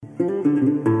Hello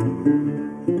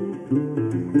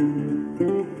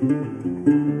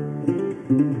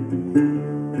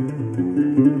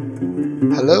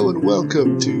and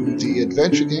welcome to the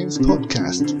Adventure Games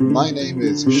podcast. My name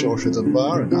is Shorter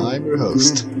Dunbar and I'm your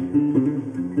host.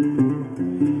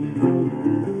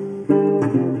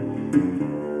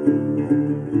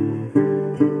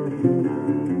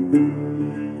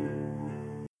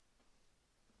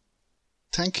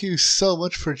 Thank you so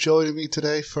much for joining me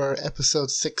today for episode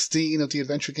 16 of the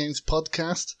Adventure Games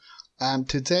podcast. And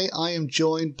today I am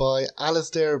joined by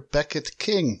Alasdair Beckett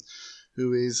King,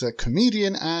 who is a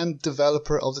comedian and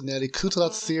developer of the Nelly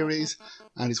Kutalot series,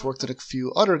 and he's worked on a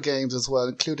few other games as well,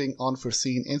 including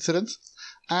Unforeseen Incidents,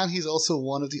 and he's also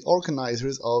one of the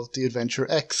organisers of the Adventure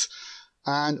X.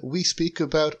 And we speak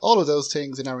about all of those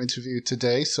things in our interview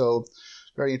today, so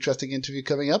very interesting interview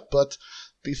coming up. But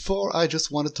before, I just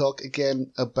want to talk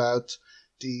again about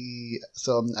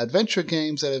some adventure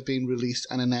games that have been released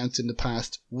and announced in the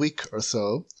past week or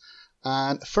so.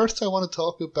 And first I want to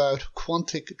talk about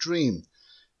Quantic Dream.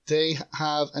 They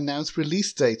have announced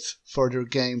release dates for their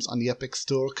games on the Epic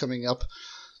Store coming up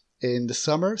in the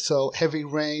summer. So Heavy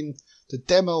Rain, the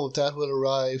demo of that will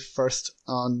arrive first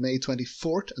on May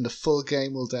 24th, and the full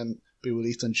game will then be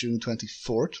released on June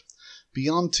 24th.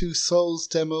 Beyond Two Souls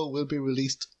demo will be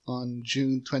released on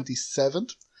June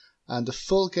 27th, and the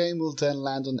full game will then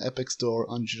land on Epic Store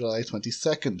on July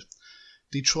 22nd.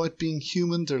 Detroit Being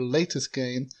Human, their latest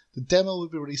game, the demo will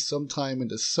be released sometime in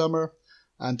the summer,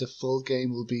 and the full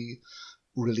game will be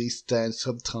released then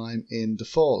sometime in the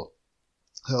fall.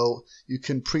 So you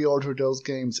can pre-order those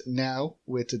games now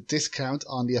with a discount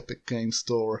on the Epic Games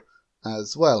Store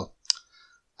as well.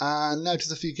 And now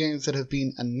just a few games that have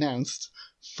been announced.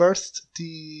 First,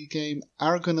 the game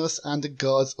Argonauts and the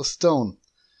Gods of Stone.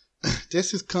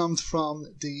 This comes from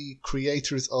the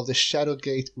creators of the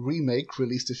Shadowgate remake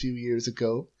released a few years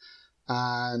ago,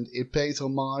 and it pays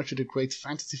homage to the great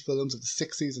fantasy films of the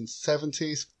 60s and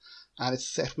 70s, and it's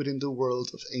set within the world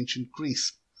of ancient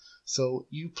Greece. So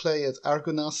you play as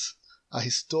Argonauts, a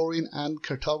historian and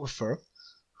cartographer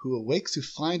who awakes to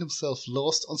find himself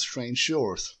lost on strange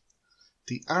shores.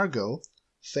 The Argo,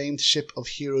 famed ship of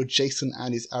hero Jason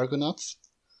and his Argonauts,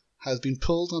 has been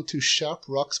pulled onto sharp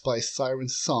rocks by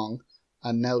Siren's song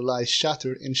and now lies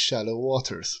shattered in shallow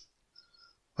waters.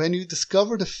 When you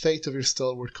discover the fate of your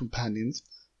stalwart companions,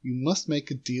 you must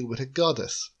make a deal with a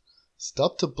goddess.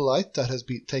 Stop the blight that has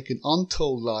been taken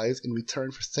untold lives in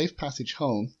return for safe passage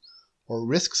home, or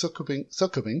risk succumbing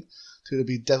to the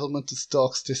bedevilment that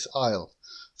stalks this isle.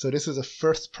 So this is a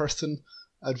first-person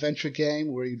adventure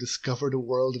game where you discover the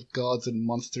world of gods and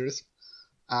monsters.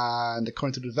 And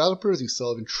according to the developers, you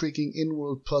solve intriguing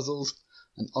in-world puzzles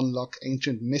and unlock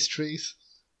ancient mysteries.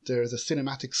 There's a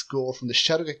cinematic score from the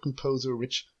Shadowgate composer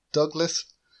Rich Douglas,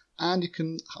 and you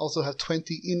can also have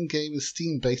 20 in-game and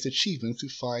Steam-based achievements to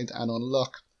find and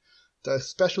unlock. The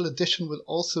special edition will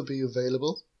also be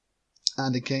available,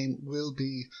 and the game will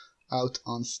be out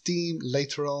on Steam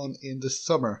later on in the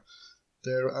summer.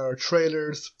 There are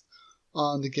trailers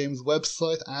on the game's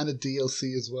website and a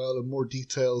DLC as well, and more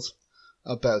details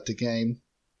about the game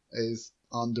is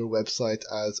on their website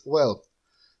as well.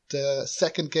 The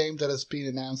second game that has been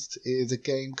announced is a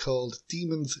game called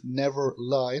Demons Never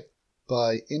Lie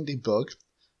by IndieBug.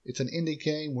 It's an indie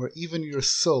game where even your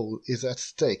soul is at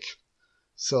stake.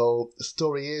 So the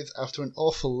story is, after an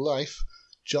awful life,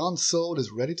 John's soul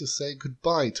is ready to say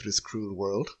goodbye to this cruel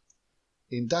world.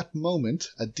 In that moment,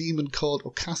 a demon called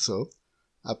Ocasso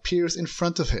appears in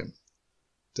front of him.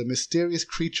 The mysterious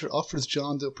creature offers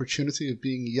John the opportunity of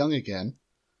being young again,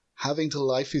 having the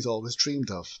life he's always dreamed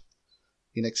of.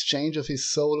 In exchange of his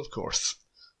soul, of course.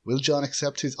 Will John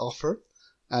accept his offer?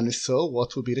 And if so,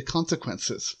 what will be the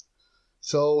consequences?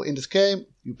 So in this game,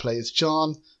 you play as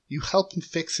John, you help him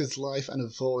fix his life and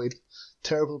avoid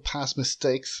terrible past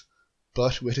mistakes,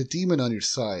 but with a demon on your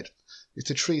side.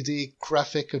 It's a 3D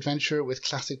graphic adventure with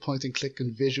classic point-and-click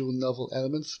and visual novel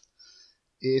elements.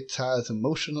 It has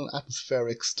emotional,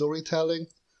 atmospheric storytelling,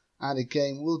 and the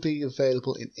game will be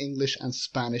available in English and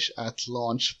Spanish at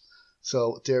launch.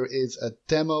 So there is a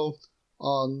demo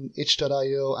on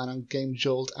itch.io and on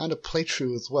GameJolt and a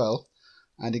playthrough as well.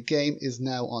 And the game is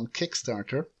now on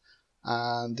Kickstarter.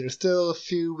 And there's still a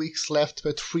few weeks left,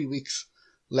 about 3 weeks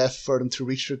left for them to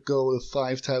reach their goal of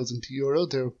 €5,000.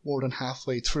 They're more than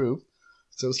halfway through.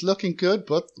 So it's looking good,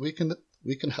 but we can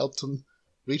help them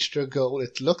reach their goal.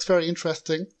 It looks very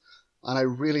interesting, and I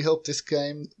really hope this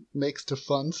game makes their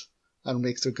funds and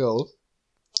makes their goal.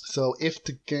 So if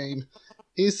the game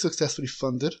is successfully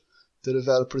funded, the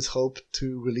developers hope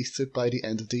to release it by the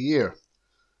end of the year.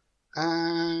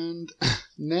 And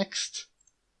next,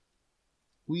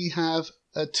 we have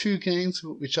two games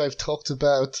which I've talked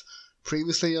about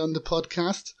previously on the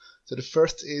podcast. So the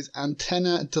first is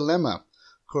Antenna Dilemma.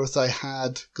 Of course, I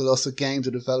had Goloso Games,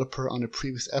 the developer, on a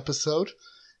previous episode.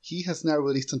 He has now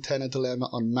released Antenna Dilemma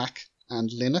on Mac and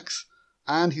Linux,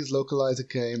 and he's localized a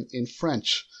game in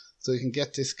French. So you can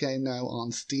get this game now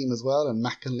on Steam as well, on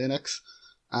Mac and Linux,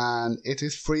 and it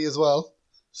is free as well.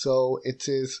 So it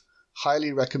is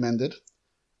highly recommended.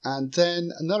 And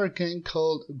then another game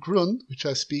called Grun, which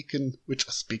I've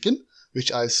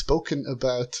spoken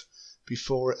about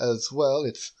before as well.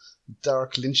 It's a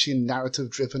dark Lynchian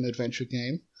narrative-driven adventure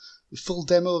game. The full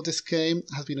demo of this game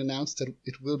has been announced that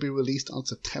it will be released on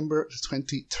September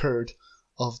 23rd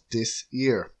of this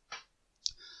year.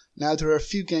 Now, there are a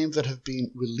few games that have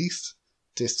been released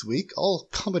this week, all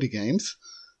comedy games.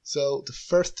 So the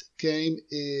first game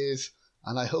is,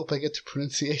 and I hope I get the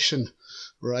pronunciation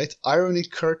right, Irony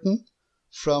Curtain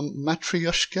from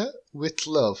Matryoshka with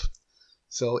Love.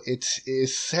 So it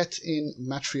is set in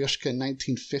Matryoshka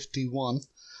 1951,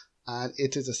 and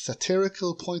it is a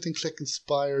satirical point-and-click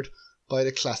inspired by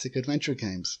the classic adventure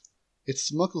games. It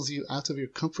smuggles you out of your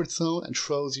comfort zone and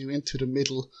throws you into the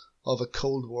middle of a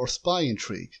Cold War spy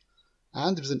intrigue.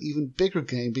 And there's an even bigger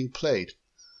game being played.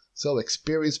 So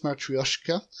experience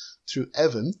Matryoshka through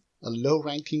Evan, a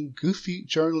low-ranking, goofy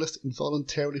journalist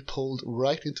involuntarily pulled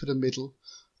right into the middle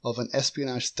of an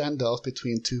espionage standoff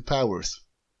between two powers.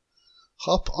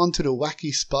 Hop onto the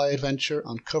wacky spy adventure,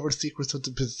 uncover secrets of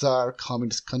the bizarre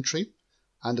communist country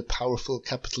and the powerful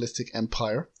capitalistic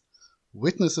empire,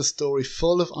 witness a story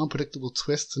full of unpredictable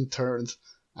twists and turns,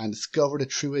 and discover the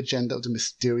true agenda of the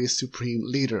mysterious supreme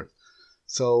leader.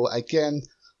 So again,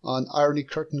 on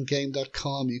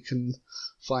ironycurtaingame.com you can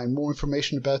find more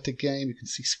information about the game. You can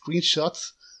see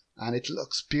screenshots, and it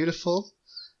looks beautiful.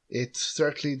 It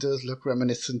certainly does look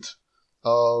reminiscent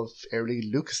of early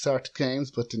LucasArts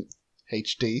games, but in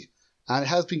HD. And it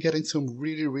has been getting some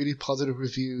really, really positive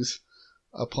reviews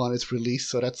upon its release,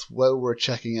 so that's well worth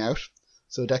checking out.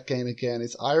 So that game again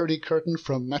is Irony Curtain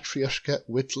from Matryoshka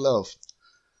with Love.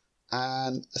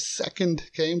 And a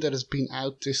second game that has been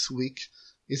out this week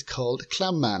is called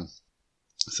Clamman.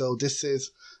 So this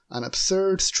is an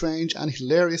absurd, strange and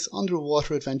hilarious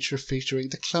underwater adventure featuring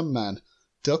the Clamman,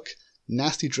 duck,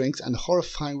 nasty drinks and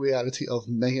horrifying reality of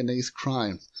mayonnaise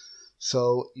crime.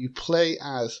 So you play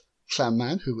as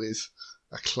Clamman, who is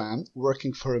a clam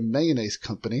working for a mayonnaise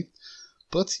company,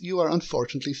 but you are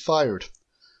unfortunately fired.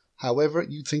 However,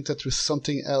 you think that there's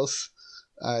something else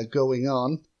going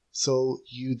on, so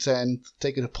you then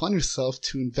take it upon yourself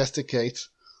to investigate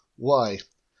why.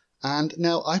 And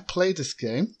now I played this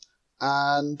game,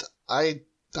 and I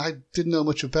didn't know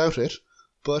much about it,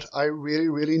 but I really,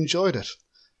 really enjoyed it.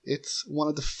 It's one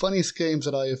of the funniest games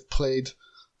that I have played,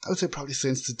 I would say probably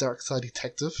since The Dark Side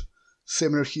Detective.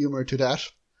 Similar humour to that.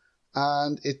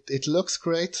 And it looks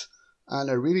great, and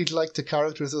I really liked the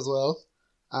characters as well,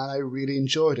 and I really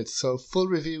enjoyed it. So full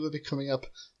review will be coming up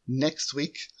next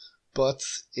week, but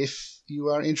if you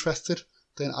are interested,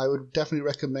 then I would definitely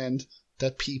recommend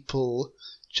that people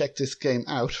check this game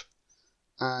out.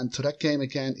 And so that game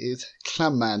again is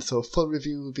Clamman. So full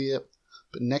review will be up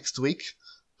next week,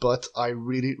 but I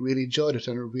really, really enjoyed it,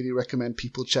 and I really recommend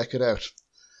people check it out.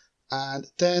 And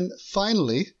then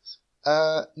finally,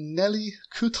 Nelly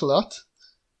Kutalot,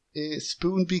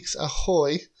 Spoonbeaks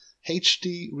Ahoy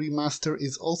HD remaster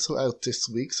is also out this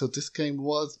week. So this game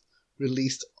was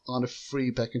released on a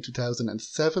free back in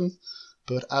 2007,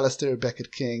 but Alistair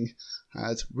Beckett King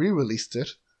has re-released it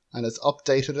and has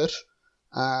updated it,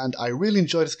 and I really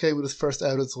enjoyed this game when it was first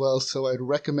out as well, so I'd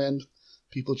recommend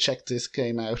people check this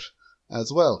game out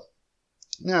as well.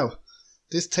 Now,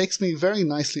 this takes me very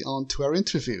nicely on to our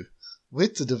interview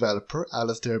with the developer,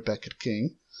 Alistair Beckett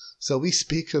King. So we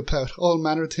speak about all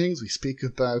manner of things. We speak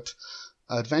about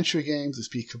adventure games, we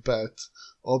speak about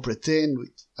Obra Dinn,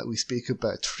 we speak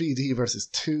about 3D versus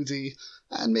 2D,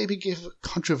 and maybe give a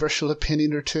controversial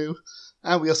opinion or two.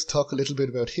 And we also talk a little bit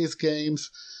about his games.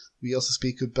 We also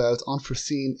speak about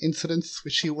unforeseen incidents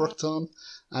which he worked on.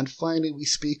 And finally, we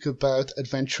speak about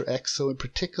Adventure X. So in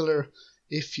particular,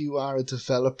 if you are a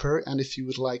developer and if you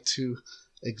would like to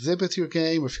exhibit your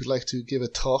game, or if you'd like to give a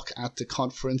talk at the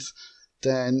conference,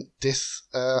 then this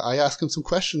I ask him some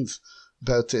questions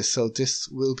about this. So this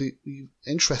will be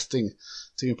interesting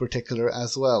to you in particular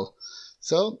as well.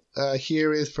 So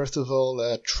here is first of all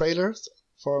a trailer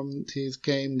from his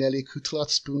game Nelly Kutalot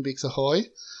Spoonbeaks Ahoy,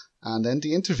 and then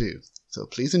the interview. So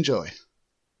please enjoy.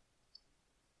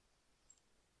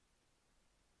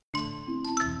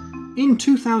 In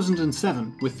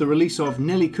 2007, with the release of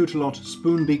Nelly Kutalot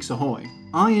Spoonbeaks Ahoy,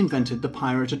 I invented the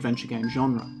pirate adventure game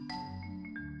genre.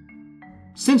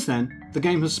 Since then, the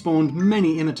game has spawned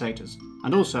many imitators,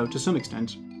 and also, to some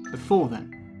extent, before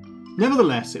then.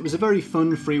 Nevertheless, it was a very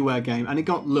fun freeware game and it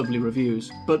got lovely reviews,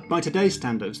 but by today's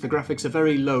standards, the graphics are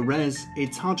very low res,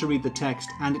 it's hard to read the text,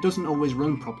 and it doesn't always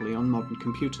run properly on modern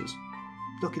computers.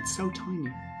 Look, it's so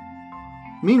tiny.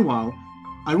 Meanwhile,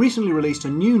 I recently released a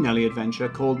new Nelly adventure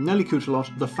called Nelly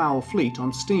Coutelot The Foul Fleet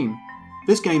on Steam.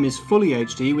 This game is fully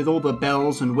HD with all the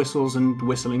bells and whistles and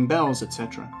whistling bells,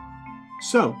 etc.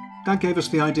 So, that gave us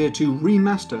the idea to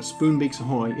remaster Spoonbeaks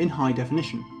Ahoy in high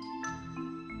definition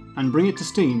and bring it to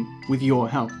Steam with your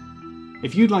help.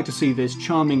 If you'd like to see this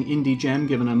charming indie gem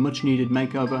given a much needed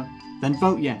makeover, then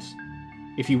vote yes.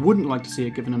 If you wouldn't like to see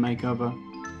it given a makeover,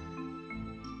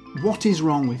 what is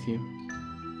wrong with you?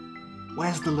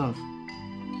 Where's the love?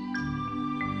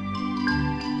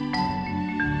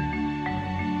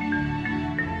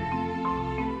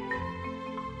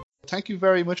 Thank you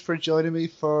very much for joining me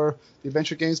for the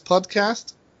Adventure Games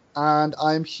podcast, and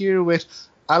I'm here with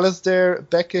Alasdair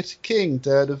Beckett King,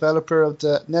 the developer of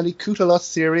the Nelly Coutelot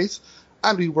series,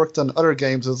 and we worked on other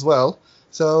games as well.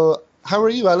 So, how are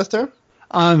you, Alasdair?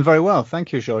 I'm very well,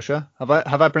 thank you, Shosha.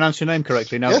 Have I pronounced your name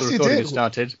correctly now that the recording has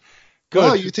started? Good.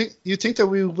 Oh, you think that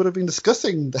we would have been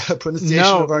discussing the pronunciation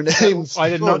of our names? I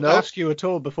did not ask you at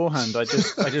all beforehand. I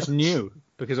just knew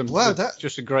because I'm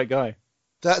just a great guy.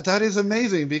 That is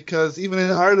amazing, because even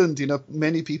in Ireland,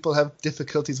 many people have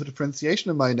difficulties with the pronunciation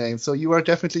of my name. So you are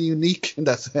definitely unique in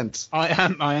that sense. I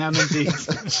am indeed.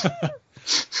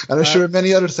 And I'm sure in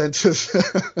many other senses.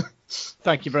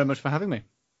 Thank you very much for having me.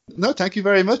 No, thank you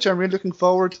very much. I'm really looking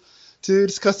forward to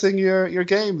discussing your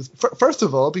games. First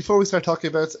of all, before we start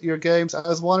talking about your games, I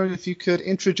was wondering if you could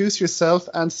introduce yourself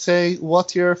and say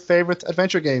what your favorite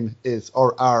adventure game is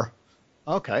or are.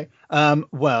 Okay.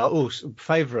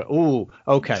 Favorite.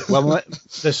 Okay. Well,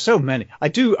 there's so many.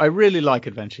 I really like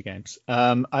adventure games.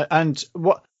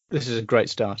 This is a great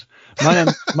start.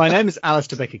 My name is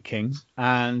Alasdair Beckett King,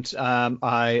 and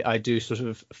I do sort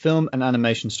of film and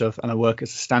animation stuff, and I work as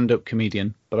a stand-up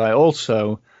comedian. But I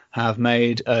also have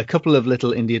made a couple of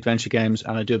little indie adventure games,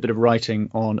 and I do a bit of writing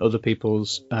on other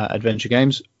people's adventure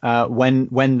games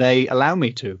when they allow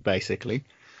me to, basically.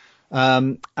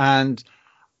 And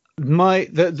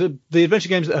the adventure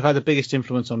games that have had the biggest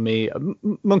influence on me,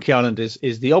 Monkey Island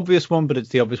is the obvious one, but it's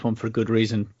the obvious one for a good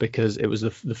reason, because it was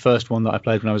the first one that I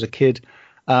played when I was a kid.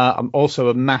 I'm also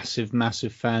a massive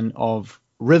fan of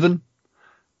Riven,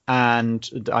 and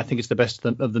I think it's the best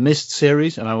of the Myst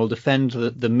series, and I will defend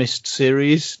the Myst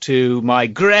series to my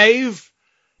grave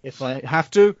if I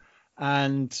have to.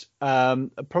 And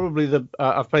probably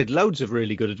I've played loads of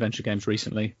really good adventure games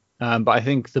recently. But I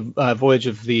think the Voyage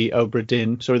of the Obra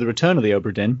Dinn, the Return of the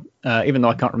Obra Dinn, even though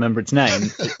I can't remember its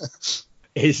name,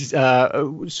 is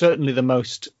certainly the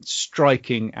most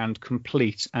striking and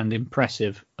complete and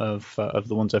impressive of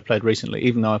the ones I've played recently,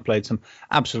 even though I've played some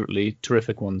absolutely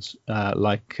terrific ones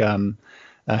like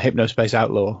Hypnospace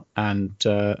Outlaw and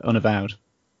Unavowed.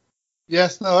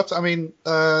 Yes, no, I mean,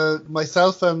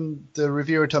 myself and the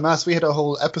reviewer Tomas, we had a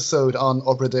whole episode on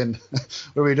Obra Dinn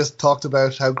where we just talked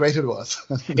about how great it was.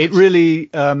 It really,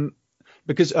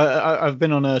 because I've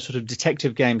been on a sort of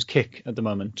detective games kick at the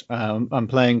moment. I'm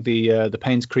playing the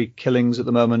Paynes Creek Killings at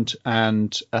the moment,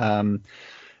 and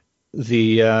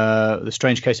the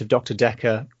Strange Case of Dr.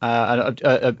 Decker.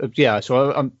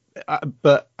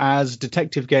 But as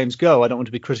detective games go, I don't want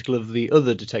to be critical of the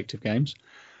other detective games.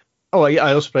 Oh, yeah,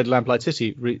 I also played Lamplight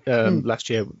City last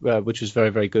year, which was very,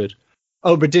 very good.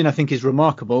 Obra Dinn, I think, is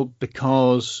remarkable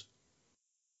because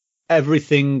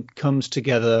everything comes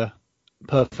together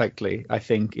perfectly, I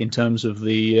think, in terms of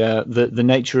the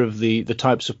nature of the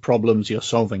types of problems you're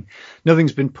solving.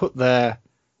 Nothing's been put there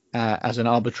as an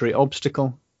arbitrary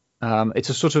obstacle. It's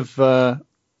a sort of...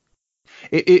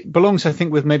 It belongs, I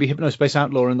think, with maybe Hypnospace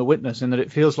Outlaw and The Witness, in that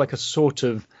it feels like a sort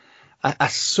of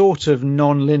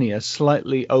non-linear,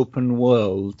 slightly open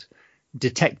world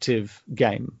detective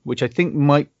game, which I think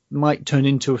might turn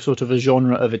into a sort of a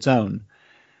genre of its own.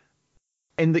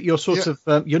 In that you're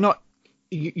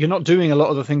you're not doing a lot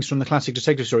of the things from the classic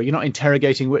detective story. You're not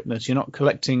interrogating witness. You're not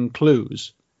collecting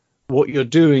clues. What you're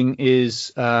doing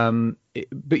is, but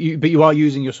you are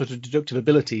using your sort of deductive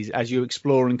abilities as you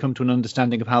explore and come to an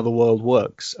understanding of how the world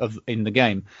works in the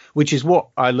game, which is what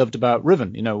I loved about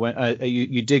Riven. When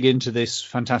you dig into this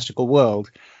fantastical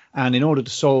world, and in order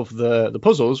to solve the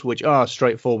puzzles, which are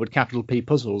straightforward capital P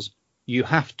puzzles, you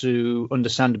have to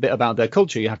understand a bit about their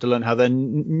culture. You have to learn how their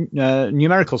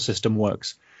numerical system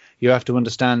works. You have to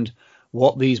understand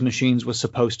what these machines were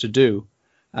supposed to do.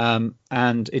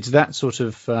 And it's that sort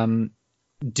of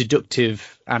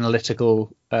deductive,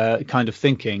 analytical kind of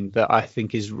thinking that I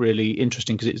think is really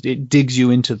interesting, because it digs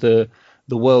you into the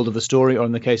world of the story, or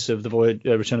in the case of the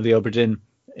Return of the Obra Dinn,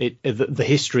 the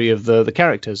history of the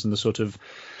characters and the sort of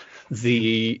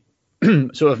the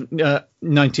sort of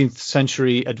 19th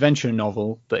century adventure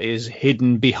novel that is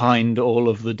hidden behind all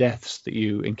of the deaths that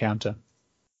you encounter.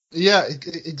 Yeah,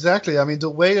 exactly. I mean, the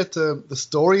way that the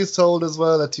story is told as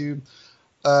well, that you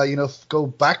go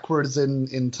backwards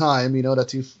in time,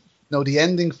 that you know the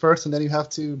ending first, and then you have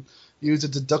to use a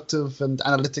deductive and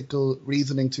analytical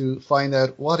reasoning to find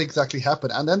out what exactly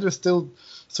happened. And then there's still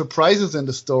surprises in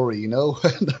the story,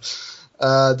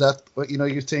 that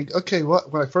you think, okay,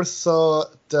 when I first saw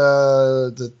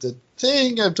the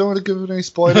thing, I don't want to give any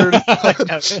spoilers.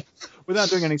 Without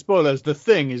doing any spoilers, the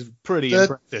thing is pretty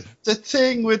impressive. The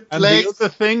thing with and legs, the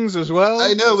other things as well.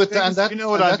 I know, with things, that, you know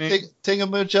what I mean.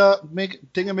 Thingamajig,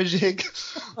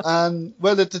 and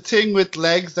the thing with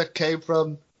legs that came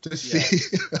from the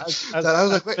sea. That I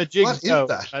was like, wait, what is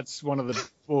that? That's one of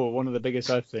the biggest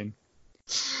I've seen.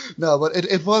 No, but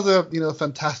it was a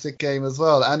fantastic game as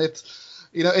well, and it's.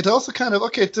 It also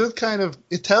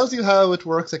it tells you how it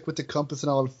works, like with the compass and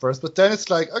all first, but then it's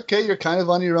like, okay, you're kind of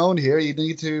on your own here. You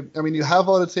need to, you have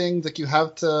all the things, like you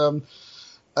have to,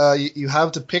 you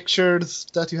have the pictures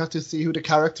that you have to see who the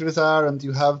characters are, and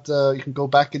you can go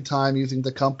back in time using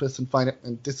the compass and find it,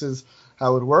 and this is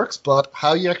how it works. But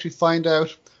how you actually find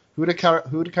out who the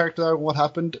characters are and what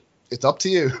happened, it's up to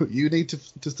you. You need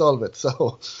to solve it.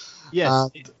 So yes,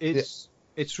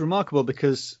 it's remarkable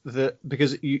because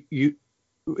you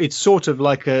it's sort of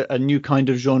like a new kind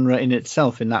of genre in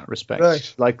itself in that respect,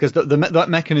 right? Like, because that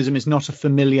mechanism is not a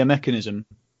familiar mechanism,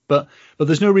 but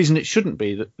there's no reason it shouldn't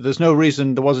be. There's no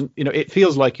reason there wasn't. It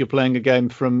feels like you're playing a game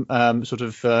from sort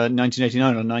of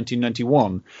 1989 or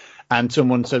 1991, and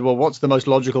someone said, "Well, what's the most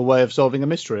logical way of solving a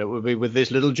mystery? It would be with this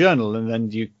little journal," and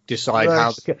then you decide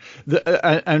how.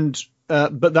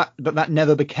 But that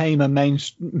never became a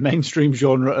mainstream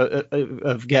genre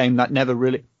of game. That never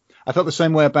really. I felt the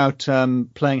same way about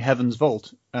playing Heaven's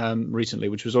Vault recently,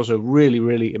 which was also really,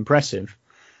 really impressive.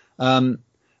 But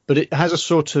it has a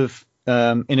sort of,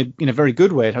 in a very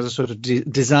good way, it has a sort of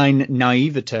design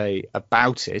naivete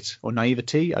about it, or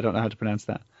naivety. I don't know how to pronounce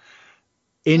that.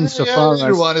 Insofar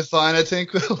as one is fine, I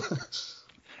think.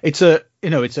 it's a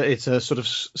sort of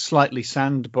slightly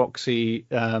sandboxy.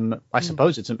 I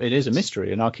suppose it is a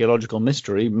mystery, an archaeological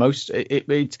mystery.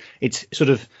 It's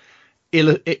sort of.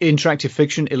 Interactive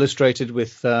fiction illustrated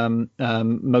with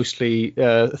mostly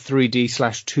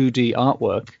 3D/2D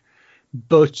artwork,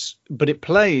 but it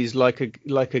plays like a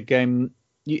game.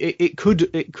 It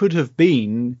could have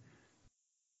been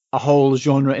a whole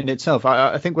genre in itself.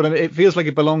 I think it feels like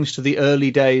it belongs to the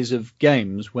early days of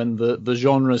games when the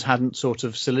genres hadn't sort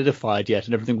of solidified yet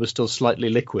and everything was still slightly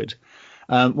liquid.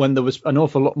 When there was an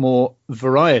awful lot more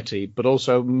variety, but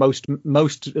also most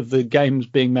of the games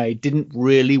being made didn't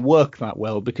really work that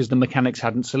well because the mechanics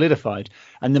hadn't solidified.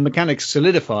 And the mechanics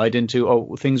solidified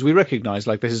into things we recognize,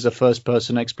 like this is a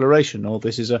first-person exploration, or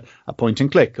this is a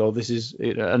point-and-click, or this is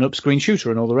an up-screen shooter,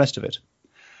 and all the rest of it.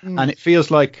 And it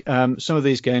feels like some of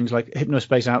these games, like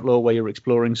Hypnospace Outlaw, where you're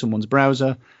exploring someone's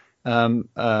browser, Heaven's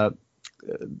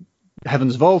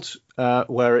Vault,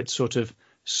 where it's sort of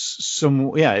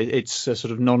it's a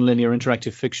sort of non-linear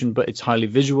interactive fiction, but it's highly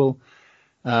visual,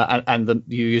 and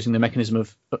you're using the mechanism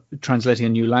of translating a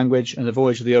new language. And the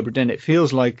Voyage of the Obra Dinn, it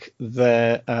feels like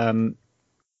they're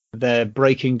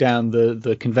breaking down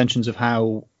the conventions of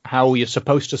how you're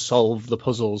supposed to solve the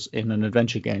puzzles in an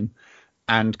adventure game,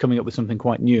 and coming up with something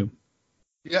quite new.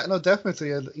 Yeah, no,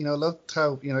 definitely. I love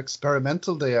how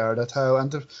experimental they are.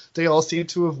 They all seem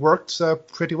to have worked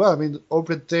pretty well. I mean,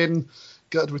 Obra Dinn.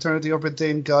 Return of the Obra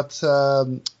Dinn got,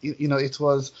 it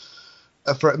was,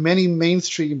 for many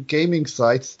mainstream gaming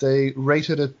sites, they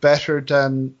rated it better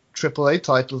than AAA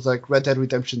titles like Red Dead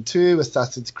Redemption 2,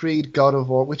 Assassin's Creed, God of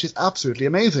War, which is absolutely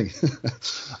amazing.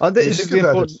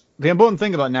 The important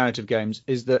thing about narrative games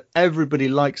is that everybody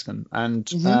likes them. And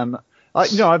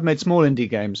I've made small indie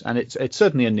games, and it's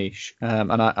certainly a niche.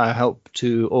 And I help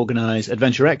to organize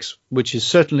Adventure X, which is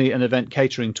certainly an event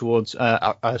catering towards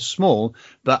a small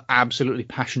but absolutely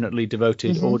passionately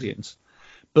devoted audience.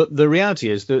 But the reality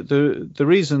is that the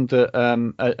reason that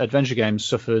adventure games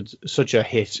suffered such a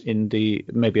hit in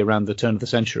maybe around the turn of the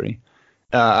century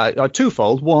are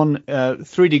twofold. One,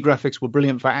 3D graphics were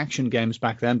brilliant for action games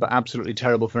back then, but absolutely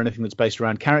terrible for anything that's based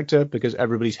around character, because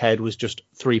everybody's head was just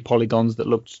 3 polygons that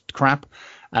looked crap,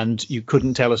 and you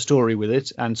couldn't tell a story with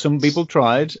it. And some people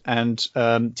tried, and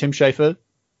Tim Schafer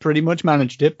pretty much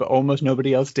managed it, but almost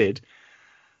nobody else did.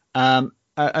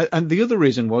 And the other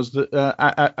reason was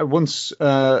that once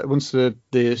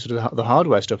the sort of the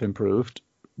hardware stuff improved,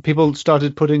 people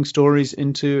started putting stories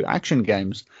into action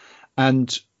games,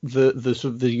 and the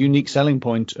sort of the unique selling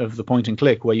point of the point and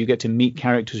click, where you get to meet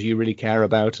characters you really care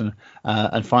about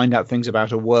and find out things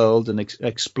about a world and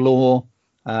explore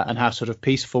and have sort of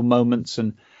peaceful moments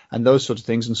and those sorts of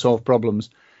things and solve problems.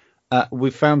 We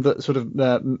found that sort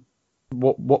of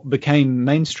what became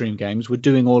mainstream games were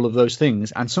doing all of those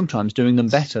things, and sometimes doing them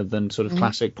better than sort of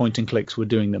classic point and clicks were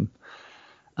doing them.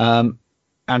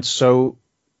 And so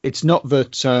it's not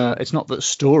that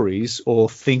stories or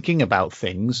thinking about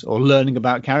things or learning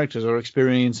about characters or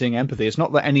experiencing empathy, it's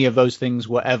not that any of those things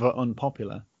were ever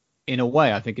unpopular. In a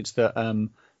way, I think it's that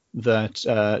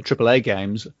AAA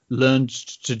games learned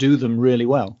to do them really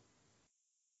well.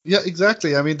 Yeah,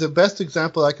 exactly. I mean, the best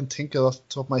example I can think of off the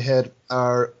top of my head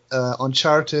are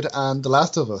Uncharted and The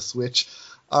Last of Us, which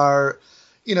are,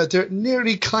 they're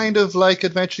nearly kind of like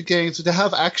adventure games. They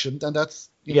have action, and that's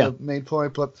the main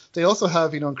point, but they also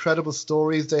have, incredible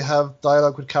stories. They have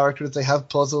dialogue with characters. They have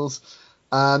puzzles,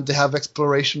 and they have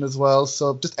exploration as well.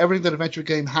 So just everything that an adventure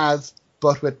game has,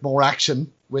 but with more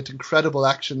action, with incredible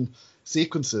action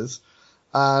sequences.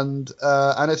 And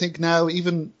I think now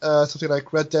even something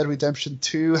like Red Dead Redemption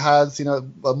 2 has,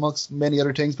 amongst many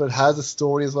other things, but it has a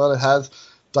story as well. It has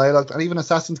dialogue, and even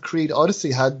Assassin's Creed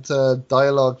Odyssey had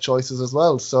dialogue choices as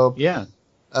well. So yeah,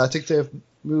 I think they've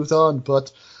moved on.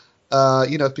 But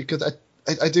because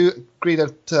I do agree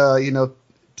that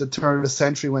the turn of the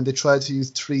century, when they tried to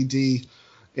use 3D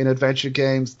in adventure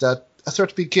games, that at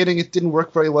the beginning it didn't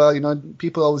work very well.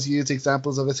 People always use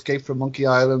examples of Escape from Monkey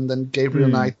Island and Gabriel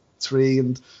Knight 3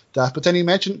 and that, but then you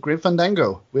mentioned Grim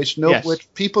Fandango, which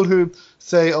which people who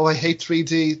say, "Oh, I hate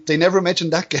 3D," they never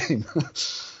mentioned that game.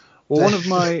 Well, one of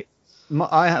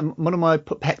my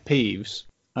pet peeves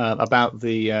about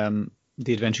the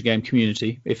adventure game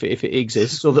community, if it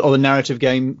exists, or the narrative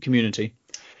game community,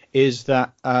 is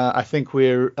that I think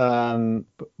we're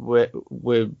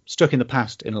stuck in the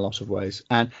past in a lot of ways.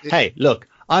 And hey, look,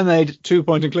 I made 2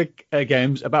 point and click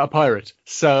games about a pirate,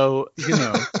 so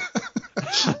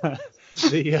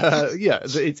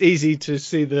it's easy to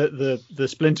see the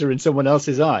splinter in someone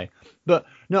else's eye. But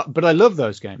I love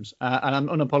those games, and I'm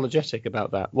unapologetic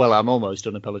about that. Well, I'm almost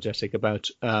unapologetic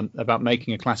about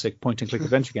making a classic point and click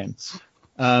adventure game.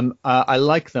 I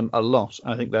like them a lot.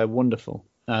 I think they're wonderful.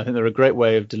 I think they're a great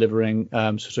way of delivering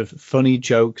sort of funny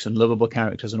jokes and lovable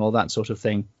characters and all that sort of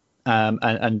thing,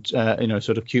 and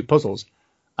sort of cute puzzles.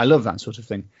 I love that sort of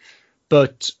thing.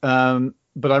 But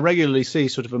I regularly see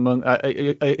sort of among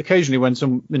occasionally when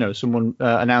someone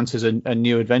announces a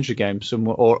new adventure game,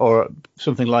 or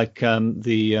something like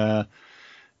the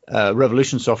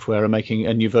Revolution Software are making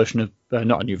a new version of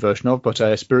not a new version of, but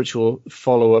a spiritual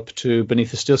follow-up to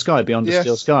Beneath the Steel Sky, Beyond the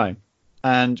Steel Sky.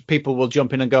 And people will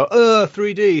jump in and go,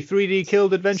 3D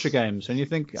killed adventure games. And you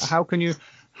think, how can you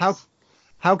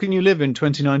live in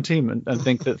 2019 and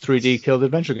think that 3D killed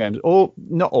adventure games? Or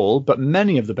not all, but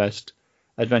many of the best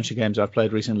adventure games I've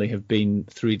played recently have been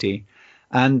 3D.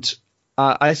 And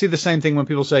I see the same thing when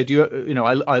people say,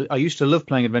 I used to love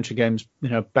playing adventure games,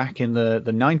 back in the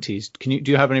 90s.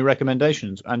 Do you have any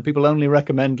recommendations? And people only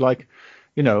recommend, like,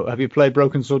 have you played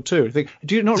Broken Sword 2?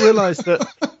 Do you not realize that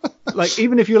like,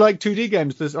 even if you like 2D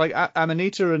games, there's like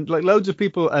Amanita and like loads of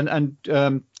people and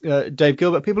Dave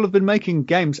Gilbert, people have been making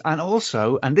games, and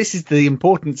this is the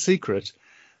important secret,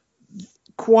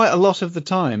 quite a lot of the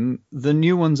time the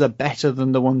new ones are better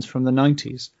than the ones from the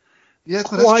 90s. Yeah,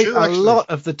 quite true, a lot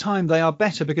of the time they are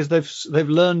better because they've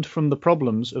learned from the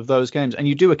problems of those games. And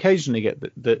you do occasionally get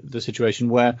the situation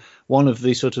where one of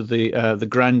the sort of the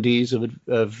grandees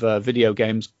of video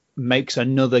games makes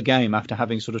another game after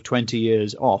having sort of 20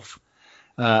 years off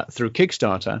through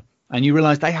Kickstarter, and you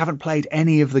realize they haven't played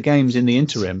any of the games in the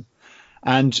interim,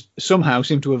 and somehow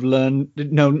seem to have learned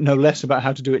no less about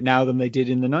how to do it now than they did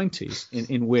in the 90s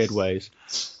in weird ways.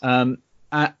 And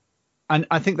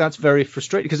I think that's very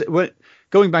frustrating, because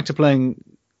going back to playing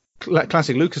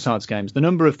classic LucasArts games, the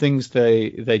number of things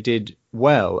they did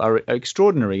well are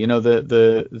extraordinary.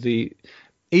 The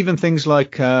even things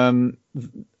like I'm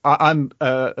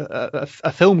a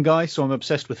film guy, so I'm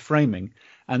obsessed with framing,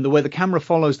 and the way the camera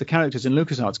follows the characters in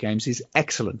LucasArts games is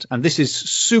excellent. And this is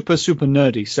super, super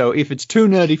nerdy. So if it's too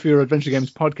nerdy for your Adventure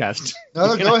Games podcast,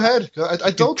 no, go ahead.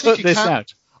 I don't think you this can.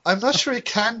 Out. I'm not sure it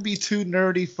can be too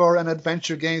nerdy for an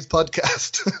Adventure Games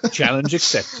podcast. Challenge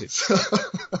accepted.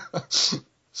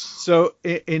 So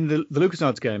in the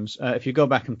LucasArts games, if you go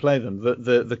back and play them,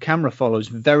 the camera follows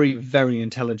very, very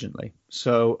intelligently.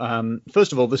 So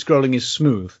first of all, the scrolling is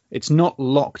smooth. It's not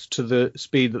locked to the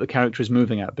speed that the character is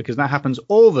moving at, because that happens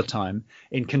all the time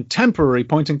in contemporary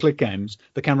point-and-click games.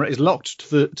 The camera is locked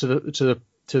to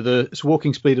the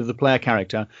walking speed of the player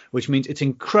character, which means it's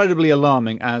incredibly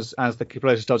alarming as the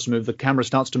player starts to move. The camera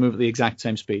starts to move at the exact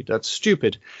same speed. That's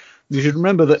stupid. You should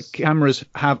remember that cameras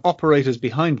have operators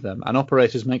behind them, and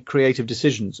operators make creative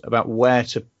decisions about where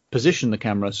to position the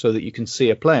camera so that you can see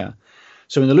a player.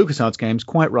 So in the LucasArts games,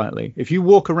 quite rightly, if you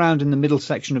walk around in the middle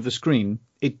section of the screen,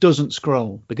 it doesn't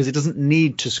scroll, because it doesn't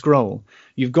need to scroll.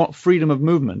 You've got freedom of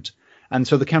movement, and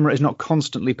so the camera is not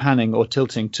constantly panning or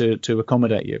tilting to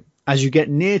accommodate you. As you get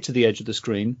near to the edge of the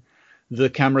screen, the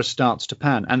camera starts to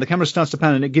pan. And the camera starts to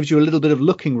pan, and it gives you a little bit of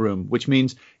looking room, which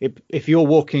means if you're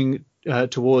walking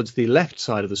towards the left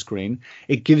side of the screen,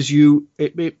 it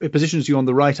positions you on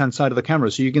the right-hand side of the camera,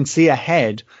 so you can see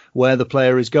ahead where the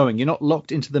player is going. You're not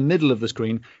locked into the middle of the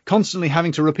screen, constantly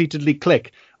having to repeatedly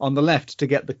click on the left to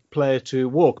get the player to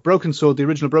walk. Broken Sword, the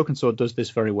original Broken Sword, does this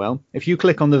very well. If you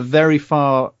click on the very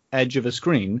far edge of a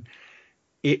screen,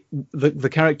 the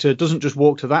character doesn't just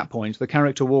walk to that point. The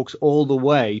character walks all the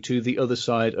way to the other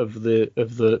side of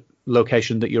the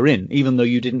location that you're in, even though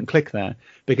you didn't click there,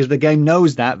 because the game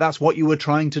knows that's what you were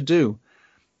trying to do.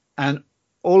 And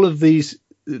all of these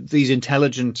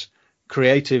intelligent,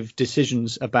 creative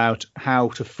decisions about how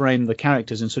to frame the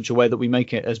characters in such a way that we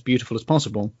make it as beautiful as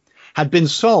possible had been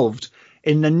solved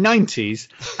in the 90s,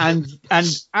 and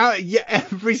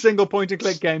every single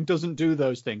point-and-click game doesn't do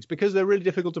those things because they're really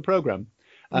difficult to program.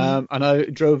 And I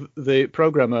drove the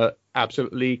programmer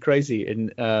absolutely crazy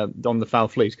on the Foul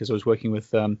Fleet, because I was working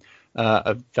with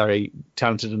a very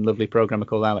talented and lovely programmer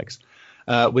called Alex,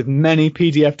 with many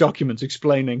PDF documents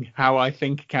explaining how I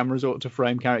think cameras ought to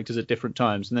frame characters at different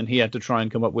times. And then he had to try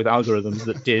and come up with algorithms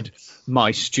that did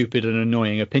my stupid and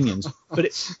annoying opinions.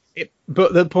 But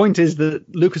the point is that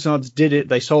LucasArts did it.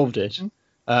 They solved it.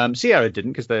 Sierra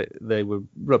didn't, because they were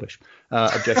rubbish.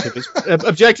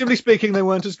 Objectively speaking, they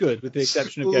weren't as good, with the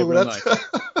exception of Gabriel Knight.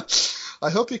 I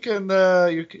hope you can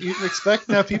expect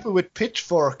now people with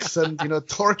pitchforks and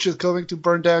torches coming to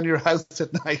burn down your house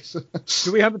at night.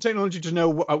 Do we have the technology to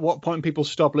know at what point people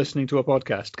stop listening to a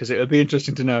podcast? Because it would be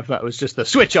interesting to know if that was just the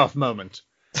switch off moment.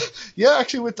 Yeah,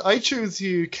 actually, with iTunes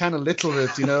you can a little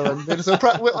bit, and so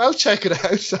I'll check it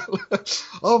out.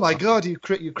 Oh my God, you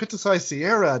criticize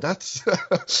Sierra? That's.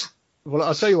 Well,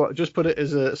 I'll tell you what. Just put it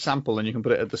as a sample, and you can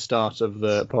put it at the start of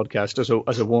the podcast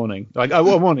as a warning. A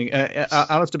warning.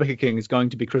 Alistair Becker King is going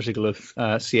to be critical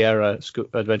of Sierra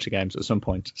adventure games at some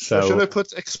point. So should I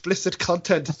put explicit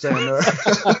content then? Or?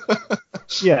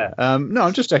 Yeah. No,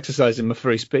 I'm just exercising my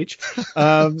free speech.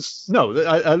 No,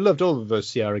 I loved all of those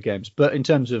Sierra games, but in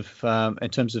terms of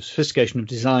sophistication of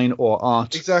design or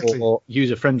art, exactly, or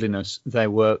user friendliness, they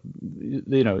were,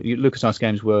 LucasArts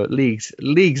games were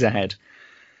leagues ahead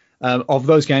of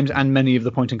those games and many of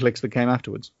the point and clicks that came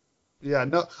afterwards. Yeah,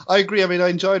 no, I agree. I mean, I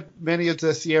enjoyed many of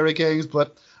the Sierra games,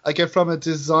 but I get from a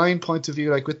design point of view,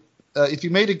 like with if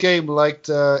you made a game like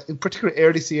in particular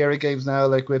early Sierra games now,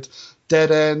 like with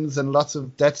dead ends and lots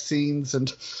of death scenes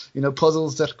and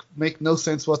puzzles that make no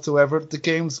sense whatsoever, the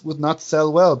games would not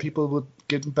sell well. People would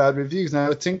give them bad reviews.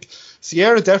 Now I think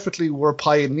Sierra definitely were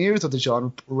pioneers of the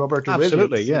genre. Roberto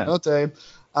absolutely, Williams, yeah.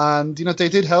 And they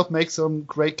did help make some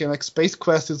great games. Like Space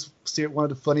Quest is one of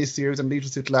the funniest series, and Leisure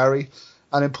Suit Larry,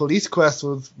 and then Police Quest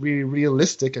was really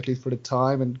realistic, at least for the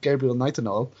time, and Gabriel Knight and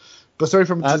all. But sorry,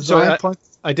 from a design point,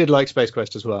 I did like Space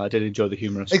Quest as well. I did enjoy the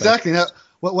humor of Space. Exactly. Now,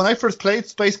 when I first played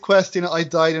Space Quest, I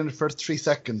died in the first 3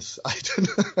 seconds. I did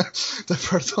the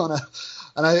first one,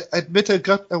 and I admit I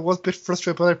was a bit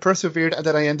frustrated, but I persevered, and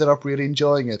then I ended up really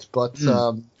enjoying it. But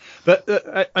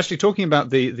actually, talking about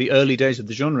the early days of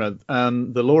the genre,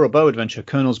 the Laura Bow adventure,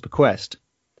 Colonel's Bequest,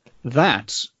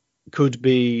 that could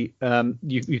be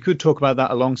you could talk about that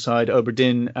alongside Obra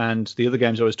Dinn and the other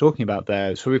games I was talking about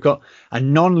there. So we've got a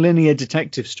non-linear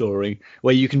detective story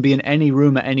where you can be in any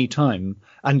room at any time,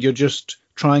 and you're just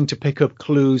trying to pick up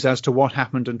clues as to what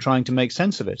happened and trying to make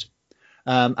sense of it.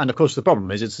 And of course, the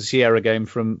problem is it's a Sierra game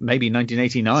from maybe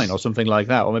 1989 or something like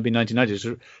that, or maybe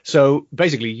 1990. So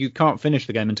basically, you can't finish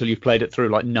the game until you've played it through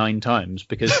like 9 times,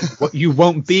 because you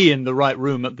won't be in the right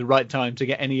room at the right time to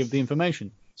get any of the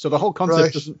information. So the whole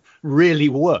concept doesn't really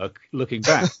work looking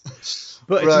back.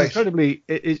 But it's incredibly,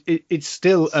 it's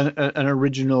still an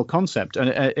original concept.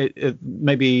 And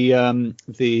maybe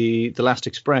the Last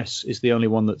Express is the only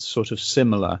one that's sort of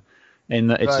similar, in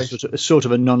that it's a sort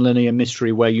of a non-linear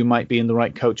mystery where you might be in the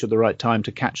right coach at the right time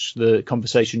to catch the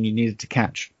conversation you needed to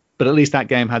catch. but at least that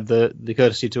game had the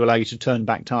courtesy to allow you to turn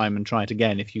back time and try it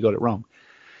again if you got it wrong.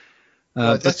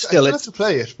 But still, I have to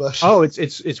play it. But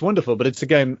it's wonderful. But it's a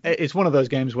game. It's one of those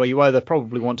games where you either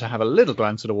probably want to have a little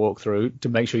glance at a walkthrough to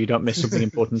make sure you don't miss something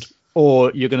important,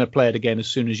 or you're going to play it again as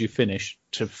soon as you finish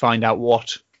to find out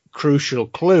what crucial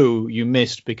clue you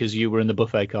missed because you were in the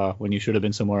buffet car when you should have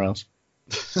been somewhere else.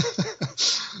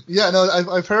 Yeah, no,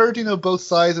 I've heard, both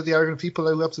sides of the argument. People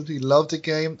who absolutely love the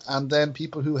game, and then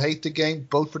people who hate the game,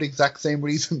 both for the exact same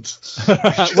reasons.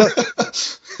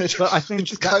 But I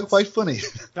think it's quite funny.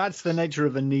 That's the nature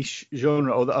of a niche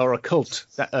genre or a cult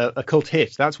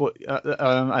hit. That's what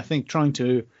I think. Trying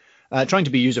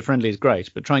to be user friendly is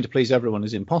great, but trying to please everyone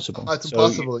is impossible. It's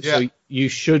impossible. Yeah. So you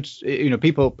should,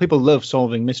 people love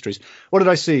solving mysteries. What did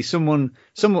I see? Someone,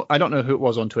 I don't know who it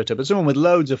was on Twitter, but someone with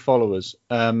loads of followers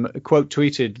quote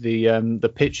tweeted the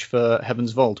pitch for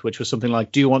Heaven's Vault, which was something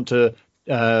like, "Do you want to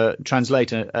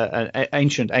translate an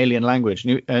ancient alien language?"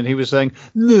 And he was saying,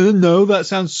 no, that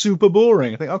sounds super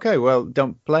boring. I think, okay, well,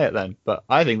 don't play it then. But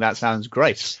I think that sounds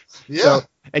great. Yeah. So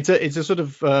it's a sort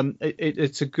of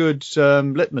it's a good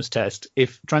litmus test.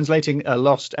 If translating a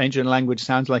lost ancient language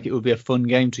sounds like it would be a fun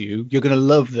game to you, you're going to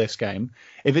love this game.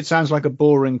 If it sounds like a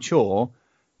boring chore,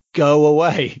 go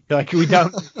away. Like we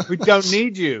don't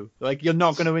need you. Like you're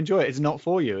not going to enjoy it. It's not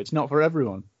for you. It's not for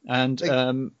everyone.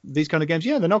 And these kind of games,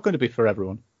 they're not going to be for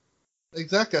everyone.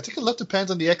 Exactly. I think a lot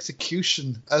depends on the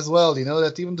execution as well.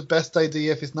 That even the best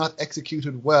idea, if it's not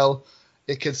executed well,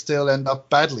 it can still end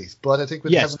up badly. But I think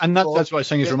that's what I was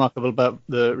saying is remarkable about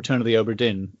the Return of the Obra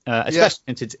Dinn,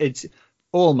 especially since it's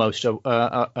almost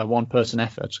a one-person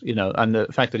effort, and the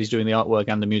fact that he's doing the artwork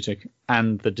and the music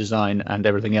and the design and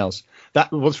everything else.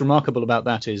 What's remarkable about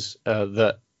that is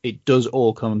that it does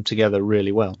all come together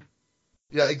really well.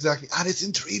 Yeah, exactly. And it's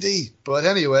in 3D. But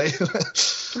anyway.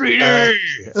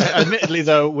 3D! Admittedly,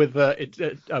 though, with a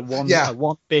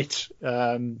 1-bit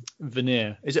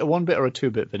veneer. Is it a 1-bit or a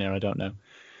 2-bit veneer? I don't know.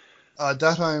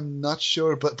 That I'm not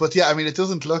sure. But yeah, I mean, it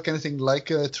doesn't look anything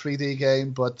like a 3D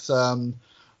game. But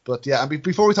yeah,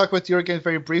 before we talk about your game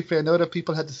very briefly, I know that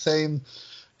people had the same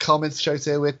comments, shall I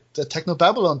say, with Techno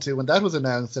Babylon 2 when that was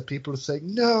announced, that people were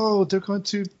saying, no, they're going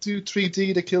to do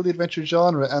 3D to kill the adventure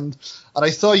genre. And I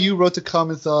saw you wrote the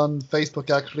comments on Facebook,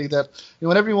 actually, that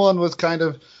when everyone was kind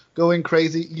of going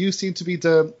crazy, you seem to be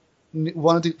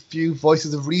one of the few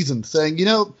voices of reason, saying,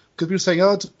 because people were saying,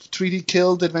 3D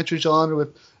killed the adventure genre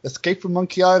with Escape from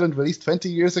Monkey Island released 20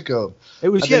 years ago. It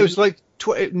was like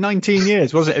 19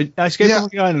 years, wasn't it? Escape from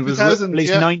Monkey Island was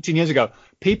released 19 years ago.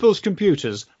 People's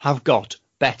computers have got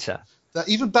better.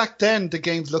 Even back then, the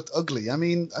games looked ugly. I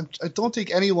mean, I don't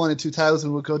think anyone in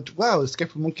 2000 would go, wow,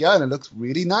 Escape from Monkey Island looks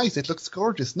really nice. It looks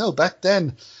gorgeous. No, back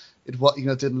then, it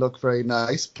didn't look very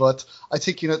nice. But I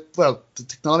think, the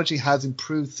technology has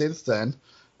improved since then.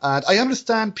 And I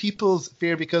understand people's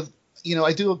fear because,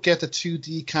 I do get that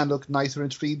 2D can look nicer in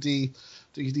 3D.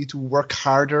 You need to work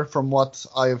harder, from what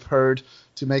I've heard,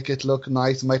 to make it look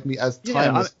nice. It might be as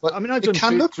timeless. But I've done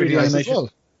 3D nice as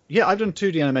well. Yeah, I've done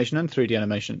 2D animation and 3D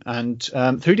animation, and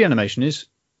 3D animation is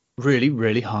really,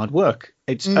 really hard work.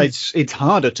 It's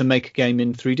harder to make a game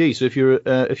in 3D. So if you're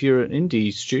an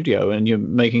indie studio and you're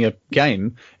making a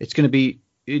game, it's going to be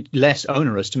less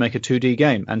onerous to make a 2D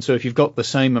game. And so if you've got the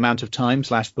same amount of time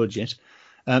 / budget,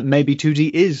 maybe 2D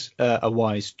is a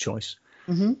wise choice.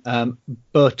 Mm-hmm.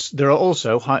 But there are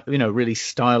also, really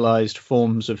stylized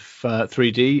forms of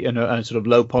 3D and sort of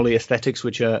low poly aesthetics,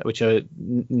 which are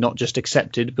not just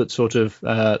accepted, but sort of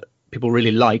people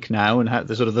really like now, and have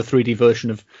the sort of the 3D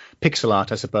version of pixel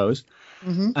art, I suppose.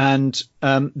 Mm-hmm. And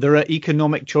there are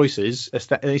economic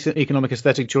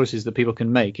aesthetic choices that people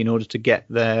can make in order to get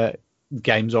their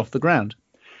games off the ground.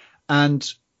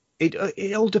 And it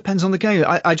all depends on the game.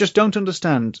 I just don't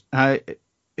understand how.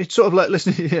 It's sort of like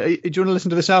listening. Do you want to listen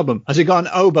to this album? Has it got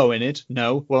an oboe in it?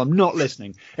 No. Well, I'm not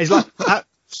listening. It's like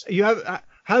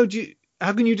how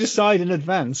can you decide in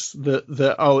advance that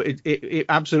it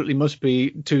absolutely must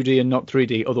be 2D and not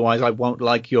 3D, otherwise I won't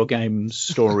like your game's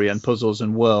story and puzzles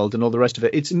and world and all the rest of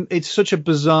it. It's such a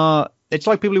bizarre. It's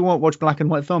like people who won't watch black and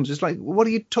white films. It's like, what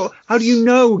are you how do you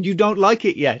know you don't like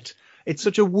it yet? It's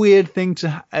such a weird thing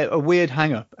a weird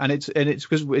hang up, and it's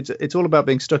because it's all about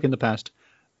being stuck in the past.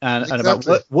 And about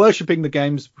worshipping the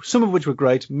games, some of which were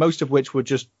great, most of which were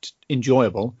just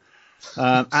enjoyable,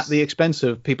 at the expense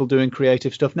of people doing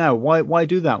creative stuff now. Why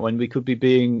do that when we could be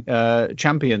being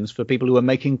champions for people who are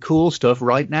making cool stuff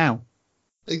right now?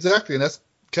 Exactly, and that's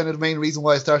kind of the main reason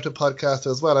why I started a podcast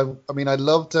as well. I mean, I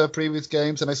loved previous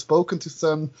games, and I've spoken to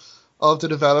some of the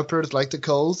developers like the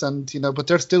Coles, and but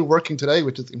they're still working today,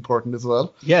 which is important as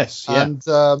well. Yes, yeah.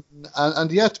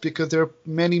 And yet, because there are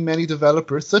many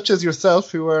developers such as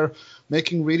yourself who are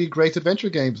making really great adventure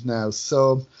games now.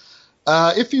 So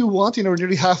if you want, we're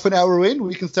nearly half an hour in,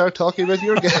 we can start talking about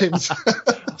your games.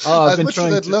 I've been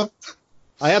trying to.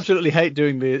 I absolutely hate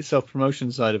doing the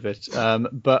self-promotion side of it,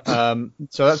 but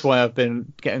so that's why I've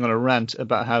been getting on a rant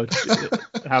about how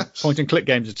point-and-click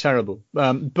games are terrible.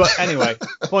 But anyway,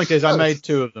 the point is I made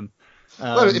 2 of them.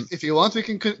 Well, if you want, we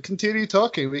can continue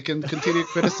talking. We can continue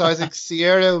criticizing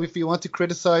Sierra. If you want to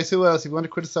criticize, who else? If you want to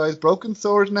criticize Broken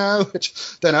Sword now,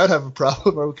 then I'd have a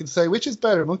problem. Or we can say, which is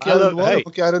better, Monkey Island 1 or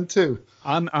Monkey Island 2?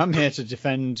 I'm here to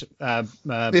defend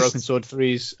Broken Sword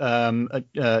 3's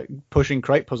pushing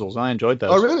crate puzzles. I enjoyed those.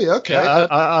 Oh, really? Okay. Yeah,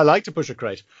 I like to push a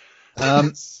crate.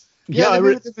 I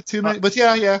really did for too many, but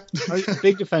yeah. I'm a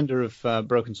big defender of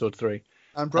Broken Sword 3.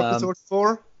 And Broken Sword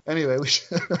 4? Anyway,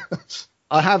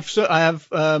 I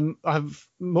have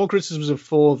more criticisms of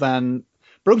 4 than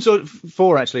Broken Sword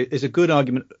 4. Actually, is a good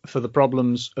argument for the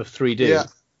problems of 3D,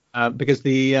 because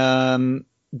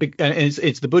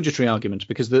it's the budgetary argument,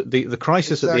 because the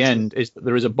crisis at the end is that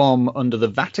there is a bomb under the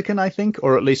Vatican, I think,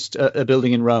 or at least a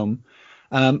building in Rome,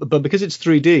 but because it's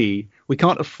 3D, we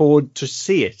can't afford to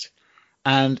see it.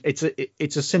 And it's a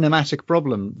cinematic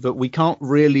problem that we can't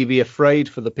really be afraid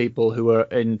for the people who are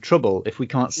in trouble if we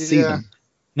can't see them.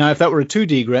 Now, if that were a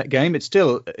 2D game, it's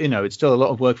still a lot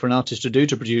of work for an artist to do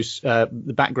to produce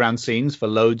the background scenes for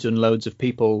loads and loads of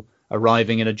people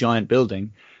arriving in a giant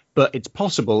building. But it's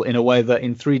possible in a way that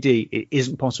in 3D it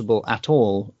isn't possible at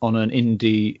all on an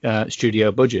indie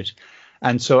studio budget.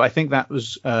 And so I think that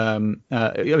was I'm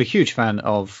a huge fan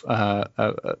of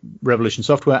Revolution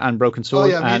Software and Broken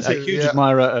Sword, and a huge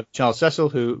admirer of Charles Cecil,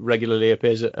 who regularly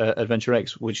appears at Adventure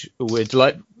X, which we're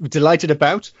delighted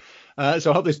about.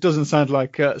 So I hope this doesn't sound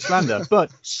like slander,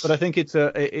 but I think it's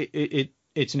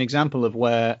an example of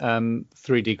where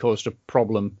 3D caused a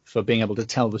problem for being able to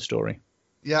tell the story.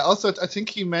 Yeah. Also, I think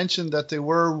he mentioned that they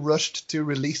were rushed to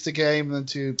release the game and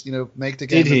to make the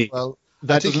game as well.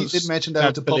 I think he did mention that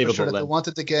with the publisher that they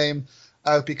wanted the game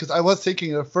out, because I was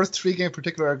thinking the first 3 games in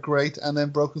particular are great, and then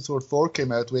Broken Sword 4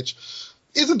 came out, which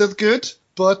isn't as good,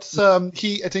 but I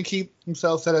think he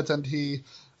himself said it, and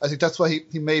I think that's why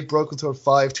he made Broken Sword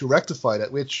 5 to rectify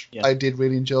that, which I did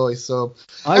really enjoy. So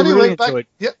I really enjoyed.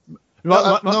 Yeah.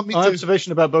 My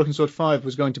observation about Broken Sword 5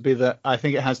 was going to be that I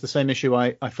think it has the same issue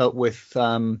I felt with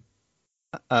Tim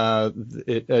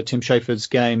Schafer's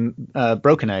game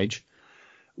Broken Age,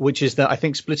 which is that I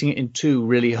think splitting it in 2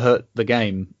 really hurt the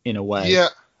game in a way. Yeah.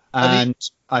 And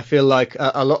I feel like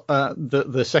a lot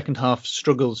the second half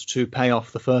struggles to pay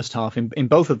off the first half in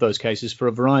both of those cases for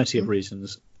a variety of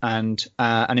reasons. And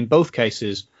in both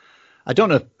cases, I don't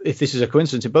know if this is a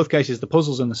coincidence, in both cases the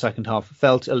puzzles in the second half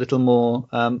felt a little more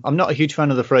I'm not a huge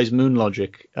fan of the phrase moon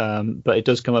logic, but it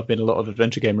does come up in a lot of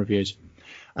adventure game reviews.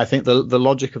 I think the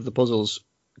logic of the puzzles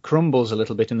crumbles a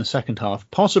little bit in the second half,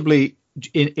 possibly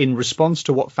in response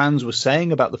to what fans were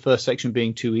saying about the first section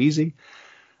being too easy.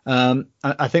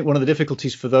 I think one of the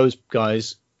difficulties for those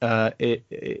guys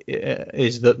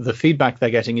is that the feedback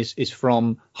they're getting is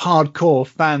from hardcore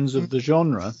fans of the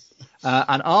genre,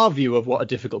 and our view of what a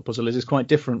difficult puzzle is quite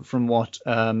different from what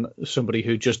somebody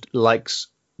who just likes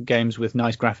games with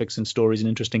nice graphics and stories and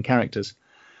interesting characters.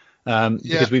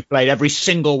 Because we've played every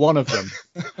single one of them,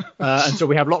 and so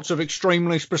we have lots of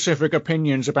extremely specific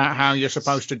opinions about how you're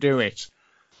supposed to do it.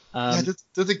 Does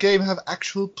the game have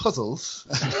actual puzzles?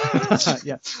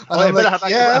 Yeah. I better have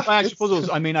actual puzzles.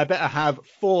 I mean, I better have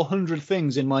 400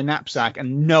 things in my knapsack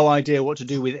and no idea what to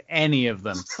do with any of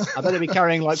them. I better be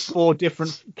carrying like 4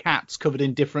 different cats covered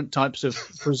in different types of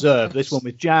preserve. This one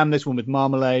with jam, this one with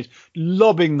marmalade,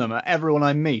 lobbing them at everyone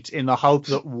I meet in the hope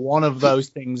that one of those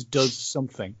things does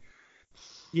something.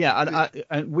 Yeah,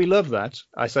 and we love that.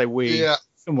 I say we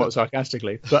somewhat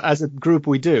sarcastically, but as a group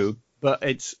we do. But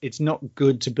it's not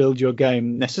good to build your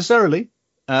game necessarily,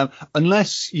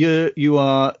 unless you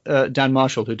are Dan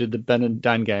Marshall, who did the Ben and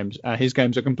Dan games. His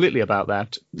games are completely about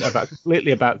that,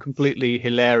 about completely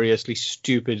hilariously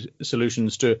stupid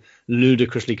solutions to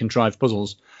ludicrously contrived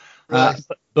puzzles. Right.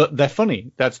 But they're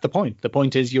funny. That's the point. The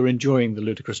point is you're enjoying the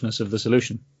ludicrousness of the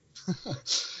solution.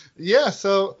 Yeah.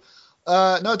 So.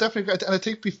 No, definitely. And I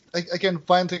think, again,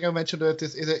 one thing I mentioned about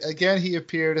this is, again, he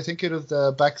appeared, I think it was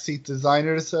the Backseat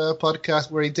Designers podcast,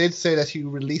 where he did say that he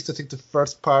released, I think, the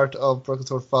first part of Broken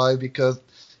Sword 5 because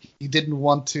he didn't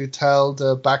want to tell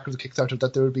the backers of Kickstarter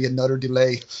that there would be another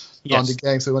delay on the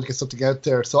game, so he wanted to get something out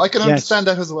there. So I can understand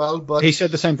that as well. But he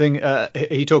said the same thing.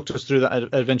 He talked us through that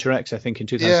at Adventure X, I think, in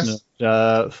 2000.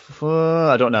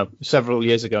 I don't know, several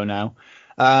years ago now.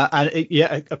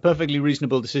 A perfectly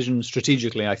reasonable decision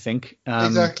strategically, I think.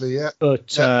 Exactly, yeah.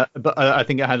 But I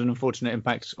think it had an unfortunate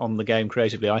impact on the game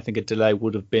creatively. I think a delay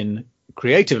would have been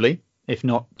creatively, if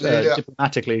not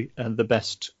diplomatically, the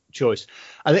best choice.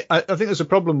 I think there's a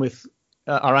problem with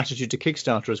our attitude to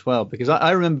Kickstarter as well, because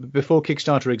I remember before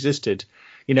Kickstarter existed,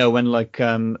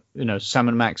 when Sam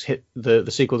and Max hit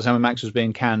the sequel to Sam and Max was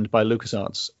being canned by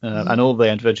LucasArts, and all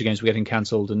the adventure games were getting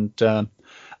cancelled,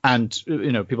 and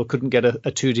people couldn't get a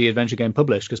 2D adventure game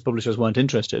published because publishers weren't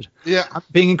interested. Yeah,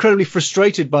 being incredibly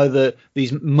frustrated by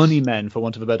these money men, for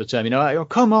want of a better term. Oh,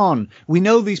 come on, we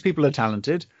know these people are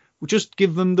talented. We'll just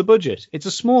give them the budget. It's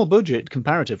a small budget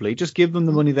comparatively. Just give them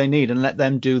the money they need and let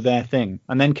them do their thing.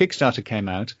 And then Kickstarter came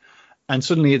out, and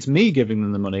suddenly it's me giving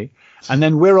them the money. And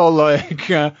then we're all like,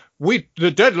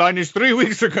 the deadline is 3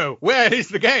 weeks ago. Where is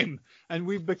the game? And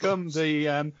we've become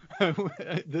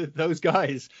those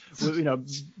guys,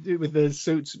 with their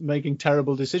suits making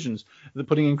terrible decisions. They're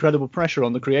putting incredible pressure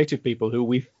on the creative people who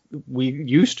we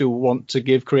used to want to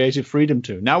give creative freedom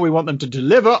to. Now we want them to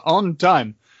deliver on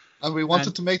time. And we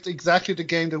wanted to make exactly the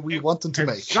game that we want them to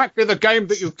make. Exactly the game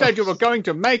that you said you were going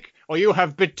to make, or you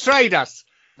have betrayed us.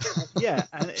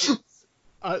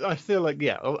 And I feel like,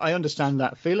 I understand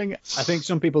that feeling. I think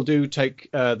some people do take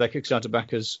their Kickstarter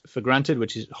backers for granted,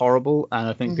 which is horrible. And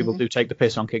I think people do take the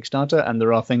piss on Kickstarter. And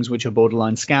there are things which are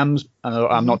borderline scams. And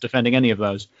I'm not defending any of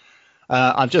those.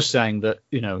 I'm just saying that,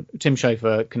 Tim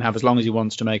Schafer can have as long as he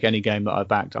wants to make any game that I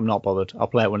backed. I'm not bothered. I'll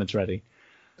play it when it's ready.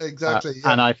 Exactly.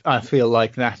 And I feel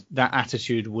like that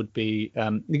attitude would be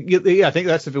I think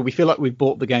that's the feel. We feel like we've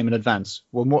bought the game in advance.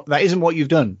 Well, that isn't what you've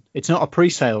done. It's not a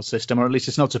pre-sale system, or at least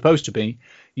it's not supposed to be.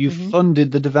 You've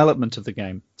funded the development of the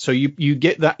game, so you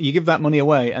give that money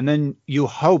away, and then you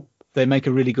hope they make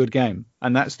a really good game,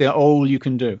 and that's all you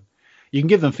can do. You can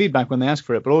give them feedback when they ask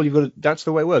for it, but all you've got that's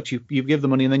the way it works. You give the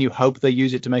money, and then you hope they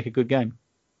use it to make a good game.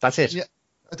 That's it. Yeah,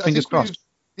 Fingers crossed.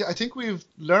 Yeah, I think we've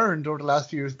learned over the last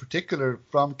few years, in particular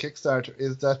from Kickstarter,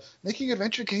 is that making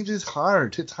adventure games is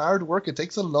hard. It's hard work. It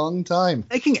takes a long time.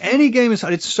 Making any game is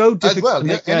hard. It's so difficult to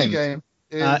make any game.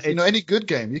 Any good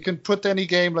game. You can put any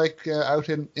game out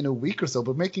in a week or so,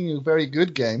 but making a very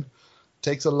good game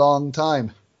takes a long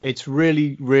time. It's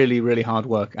really, really, really hard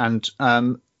work. And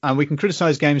we can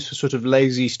criticize games for sort of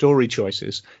lazy story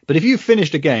choices. But if you've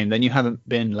finished a game, then you haven't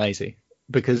been lazy,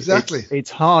 because it's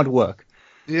hard work.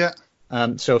 Yeah.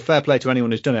 So fair play to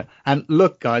anyone who's done it. And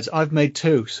look, guys, I've made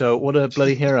 2, so what a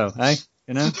bloody hero, eh?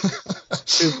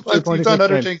 You've done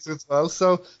other things as well.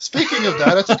 So speaking of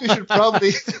that, I think we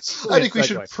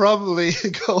should probably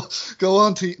go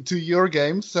on to your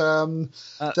games. Well,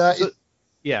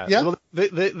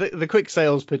 the quick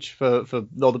sales pitch for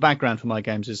the background for my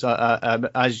games is I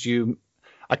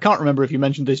can't remember if you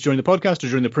mentioned this during the podcast or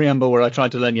during the preamble where I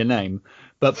tried to learn your name,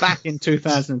 but back in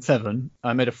 2007,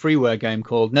 I made a freeware game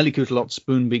called Nelly Coutelot's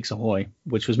Spoonbeaks Ahoy,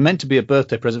 which was meant to be a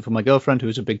birthday present for my girlfriend, who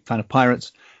was a big fan of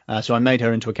pirates. So I made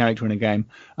her into a character in a game,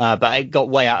 but it got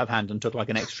way out of hand and took like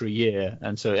an extra year,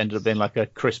 and so it ended up being like a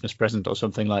Christmas present or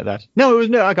something like that. No,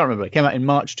 I can't remember. It came out in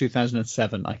March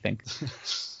 2007, I think.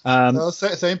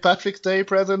 St. Patrick's Day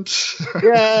present.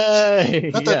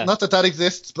 Yay! Not that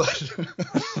exists, but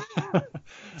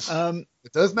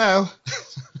it does now.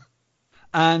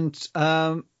 And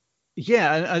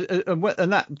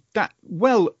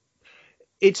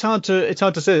it's hard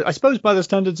to say. I suppose by the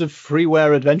standards of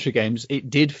freeware adventure games, it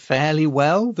did fairly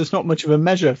well. There's not much of a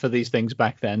measure for these things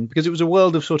back then, because it was a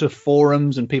world of sort of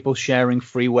forums and people sharing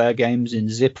freeware games in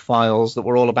zip files that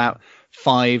were all about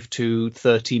 5 to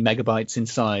 30 megabytes in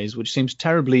size, which seems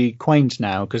terribly quaint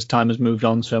now because time has moved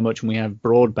on so much and we have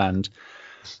broadband.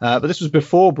 But this was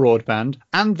before broadband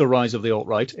and the rise of the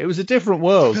alt-right. It was a different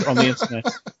world on the internet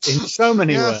in so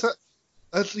many ways.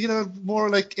 More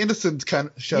like innocent,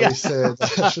 shall we say.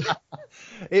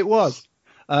 It was.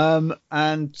 But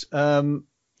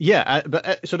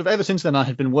sort of ever since then I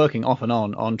had been working off and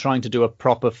on trying to do a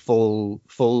proper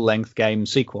full-length game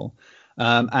sequel.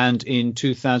 And in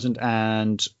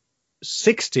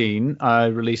 2016, I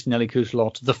released Nelly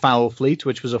Coutelot, The Foul Fleet,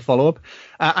 which was a follow-up.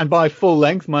 And by full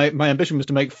length, my ambition was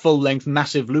to make full-length,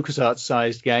 massive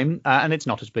LucasArts-sized game. And it's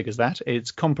not as big as that.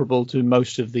 It's comparable to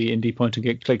most of the indie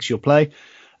point-and-clicks you'll play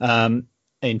in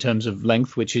terms of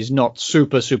length, which is not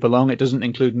super, super long. It doesn't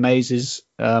include mazes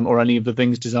or any of the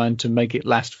things designed to make it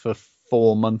last for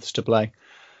 4 months to play.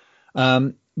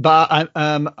 But I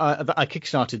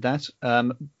kickstarted that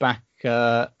back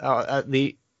at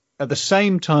the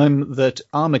same time that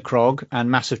Armicrog and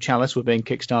Massive Chalice were being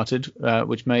kickstarted,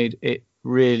 which made it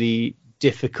really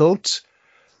difficult.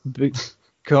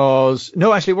 because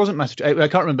no, actually, it wasn't Master. I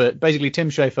can't remember. Basically, Tim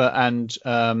Schafer and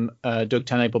Doug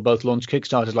TenNapel both launched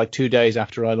Kickstarters like 2 days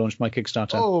after I launched my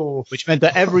Kickstarter, which meant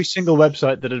that every single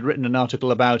website that had written an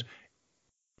article about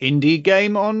indie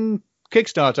game on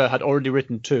Kickstarter had already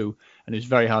written 2, and it was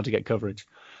very hard to get coverage.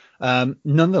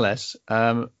 Nonetheless,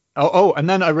 and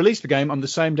then I released the game on the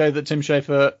same day that Tim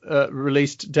Schafer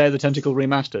released Day of the Tentacle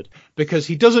Remastered, because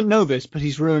he doesn't know this, but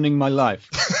he's ruining my life.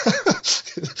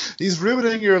 He's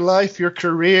ruining your life, your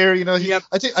career. You know, I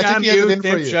think he has it in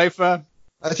for you. Schafer.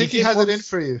 I think he has it in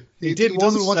for you. He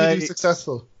doesn't want you to be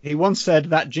successful. He once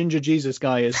said that Ginger Jesus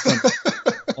guy is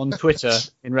on Twitter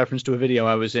in reference to a video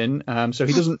I was in. So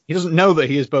he doesn't know that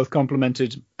he has both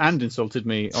complimented and insulted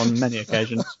me on many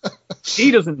occasions.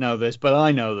 He doesn't know this, but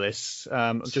I know this.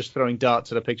 I'm just throwing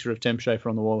darts at a picture of Tim Schafer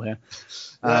on the wall here.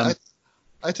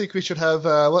 I think we should have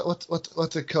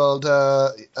what's it called?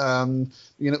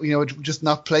 Just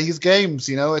not play his games.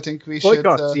 You know, I think we should.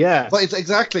 Boycott, yeah. But it's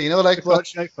exactly, you know, like what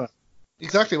Schafer.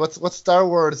 Exactly what Star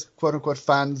Wars quote unquote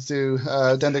fans do.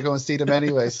 Then they go and see them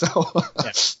anyway. So,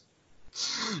 yeah.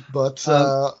 But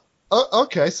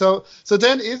okay. So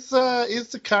then is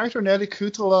the character Nelly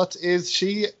Kutalot, is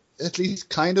she at least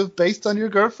kind of based on your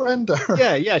girlfriend? Or?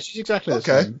 Yeah, she's exactly the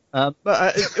same.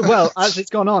 Well, as it's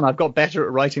gone on, I've got better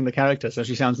at writing the character, so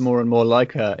she sounds more and more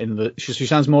like her she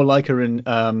sounds more like her in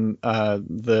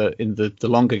the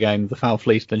longer game, The Foul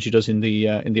Fleet, than she does in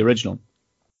the original.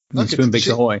 Okay, Spoon Bigs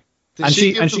Ahoy. And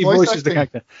she voices the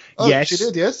character. Oh, yes, she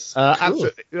did. Yes, cool.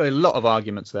 Absolutely. A lot of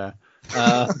arguments there.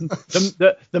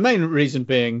 The main reason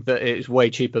being that it's way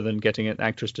cheaper than getting an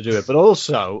actress to do it, but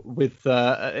also with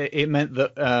it meant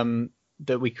that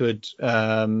that we could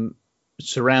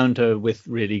surround her with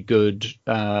really good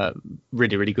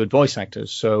voice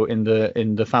actors. So in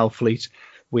the Foul Fleet,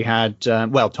 we had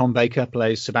Tom Baker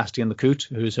plays Sebastian the Coot,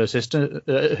 who's her sister,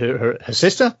 her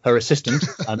assistant.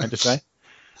 I meant to say.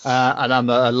 And I'm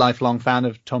a lifelong fan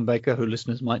of Tom Baker, who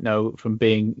listeners might know from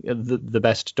being the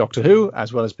best Doctor Who,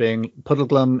 as well as being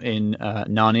Puddleglum in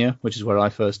Narnia, which is where I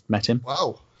first met him.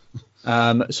 Wow.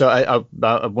 So a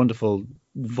wonderful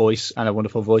voice and a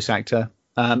wonderful voice actor.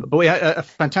 But we had a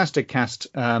fantastic cast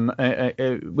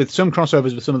with some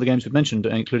crossovers with some of the games we've mentioned,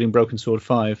 including Broken Sword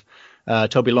 5.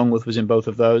 Toby Longworth was in both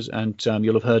of those, and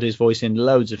you'll have heard his voice in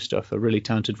loads of stuff. A really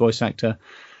talented voice actor.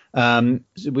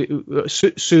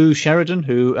 Sue Sheridan,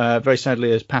 who very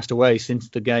sadly has passed away since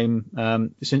the game,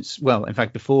 in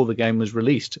fact, before the game was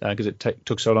released, because it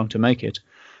took so long to make it.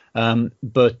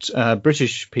 But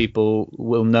British people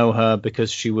will know her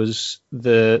because she was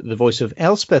the voice of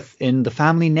Elspeth in The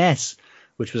Family Ness,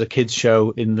 which was a kids'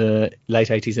 show in the late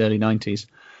 80s, early 90s.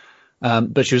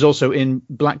 But she was also in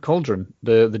Black Cauldron,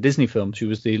 the Disney film. She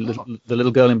was the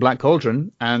little girl in Black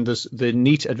Cauldron, and the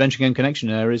neat adventure game connection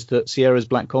there is that Sierra's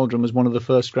Black Cauldron was one of the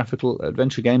first graphical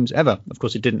adventure games ever. Of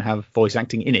course, it didn't have voice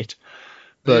acting in it,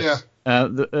 but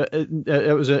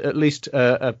it was at least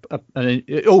I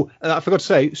forgot to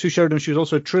say, Sue Sheridan, she was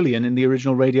also a Trillian in the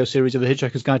original radio series of The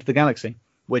Hitchhiker's Guide to the Galaxy,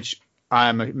 which I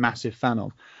am a massive fan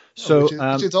of. So,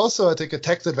 which is also, I think, a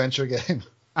text adventure game.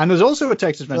 And there's also a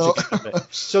text adventure game.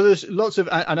 So there's lots of,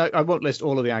 and I won't list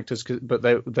all of the actors, but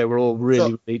they were all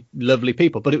really lovely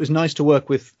people. But it was nice to work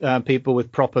with people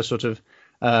with proper sort of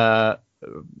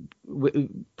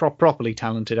properly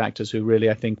talented actors who really,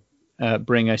 I think,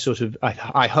 bring a sort of,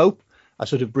 I hope, a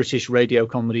sort of British radio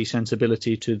comedy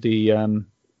sensibility to the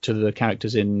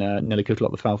characters in Nelly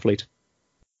Kutalot, The Foul Fleet.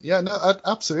 Yeah, no,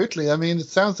 absolutely. I mean, it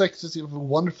sounds like just a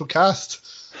wonderful cast.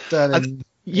 Well, I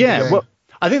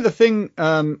think the thing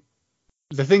that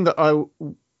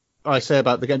I say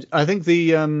about the games, I think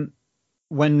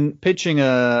when pitching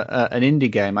an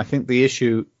indie game, I think the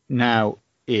issue now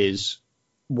is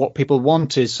what people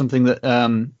want is something that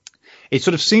it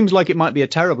sort of seems like it might be a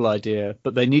terrible idea,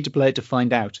 but they need to play it to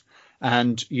find out.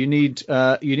 And you need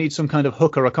some kind of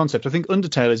hook or a concept. I think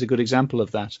Undertale is a good example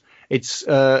of that. It's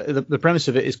the premise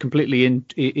of it is completely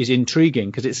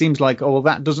intriguing, because it seems like,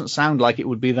 that doesn't sound like it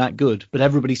would be that good, but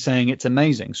everybody's saying it's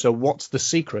amazing. So what's the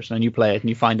secret? And you play it and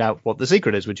you find out what the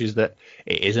secret is, which is that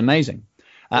it is amazing.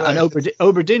 Right. And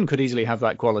Obra Dinn could easily have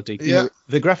that quality. Yeah. You know,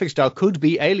 the graphic style could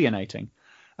be alienating.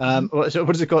 So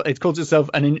what is it called? It calls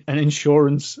itself an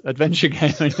insurance adventure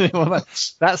game.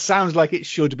 That sounds like it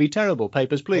should be terrible.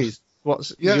 Papers, Please.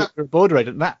 You're a board rate.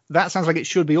 That sounds like it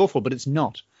should be awful, but it's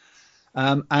not.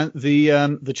 And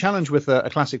the challenge with a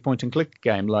classic point and click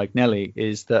game like Nelly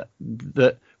is that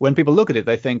when people look at it,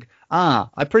 they think,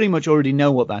 I pretty much already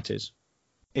know what that is.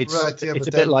 It's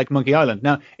a bit like Monkey Island.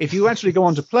 Now, if you actually go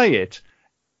on to play it,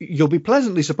 you'll be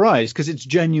pleasantly surprised, because it's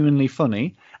genuinely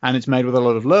funny and it's made with a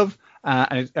lot of love.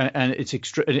 and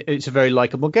it's a very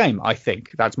likable game. I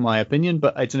think that's my opinion,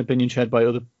 but it's an opinion shared by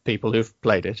other people who've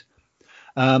played it.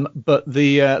 But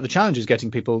the challenge is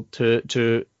getting people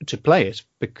to play it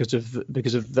because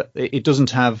it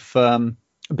doesn't have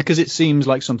because it seems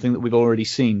like something that we've already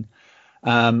seen,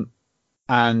 So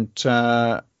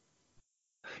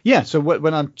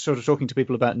when I'm sort of talking to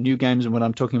people about new games and when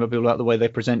I'm talking about people about the way they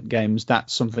present games,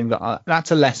 that's something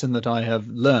that's a lesson that I have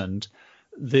learned.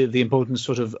 The importance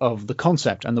sort of the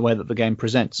concept and the way that the game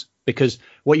presents, because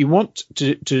what you want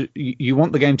you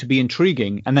want the game to be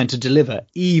intriguing and then to deliver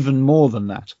even more than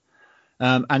that.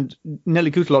 And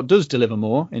Nelly Coutelot does deliver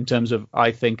more in terms of,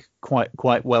 I think,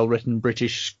 quite well written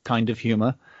British kind of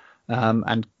humour,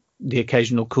 and the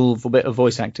occasional cool bit of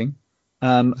voice acting.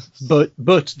 But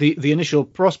the initial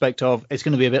prospect of it's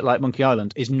going to be a bit like Monkey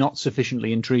Island is not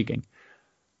sufficiently intriguing.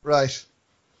 Right.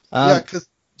 Because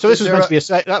so this was meant to be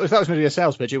that was meant to be a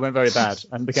sales pitch. It went very bad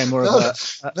and became more of a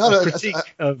critique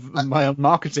of my own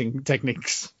marketing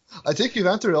techniques. I think you've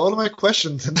answered all of my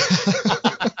questions.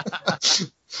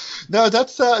 No,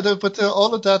 that's but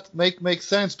all of that makes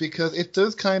sense, because it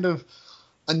does kind of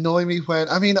annoy me when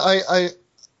I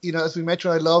as we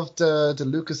mentioned, I loved the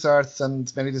LucasArts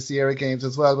and many of the Sierra games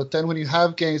as well. But then when you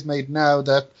have games made now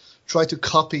that try to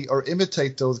copy or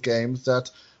imitate those games,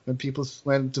 that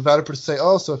when developers say,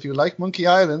 oh, so if you like Monkey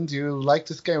Island, you like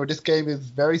this game, or this game is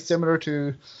very similar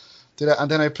to that,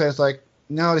 and then I play, it's like,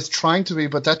 no, it's trying to be,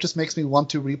 but that just makes me want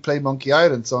to replay Monkey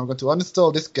Island, so I'm going to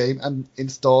uninstall this game and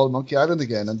install Monkey Island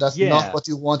again, and that's not what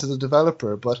you want as a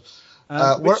developer. But and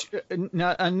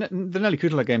the Nelly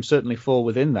Coutelot games certainly fall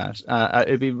within that.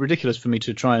 It'd be ridiculous for me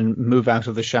to try and move out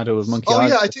of the shadow of Monkey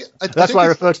Island. That's why I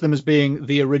refer to them as being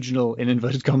the original, in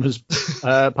inverted commas,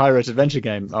 pirate adventure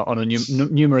game on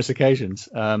numerous occasions.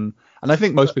 And I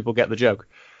think most people get the joke.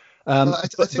 One of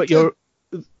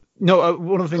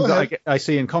the things that I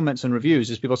see in comments and reviews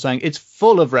is people saying it's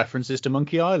full of references to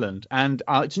Monkey Island, and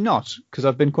it's not, because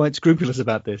I've been quite scrupulous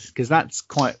about this, because that's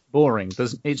quite boring.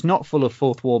 It's not full of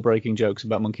fourth wall breaking jokes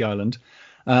about Monkey Island.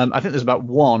 I think there's about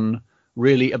one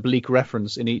really oblique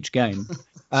reference in each game.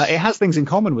 It has things in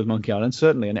common with Monkey Island,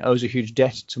 certainly, and it owes a huge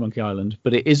debt to Monkey Island,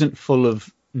 but it isn't full of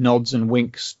nods and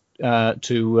winks to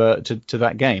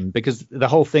that game, because the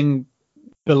whole thing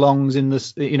belongs in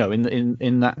this,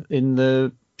 in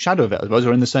the shadow of it, I suppose,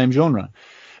 or in the same genre.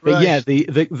 But right.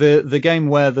 The game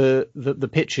where the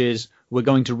pitch is we're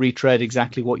going to retread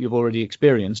exactly what you've already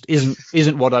experienced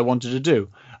isn't what I wanted to do.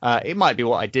 It might be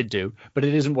what I did do, but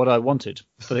it isn't what I wanted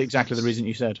for exactly the reason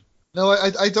you said. No,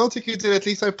 I don't think you did. At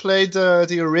least I played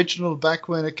the original back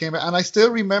when it came out, and I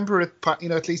still remember it,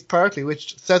 at least partly,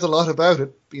 which says a lot about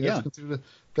it.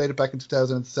 Played it back in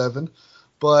 2007.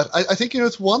 But I think,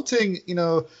 it's one thing,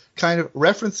 kind of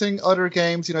referencing other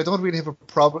games. I don't really have a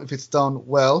problem if it's done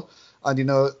well, and,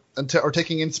 or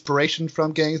taking inspiration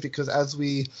from games, because as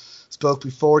we spoke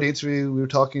before the interview, we were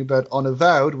talking about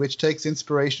Unavowed, which takes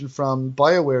inspiration from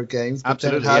BioWare games, but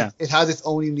then it has its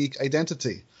own unique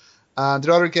identity. And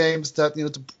there are other games that,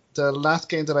 the last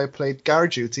game that I played,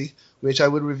 Guard Duty, which I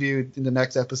will review in the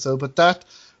next episode, but that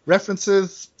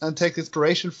references and takes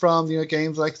inspiration from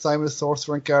games like Simon the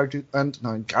Sorcerer and Guard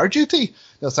Duty,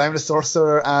 Simon the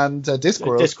Sorcerer and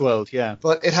Discworld. Discworld, yeah.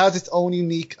 But it has its own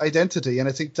unique identity, and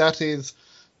I think that is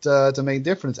the main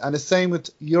difference. And the same with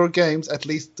your games, at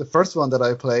least the first one that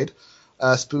I played,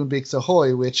 Spoonbeaks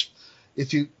Ahoy, which,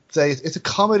 if you say it's a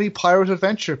comedy pirate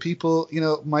adventure, people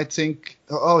might think,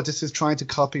 oh, this is trying to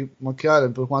copy Monkey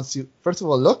Island. But once you first of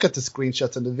all look at the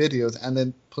screenshots and the videos and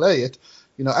then play it,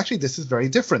 actually, this is very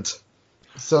different.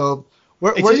 So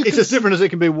it's as different as it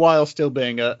can be while still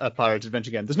being a pirate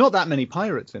adventure game. There's not that many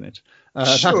pirates in it.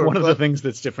 That's one of the things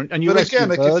that's different. And you rescue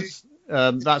birds.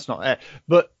 That's not it.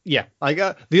 But yeah,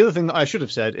 the other thing that I should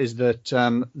have said is that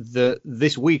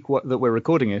this week that we're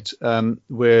recording it,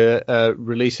 we're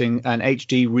releasing an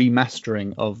HD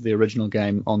remastering of the original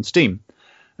game on Steam.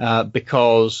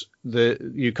 Because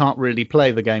you can't really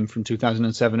play the game from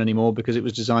 2007 anymore, because it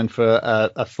was designed for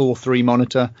a 4:3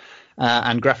 monitor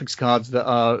and graphics cards that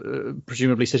are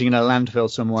presumably sitting in a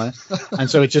landfill somewhere, and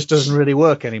so it just doesn't really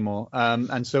work anymore.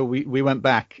 And so we went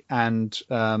back, and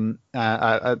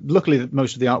luckily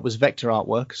most of the art was vector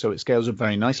artwork, so it scales up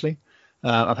very nicely.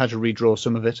 I've had to redraw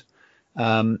some of it.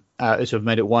 So I've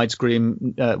made it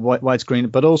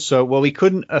widescreen, but also, we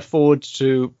couldn't afford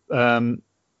to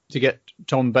get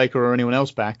Tom Baker or anyone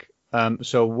else back.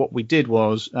 So what we did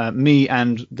was me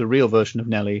and the real version of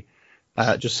Nelly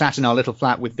just sat in our little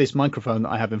flat with this microphone that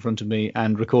I have in front of me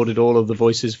and recorded all of the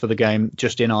voices for the game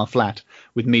just in our flat,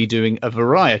 with me doing a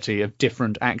variety of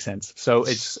different accents. So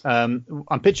it's I'm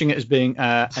pitching it as being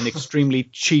an extremely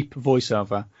cheap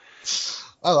voiceover.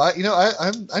 Oh,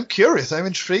 I'm curious. I'm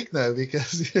intrigued now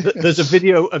because there's a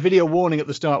video warning at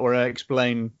the start where I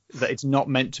explain that it's not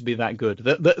meant to be that good.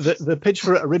 The pitch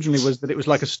for it originally was that it was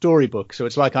like a storybook, so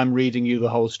it's like I'm reading you the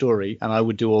whole story, and I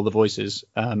would do all the voices.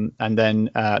 And then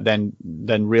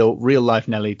real life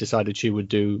Nelly decided she would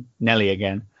do Nelly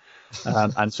again,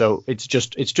 and so it's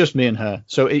just me and her.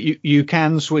 So you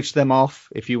can switch them off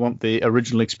if you want the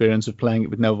original experience of playing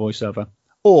it with no voiceover.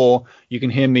 Or you can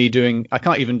hear me doing. I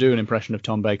can't even do an impression of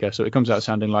Tom Baker, so it comes out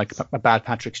sounding like a bad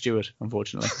Patrick Stewart,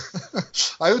 unfortunately.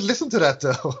 I would listen to that,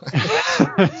 though.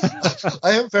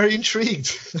 I am very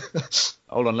intrigued.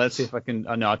 Hold on, let's see if I can.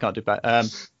 Oh, no, I can't do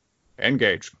that.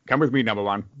 Engage. Come with me, number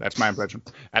one. That's my impression.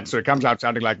 And so it comes out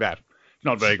sounding like that. It's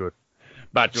not very good,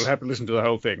 but you'll have to listen to the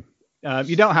whole thing.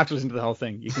 You don't have to listen to the whole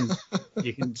thing.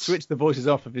 You can switch the voices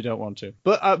off if you don't want to.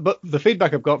 But the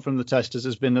feedback I've got from the testers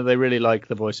has been that they really like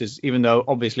the voices, even though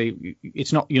obviously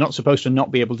you're not supposed to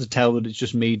not be able to tell that it's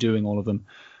just me doing all of them.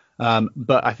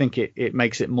 But I think it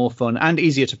makes it more fun and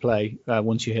easier to play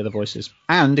once you hear the voices.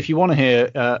 And if you want to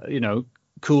hear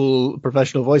cool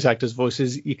professional voice actors'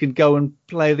 voices, you can go and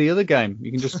play the other game. You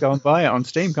can just go and buy it on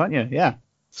Steam, can't you? Yeah.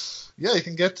 Yeah, you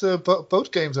can get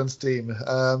both games on Steam.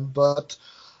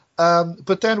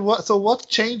 But then what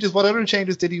changes? What other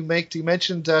changes did you make? You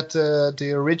mentioned that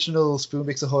the original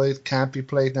Spoonbix Ahoy can't be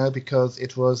played now because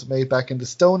it was made back in the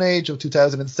Stone Age of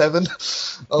 2007.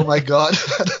 Oh my God!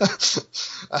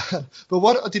 But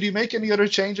what did you make any other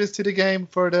changes to the game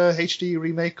for the HD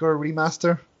remake or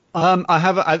remaster? I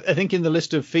have. I think in the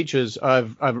list of features,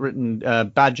 I've written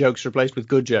bad jokes replaced with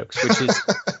good jokes,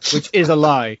 which is a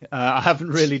lie. I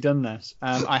haven't really done this.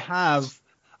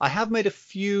 I have made a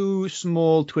few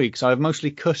small tweaks. I've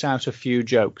mostly cut out a few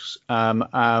jokes. I'm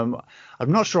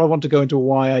not sure I want to go into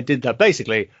why I did that.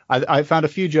 Basically, I found a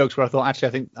few jokes where I thought,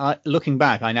 actually, looking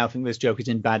back, I now think this joke is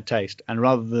in bad taste. And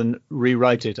rather than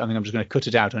rewrite it, I think I'm just going to cut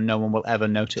it out and no one will ever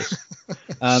notice.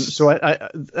 It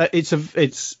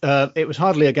was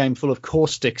hardly a game full of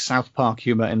caustic South Park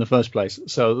humor in the first place.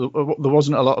 So there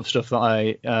wasn't a lot of stuff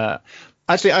that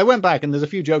Actually, I went back and there's a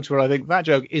few jokes where I think that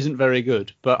joke isn't very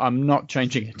good, but I'm not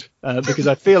changing it because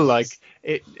I feel like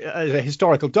as a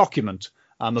historical document,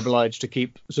 I'm obliged to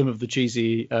keep some of the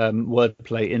cheesy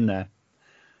wordplay in there.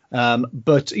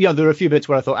 But yeah, there are a few bits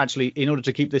where I thought, actually, in order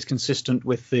to keep this consistent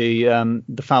with the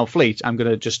Foul Fleet, I'm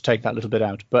going to just take that little bit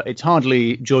out. But it's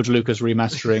hardly George Lucas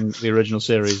remastering the original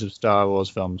series of Star Wars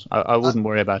films. I wouldn't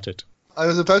worry about it. I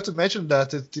was about to mention that.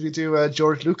 Did you do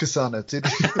George Lucas on it?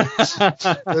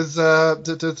 There's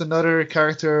another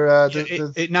character.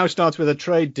 It now starts with a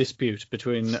trade dispute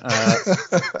between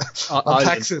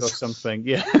islands or something.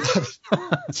 Yeah,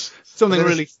 something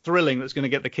really thrilling that's going to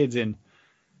get the kids in.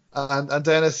 And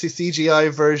then a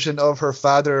CGI version of her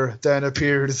father then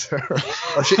appears.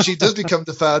 Or she does become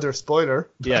the father. Spoiler.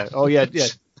 Yeah. Oh yeah. Yeah.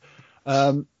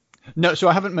 No, so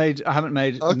I haven't made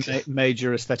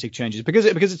major aesthetic changes because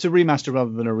it's a remaster rather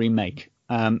than a remake,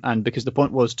 and because the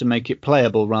point was to make it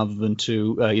playable rather than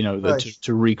to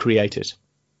to recreate it.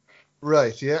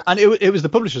 Right. Yeah. And it was the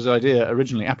publisher's idea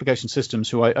originally. Application Systems,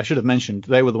 who I should have mentioned,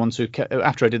 they were the ones who,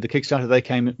 after I did the Kickstarter, they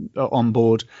came on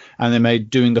board and they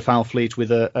made doing the Foul Fleet with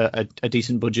a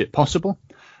decent budget possible.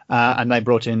 And they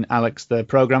brought in Alex, the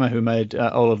programmer, who made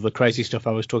all of the crazy stuff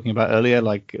I was talking about earlier,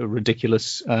 like a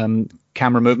ridiculous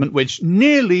camera movement, which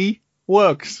nearly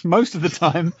works most of the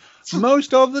time.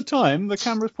 Most of the time, the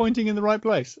camera's pointing in the right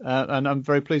place, and I'm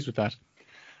very pleased with that.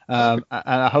 And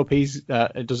I hope he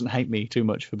doesn't hate me too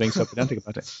much for being so pedantic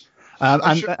about it.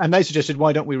 And they suggested,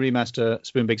 why don't we remaster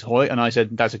Spoonbix Ahoy? And I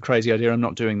said, that's a crazy idea. I'm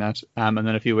not doing that. And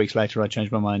then a few weeks later, I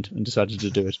changed my mind and decided to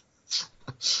do it.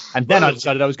 And then I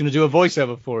decided I was going to do a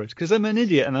voiceover for it because I'm an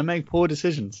idiot and I make poor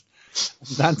decisions.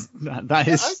 That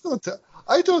is.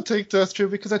 I don't think that's true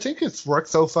because I think it's worked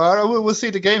so far. We'll see.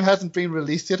 The game hasn't been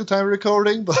released yet at the time of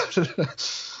recording,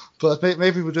 but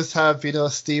maybe we'll just have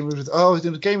Steam.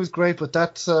 The game is great, but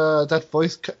that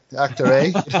voice actor,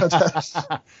 eh?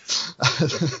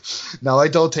 No, I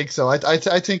don't think so. I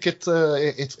think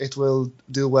it will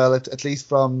do well at least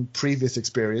from previous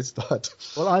experience. But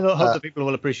well, I hope that people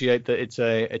will appreciate that it's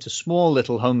a small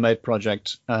little homemade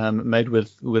project made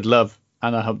with love,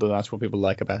 and I hope that that's what people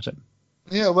like about it.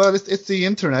 Yeah, well, it's the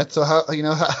internet, so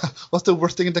what's the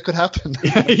worst thing that could happen?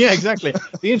 Yeah, exactly.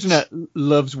 The internet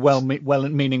loves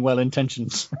well-meaning,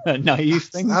 well-intentions, naive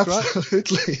things,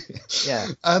 absolutely. Right? Yeah.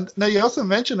 And now you also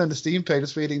mentioned on the Steam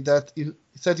page, reading that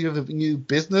said you have a new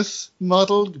business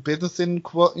model, business in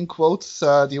quotes.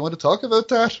 Do you want to talk about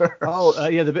that?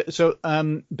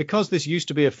 Because this used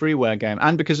to be a freeware game,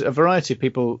 and because a variety of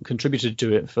people contributed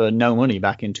to it for no money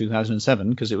back in 2007,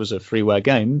 because it was a freeware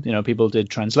game, people did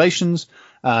translations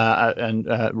and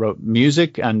wrote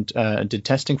music and did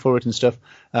testing for it and stuff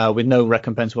with no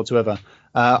recompense whatsoever.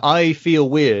 I feel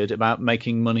weird about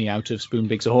making money out of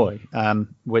Spoonbigs Ahoy,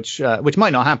 which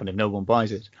might not happen if no one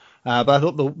buys it. But I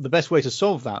thought the best way to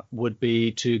solve that would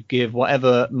be to give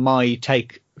whatever my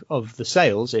take of the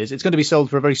sales is. It's going to be sold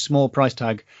for a very small price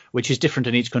tag, which is different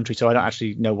in each country, so I don't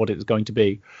actually know what it's going to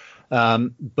be.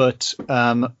 So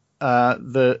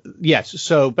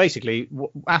basically,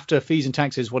 after fees and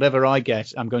taxes, whatever I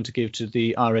get, I'm going to give to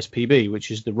the RSPB,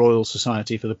 which is the Royal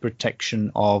Society for the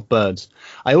Protection of Birds.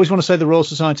 I always want to say the Royal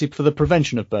Society for the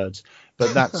Prevention of Birds,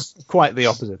 but that's quite the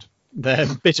opposite. They're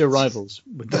bitter rivals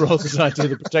with the Royal Society of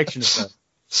the Protection of Birds.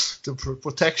 The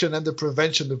protection and the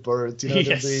prevention of birds. Yes.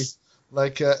 There'll be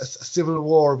like a civil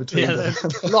war between them.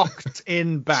 Locked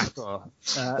in battle,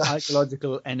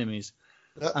 ideological enemies.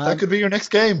 That could be your next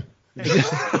game.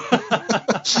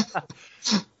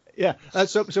 Yeah.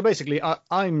 So basically,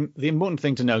 I'm the important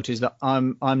thing to note is that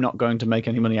I'm not going to make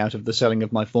any money out of the selling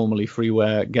of my formerly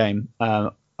freeware game.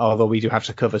 Although we do have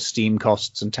to cover Steam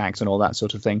costs and tax and all that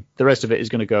sort of thing. The rest of it is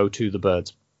going to go to the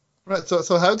birds. Right.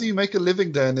 So how do you make a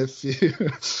living then if you...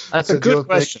 That's a good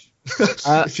question.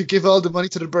 If you give all the money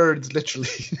to the birds, literally.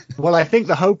 Well, I think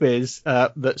the hope is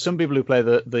that some people who play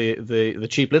the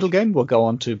cheap little game will go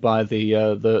on to buy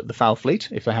the Foul Fleet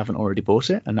if they haven't already bought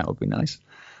it, and that would be nice.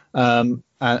 And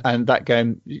that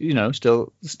game,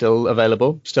 still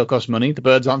available, still costs money. The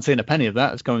birds aren't seeing a penny of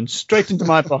that. It's going straight into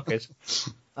my pocket.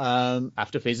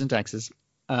 After fees and taxes.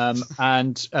 The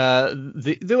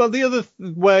other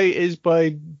way is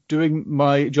by doing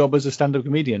my job as a stand-up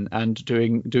comedian and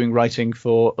doing writing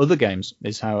for other games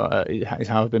is how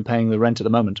I've been paying the rent at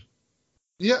the moment.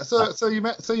 Yeah, so you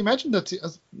mentioned that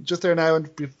just there now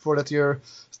and before that you're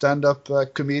stand-up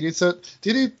comedian. So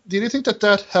did you think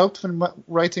that helped when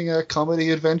writing a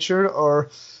comedy adventure, or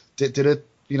did it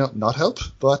not help?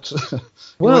 But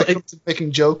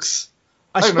making jokes,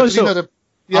 I suppose so.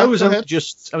 Yeah, I was only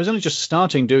just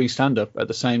starting doing stand-up at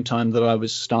the same time that I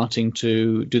was starting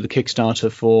to do the Kickstarter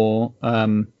for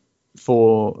Nelly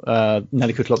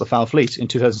Kutulot the Foul Fleet in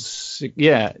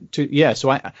 2006.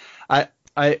 So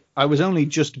I was only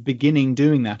just beginning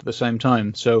doing that at the same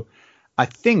time. So I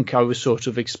think I was sort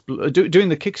of doing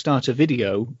the Kickstarter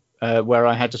video where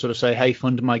I had to sort of say, "Hey,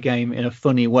 fund my game" in a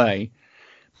funny way.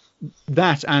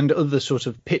 That and other sort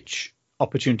of pitch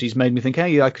opportunities made me think,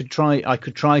 hey, I could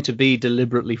try to be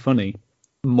deliberately funny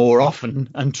more often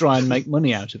and try and make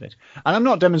money out of it. And I'm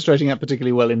not demonstrating that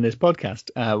particularly well in this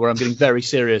podcast, where I'm getting very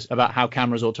serious about how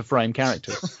cameras ought to frame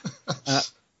characters.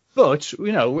 But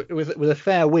with a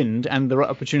fair wind and the right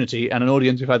opportunity and an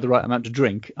audience who've had the right amount to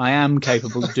drink, I am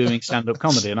capable of doing stand-up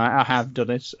comedy, and I have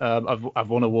done it. I've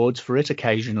won awards for it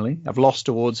occasionally. I've lost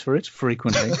awards for it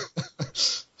frequently.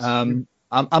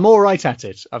 I'm all right at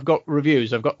it. I've got reviews.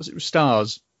 There got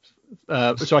stars,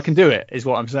 so I can do it. Is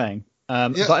what I'm saying.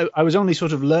 But I was only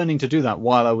sort of learning to do that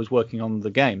while I was working on the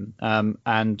game,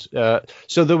 and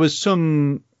so there was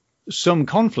some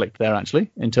conflict there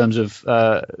actually in terms of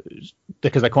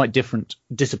because they're quite different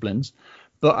disciplines.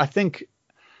 But I think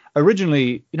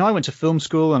originally, I went to film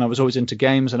school and I was always into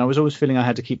games, and I was always feeling I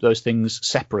had to keep those things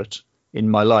separate in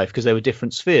my life because they were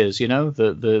different spheres.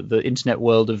 The internet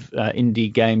world of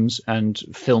indie games and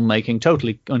filmmaking,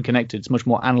 totally unconnected. It's a much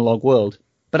more analog world.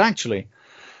 But actually,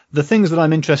 the things that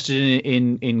I'm interested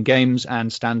in games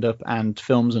and stand-up and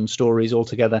films and stories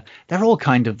altogether, they're all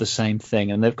kind of the same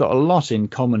thing, and they've got a lot in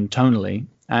common tonally.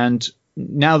 And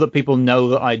now that people know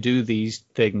that I do these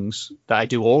things, that I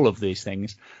do all of these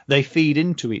things, they feed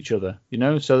into each other,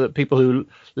 so that people who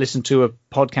listen to a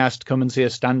podcast come and see a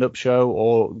stand-up show,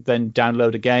 or then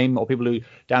download a game, or people who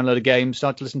download a game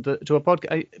start to listen to a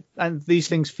podcast, and these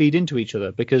things feed into each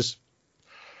other because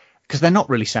they're not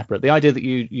really separate. The idea that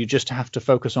you just have to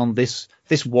focus on this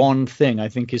one thing, I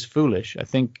think, is foolish. I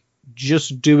think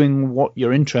just doing what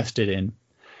you're interested in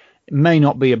may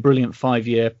not be a brilliant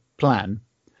 5-year plan.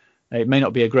 It may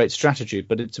not be a great strategy,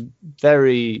 but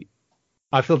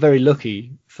I feel very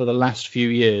lucky for the last few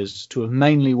years to have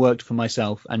mainly worked for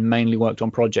myself and mainly worked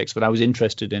on projects that I was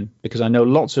interested in, because I know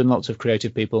lots and lots of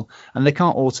creative people and they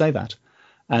can't all say that.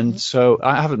 And so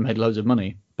I haven't made loads of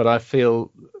money, but I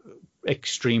feel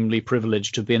extremely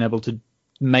privileged to being able to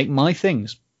make my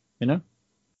things,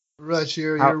 Right,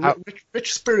 you're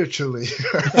rich spiritually,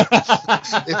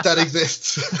 if that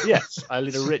exists. Yes, I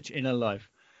lead a rich inner life.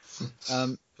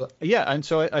 Yeah, and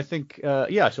so I think, so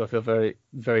I feel very,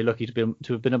 very lucky to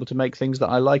have been able to make things that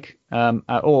I like,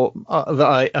 or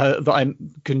that I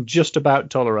can just about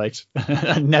tolerate,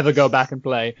 and never go back and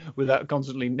play without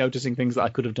constantly noticing things that I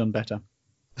could have done better.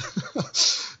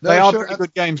 They are pretty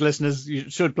good games, listeners. You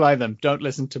should play them. Don't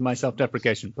listen to my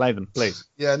self-deprecation. Play them, please.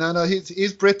 Yeah, no,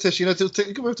 he's British. You know, to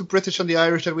compare to British and the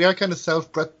Irish, that we are kind of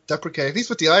self-deprecating. At least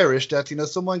with the Irish, that, you know,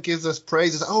 someone gives us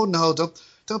praises. Oh no, don't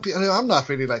be. I'm not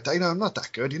really like that. You know, I'm not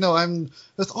that good. You know,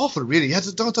 that's awful, really. Yeah,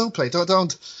 don't play.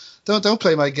 Don't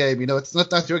play my game. You know, it's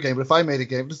not your game. But if I made a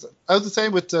game, I was the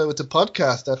same with the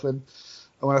podcast. That when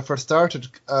I first started,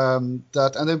 and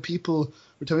then people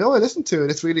were telling me, "Oh, I listened to it.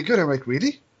 It's really good." I'm like,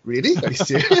 "Really? Really? Are you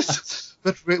serious?"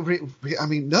 But I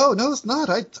mean, no, it's not.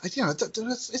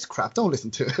 It's crap. Don't listen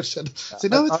to it. And say,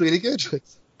 no, it's really good.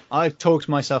 I've talked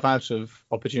myself out of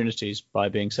opportunities by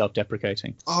being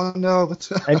self-deprecating. Oh no, but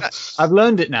I've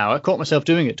learned it now. I caught myself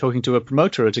doing it, talking to a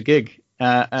promoter at a gig.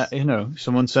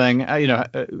 Someone saying,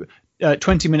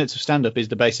 20 minutes of stand-up is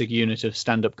the basic unit of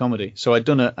stand-up comedy. So I'd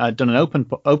done an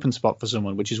open spot for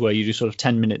someone, which is where you do sort of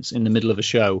 10 minutes in the middle of a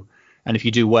show, and if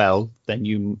you do well, then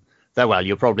you'll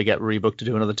probably get rebooked to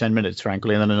do another 10 minutes,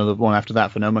 frankly, and then another one after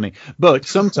that for no money. But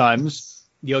sometimes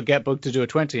you'll get booked to do a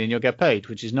 20 and you'll get paid,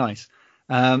 which is nice.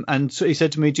 And so he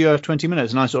said to me, "Do you have 20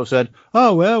 minutes?" And I sort of said,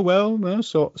 "Oh, well,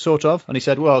 sort of." And he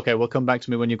said, "Well, okay, well, come back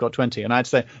to me when you've got 20. And I'd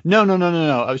say, No.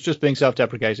 I was just being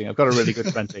self-deprecating. I've got a really good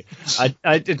 20.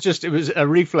 It was a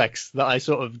reflex that I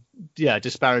sort of,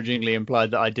 disparagingly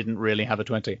implied that I didn't really have a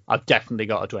 20. I've definitely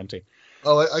got a 20.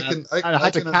 Oh, I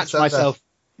had to catch myself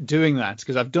doing that,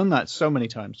 because I've done that so many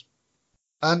times.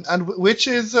 And which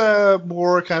is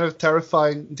more kind of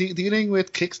terrifying, dealing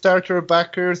with Kickstarter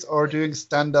backers or doing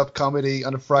stand-up comedy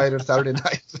on a Friday or Saturday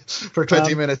night for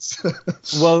 20 minutes?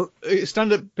 Well,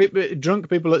 drunk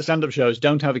people at stand-up shows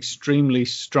don't have extremely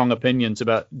strong opinions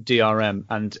about DRM,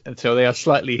 and so they are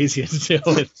slightly easier to deal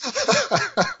with.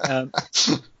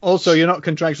 Also, you're not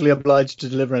contractually obliged to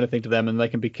deliver anything to them, and they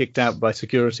can be kicked out by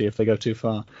security if they go too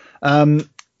far.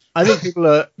 I think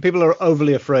people are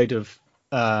overly afraid of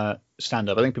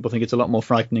stand-up. I think people think it's a lot more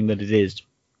frightening than it is,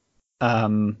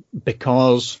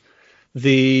 because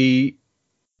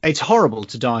it's horrible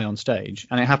to die on stage,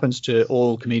 and it happens to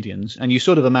all comedians, and you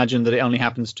sort of imagine that it only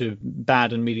happens to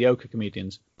bad and mediocre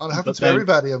comedians. Oh, it happens to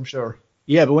everybody, I'm sure.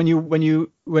 Yeah, but when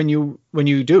you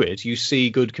do it, you see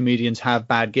good comedians have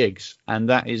bad gigs, and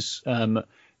that is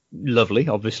lovely,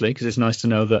 obviously, because it's nice to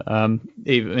know that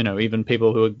even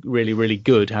people who are really, really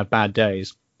good have bad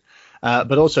days.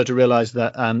 But also to realize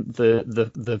that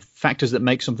the factors that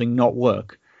make something not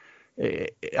work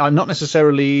are not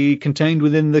necessarily contained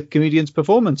within the comedian's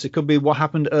performance. It could be what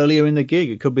happened earlier in the gig.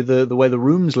 It could be the way the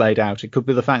room's laid out. It could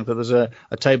be the fact that there's a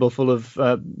table full of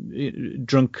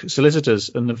drunk solicitors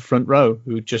in the front row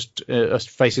who just are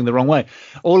facing the wrong way.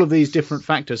 All of these different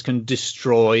factors can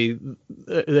destroy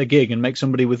the gig and make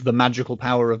somebody with the magical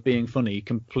power of being funny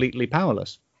completely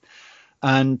powerless.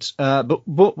 And but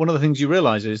one of the things you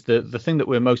realize is that the thing that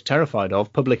we're most terrified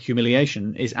of, public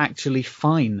humiliation, is actually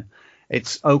fine.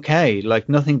 It's okay. Like,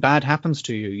 nothing bad happens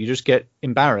to you. You just get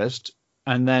embarrassed,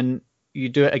 and then you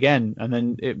do it again, and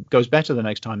then it goes better the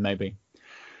next time, maybe.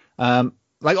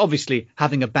 Like, obviously,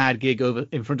 having a bad gig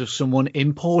in front of someone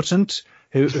important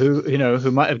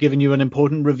who might have given you an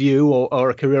important review or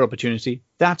a career opportunity,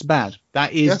 that's bad.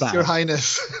 That is bad. Yes, Your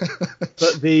Highness.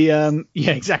 But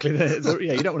exactly.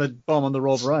 You don't want to bomb on the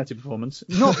Raw Variety performance.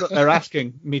 Not that they're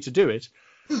asking me to do it.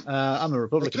 I'm a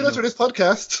Republican. Good after this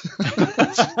podcast.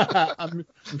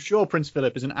 I'm sure Prince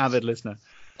Philip is an avid listener.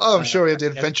 Oh, I'm sure he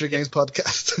did Adventure Games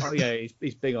podcast. Oh yeah,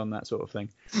 he's big on that sort of thing.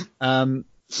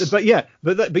 But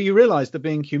you realise that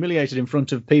being humiliated in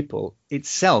front of people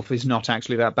itself is not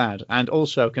actually that bad, and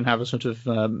also can have a sort of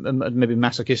maybe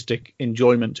masochistic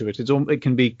enjoyment to it. It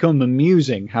can become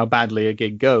amusing how badly a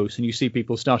gig goes, and you see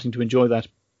people starting to enjoy that,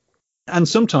 and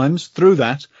sometimes through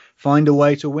that find a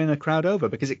way to win a crowd over,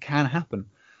 because it can happen,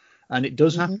 and it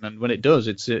does happen. And when it does,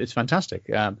 it's fantastic.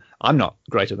 I'm not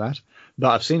great at that,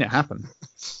 but I've seen it happen.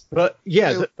 But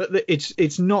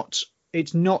it's not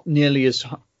nearly as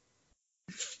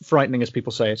frightening as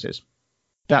people say it is.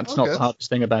 That's not the hardest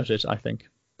thing about it, I think.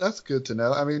 That's good to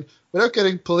know. I mean, without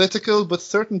getting political, but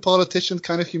certain politicians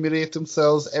kind of humiliate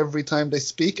themselves every time they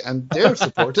speak, and they're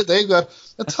supported. They've got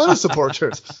a ton of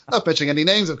supporters. Not mentioning any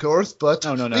names, of course, but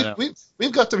no.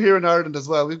 We've got them here in Ireland as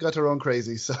well. We've got our own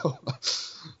crazy. So,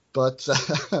 but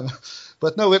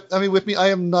no, with me, I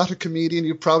am not a comedian.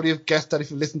 You probably have guessed that if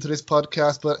you listen to this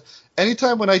podcast. But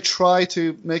anytime when I try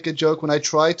to make a joke, when I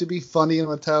try to be funny and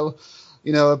I tell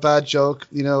a bad joke,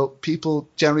 people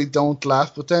generally don't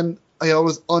laugh. But then I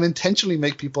always unintentionally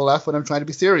make people laugh when I'm trying to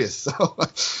be serious. So,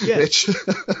 Yeah.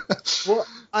 Well,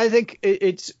 I think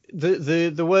it's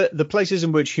the places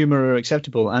in which humour are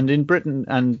acceptable, and in Britain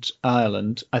and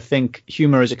Ireland, I think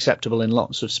humour is acceptable in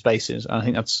lots of spaces. I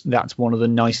think that's one of the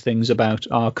nice things about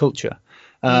our culture.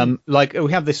 Like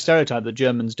we have this stereotype that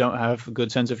Germans don't have a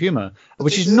good sense of humour,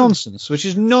 which is nonsense.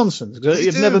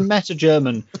 You've never met a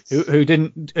German who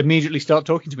didn't immediately start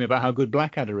talking to me about how good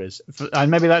Blackadder is,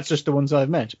 and maybe that's just the ones I've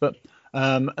met, but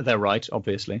they're right,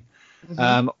 obviously.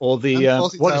 Or the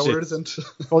what is it?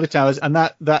 Fawlty Towers, and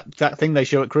that thing they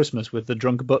show at Christmas with the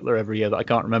drunk butler every year that I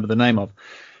can't remember the name of.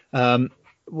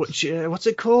 What's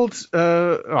it called?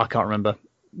 I can't remember.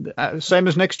 Same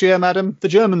as next year, madam. The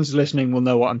Germans listening will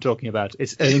know what I'm talking about.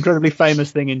 It's an incredibly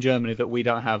famous thing in Germany that we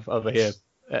don't have over here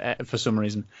for some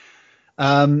reason.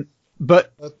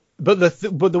 But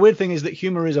the weird thing is that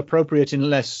humour is appropriate in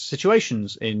less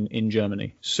situations in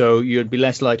Germany. So you'd be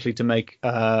less likely to make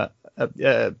a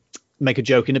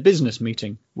joke in a business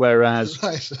meeting, whereas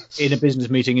in a business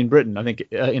meeting in Britain, I think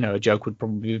a joke would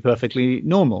probably be perfectly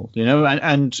normal,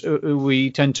 and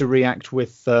we tend to react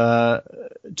with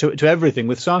to everything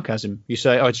with sarcasm. You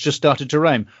say, "Oh, it's just started to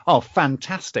rain." Oh,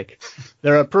 fantastic!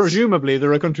 Presumably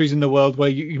there are countries in the world where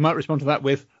you might respond to that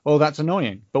with, "Oh, that's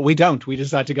annoying," but we don't. We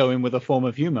decide to go in with a form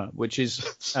of humour, which is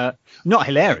not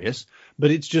hilarious. But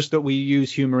it's just that we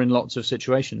use humour in lots of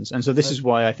situations. And so this is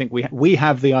why I think we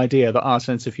have the idea that our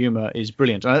sense of humour is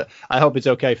brilliant. I hope it's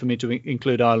okay for me to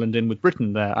include Ireland in with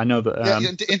Britain there. I know that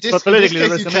but politically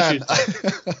there are some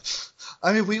issues.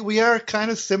 I mean, we are kind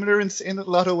of similar in a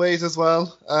lot of ways as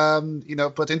well,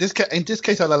 but in this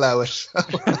case I'll allow it.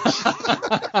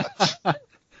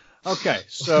 Okay,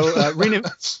 so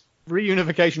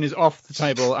reunification is off the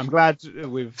table. I'm glad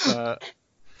we've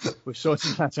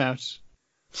sorted that out.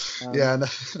 No.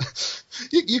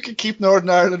 You can keep Northern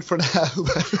Ireland for now.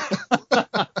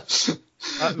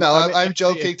 I'm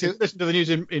joking too. Listen to the news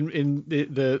in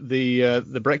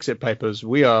the Brexit papers.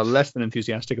 We are less than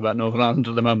enthusiastic about Northern Ireland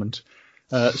at the moment.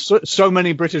 So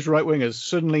many British right wingers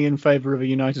suddenly in favour of a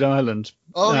united Ireland.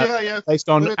 Based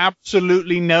on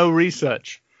absolutely no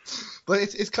research. But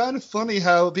it's kind of funny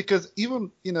how, because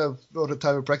even, at the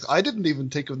time of Brexit, I didn't even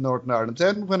think of Northern Ireland.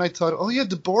 Then when I thought,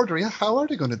 the border, how are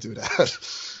they going to do that?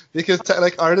 Because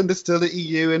Ireland is still the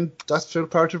EU and that's still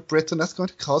part of Britain, that's going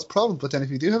to cause problems. But then if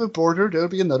you do have a border, there'll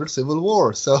be another civil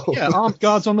war. So armed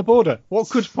guards on the border. What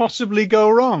could possibly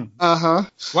go wrong? Wow,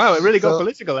 it really got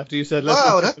political after you said.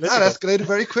 That escalated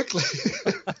very quickly.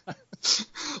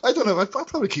 I don't know. I'd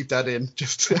probably keep that in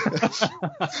just to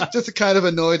kind of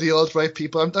annoy the alt-right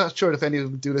people. I'm not sure if any of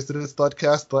them do listen to this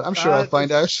podcast, but I'm sure I'll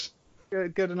find out. I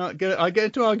get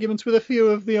into arguments with a few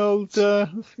of the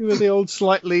old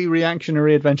slightly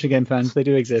reactionary adventure game fans. They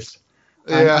do exist.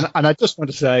 And I just want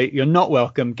to say, you're not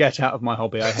welcome. Get out of my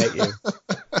hobby. I hate you.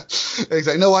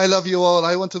 Exactly. No, I love you all.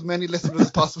 I want as many listeners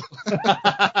as possible. No.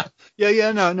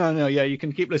 Yeah, you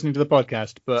can keep listening to the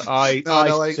podcast, but I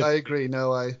agree.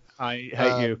 No, I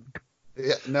hate you.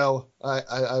 Yeah, no,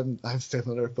 I'm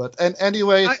similar. But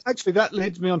anyway, actually, that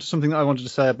leads me on to something that I wanted to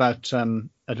say about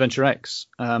Adventure X.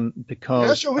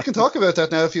 Because sure, we can talk about that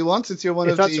now if you want, since you're one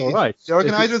of the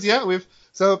organisers.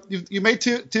 So you made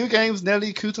two games,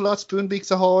 Nelly Kutalot,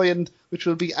 Spoonbeaks Ahoy, and which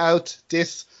will be out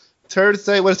this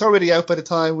Thursday. Well, it's already out by the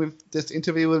time this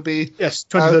interview will be. Yes,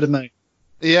 23rd of May.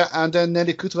 Yeah, and then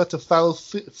Nelly Kutalot, The Foul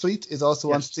Fleet is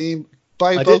also on Steam.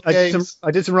 I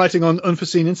did some writing on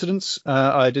Unforeseen Incidents.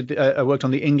 I worked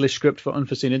on the English script for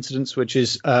Unforeseen Incidents, which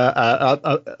is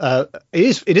it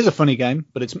is a funny game,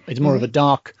 but it's more of a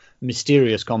dark,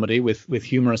 mysterious comedy with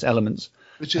humorous elements.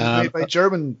 Which is made by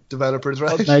German developers,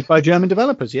 right? Made by German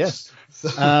developers, yes.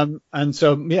 And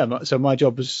so my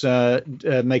job was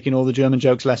making all the German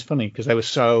jokes less funny because they were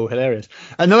so hilarious.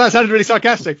 And no, that sounded really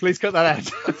sarcastic. Please cut that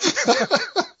out.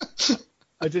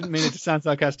 I didn't mean it to sound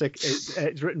sarcastic.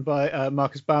 It's written by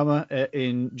Marcus Baumer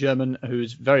in German,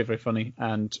 who's very, very funny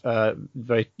and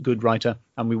very good writer.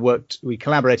 And we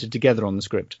collaborated together on the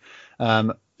script.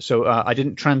 So I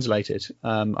didn't translate it.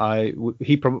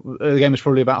 The game was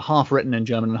probably about half written in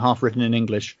German and half written in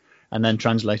English, and then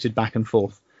translated back and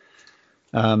forth.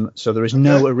 So there is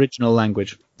no original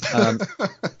language.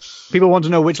 People want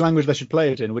to know which language they should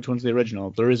play it in, which one's the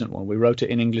original. There isn't one. We wrote it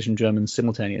in English and German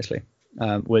simultaneously,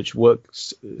 which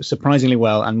works surprisingly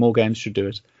well, and more games should do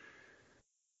it.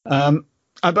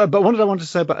 But what did I want to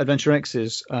say about Adventure X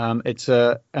is it's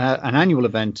an annual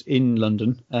event in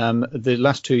London. The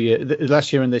last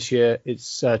year and this year,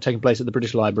 it's taking place at the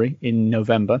British Library in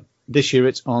November. This year,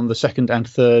 it's on the 2nd and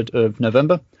 3rd of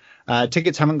November.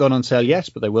 Tickets haven't gone on sale yet,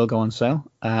 but they will go on sale.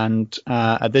 And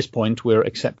at this point, we're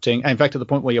accepting. In fact, at the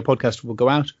point where your podcast will go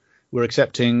out, We're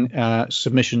accepting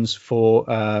submissions for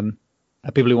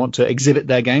people who want to exhibit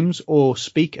their games or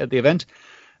speak at the event.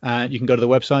 You can go to the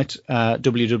website,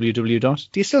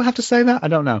 www. Do you still have to say that? I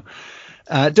don't know.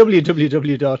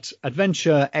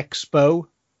 www.adventureexpo.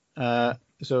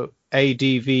 So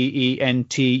ADVENTUREE.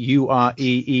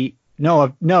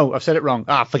 No, I've said it wrong.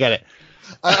 Forget it.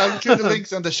 I'll give the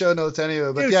links on the show notes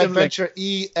anyway. But yeah,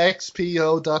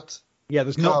 adventureexpo. Yeah,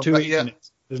 there's not two E's in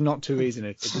it. There's not two E's in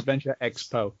it. It's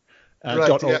adventureexpo.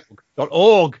 Right, .org.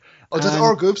 .org. Oh, just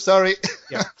org. Oops, sorry.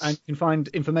 Yeah, and you can find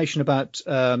information about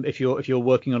if you're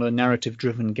working on a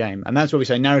narrative-driven game, and that's what we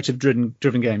say, narrative-driven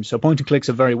games. So point and clicks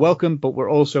are very welcome, but we're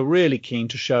also really keen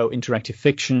to show interactive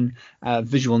fiction,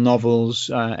 visual novels,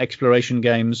 exploration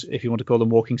games, if you want to call them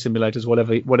walking simulators,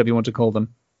 whatever you want to call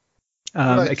them.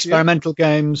 Experimental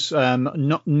games,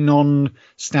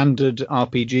 non-standard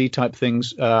RPG type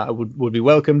things would be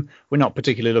welcome. We're not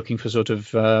particularly looking for sort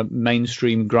of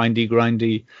mainstream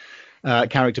grindy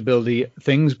character buildy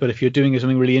things, but if you're doing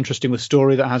something really interesting with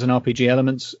story that has an RPG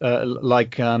elements,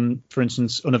 like for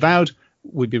instance Unavowed,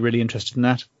 we'd be really interested in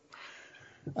that.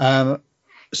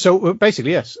 So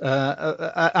basically, yes.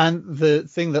 And the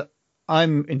thing that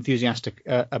I'm enthusiastic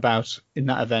about in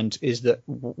that event is that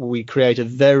we create a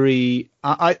very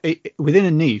within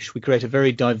a niche. We create a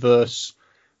very diverse,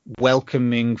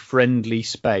 welcoming, friendly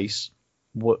space,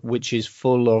 which is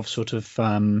full of sort of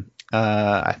full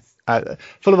of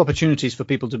opportunities for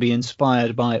people to be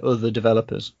inspired by other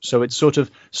developers. So it's sort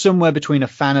of somewhere between a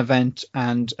fan event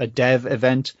and a dev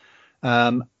event.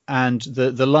 And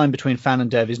the line between fan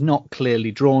and dev is not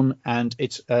clearly drawn, and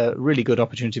it's a really good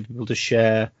opportunity for people to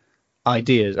share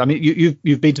ideas. I mean,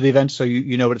 you've been to the event, so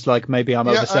you know what it's like. Maybe I'm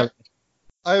overselling.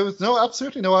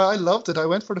 Absolutely no. I loved it. I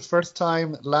went for the first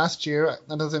time last year,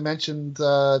 and as I mentioned,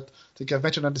 I think I've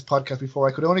mentioned on this podcast before,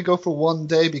 I could only go for one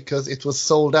day because it was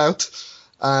sold out,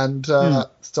 and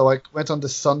so I went on the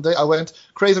Sunday. I went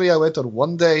on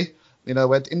one day. I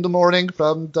went in the morning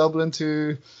from Dublin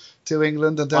to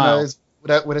England, and then I was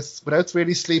without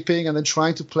really sleeping, and then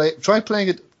trying playing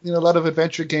it. A lot of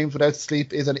adventure games without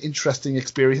sleep is an interesting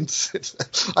experience.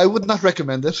 I would not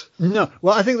recommend it. No,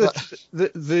 well, I think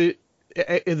that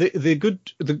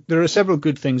there are several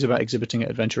good things about exhibiting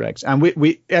at Adventure X, and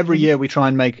we every year we try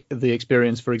and make the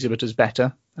experience for exhibitors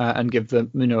better and give them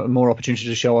more opportunity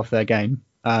to show off their game.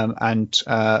 And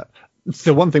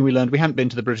the one thing we learned, we hadn't been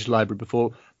to the British Library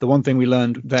before. The one thing we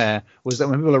learned there was that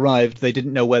when people arrived, they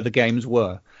didn't know where the games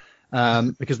were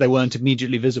because they weren't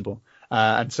immediately visible.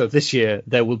 And so this year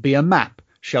there will be a map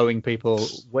showing people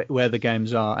where the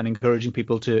games are and encouraging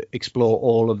people to explore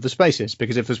all of the spaces.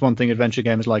 Because if there's one thing adventure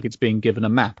gamers like, it's being given a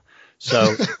map.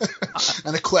 So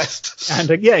and a quest.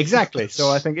 And yeah, exactly. So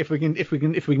I think if we can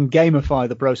gamify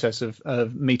the process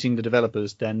of meeting the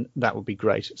developers, then that would be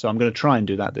great. So I'm going to try and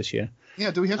do that this year.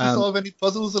 Yeah, do we have to solve any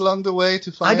puzzles along the way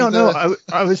to find? I don't know.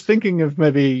 I was thinking of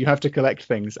maybe you have to collect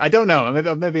things. I don't know.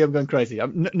 Maybe I'm going crazy.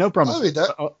 No promise.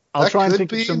 I'll try and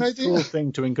think of some cool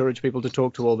thing to encourage people to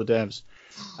talk to all the devs.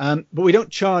 But we don't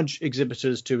charge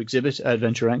exhibitors to exhibit at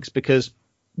Adventure X because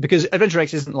Adventure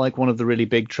X isn't like one of the really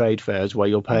big trade fairs where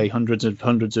you'll pay hundreds of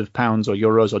pounds or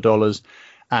euros or dollars.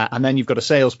 And then you've got a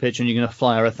sales pitch and you're going to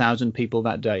flyer 1,000 people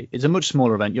that day. It's a much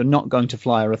smaller event. You're not going to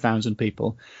flyer 1,000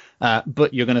 people,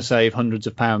 but you're going to save hundreds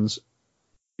of pounds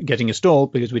getting a stall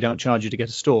because we don't charge you to get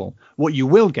a stall. What you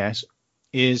will get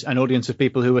is an audience of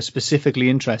people who are specifically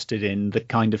interested in the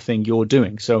kind of thing you're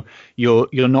doing. So you're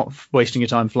not wasting your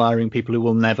time flyering people who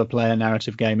will never play a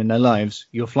narrative game in their lives.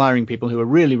 You're flyering people who are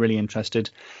really, really interested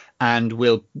and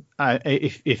will,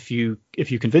 if you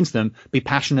convince them, be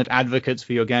passionate advocates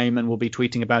for your game and will be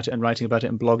tweeting about it and writing about it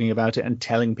and blogging about it and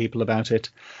telling people about it,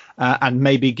 and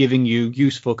maybe giving you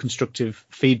useful, constructive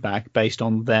feedback based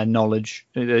on their knowledge,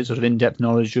 sort of in-depth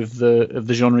knowledge of the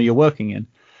genre you're working in.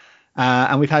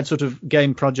 And we've had sort of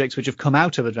game projects which have come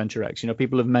out of Adventure X.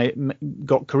 People have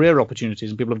got career opportunities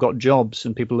and people have got jobs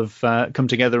and people have come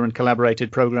together and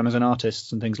collaborated, programmers and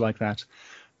artists and things like that,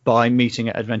 by meeting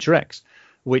at Adventure X,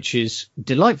 which is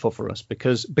delightful for us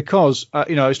because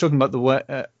I was talking about the way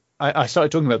I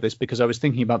started talking about this because I was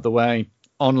thinking about the way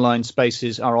online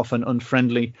spaces are often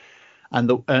unfriendly,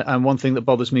 and one thing that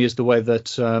bothers me is the way that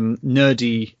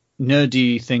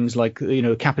nerdy things like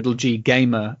capital G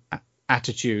gamer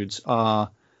attitudes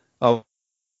are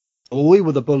we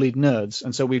were the bullied nerds,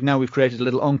 and so we've created a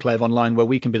little enclave online where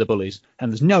we can be the bullies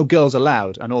and there's no girls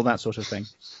allowed and all that sort of thing,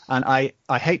 and I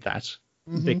hate that.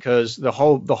 Mm-hmm. Because the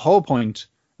whole point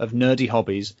of nerdy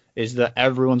hobbies is that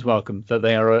everyone's welcome, that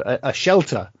they are a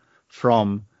shelter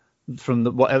from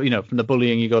the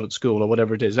bullying you got at school or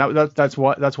whatever it is. That's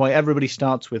why everybody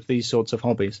starts with these sorts of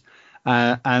hobbies,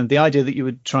 And the idea that you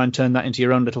would try and turn that into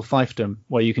your own little fiefdom,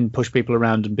 where you can push people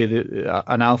around and be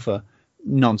an alpha,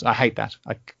 nonsense. I hate that.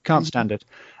 I can't stand it.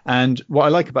 And what I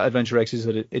like about Adventure X is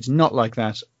that it's not like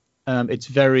that. It's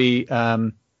very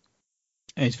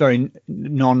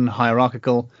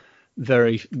non-hierarchical,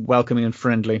 very welcoming and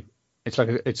friendly. It's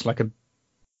like a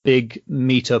big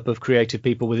meetup of creative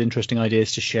people with interesting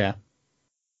ideas to share.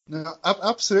 No,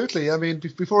 absolutely. I mean,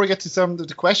 before we get to some of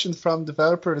the questions from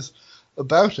developers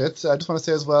about it, I just want to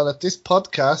say as well that this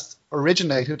podcast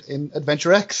originated in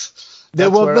Adventure X.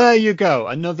 There you go.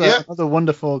 Another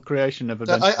wonderful creation of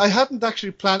Adventure. I hadn't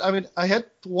actually planned. I mean, I had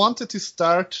wanted to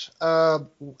start a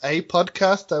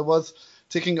podcast. I was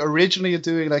thinking originally of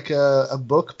doing like a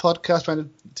book podcast, trying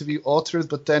to be authors,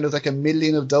 but then there's like a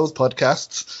million of those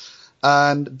podcasts.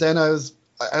 And then I was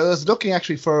looking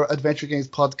actually for Adventure Games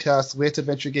podcasts with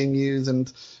Adventure Game News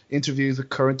and interviews with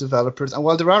current developers. And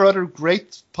while there are other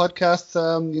great podcasts,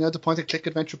 the Point and Click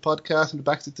Adventure podcast and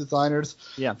the Backseat Designers,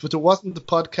 but there wasn't the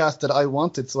podcast that I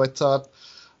wanted. So I thought,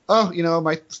 I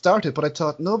might start it, but I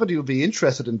thought nobody would be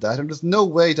interested in that, and there's no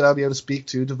way that I'll be able to speak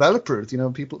to developers,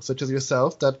 people such as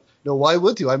yourself. That why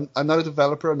would you? I'm not a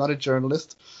developer, I'm not a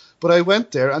journalist, but I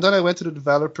went there, and then I went to the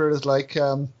developers like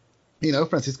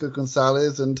Francisco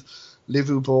Gonzalez and Liv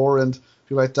Ubor and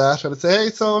people like that, and I'd say, hey,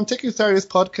 so I'm thinking of starting this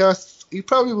podcast. You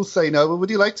probably will say no, but would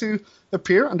you like to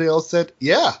appear? And they all said,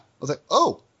 yeah. I was like,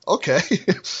 oh, okay.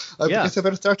 I guess I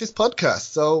better start this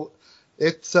podcast. So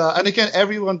it's and again,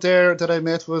 everyone there that I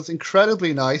met was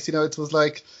incredibly nice. It was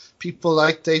like people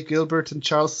like Dave Gilbert and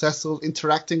Charles Cecil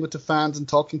interacting with the fans and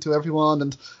talking to everyone,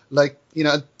 and like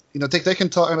they can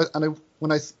talk. And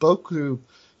when I spoke to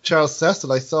Charles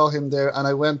Cecil, I saw him there, and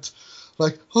I went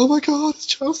like, oh my God, it's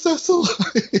Charles Cecil.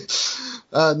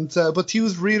 And but he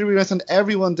was really, really nice, and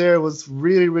everyone there was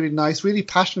really, really nice, really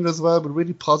passionate as well, but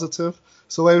really positive.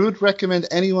 So I would recommend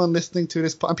anyone listening to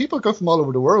this. And people go from all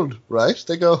over the world, right?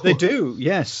 They do,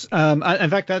 yes. In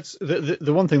fact, that's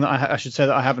the one thing that I should say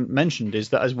that I haven't mentioned is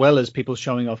that as well as people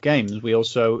showing off games, we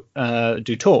also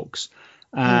do talks.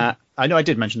 I know I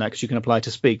did mention that because you can apply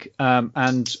to speak.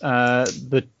 And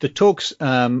the talks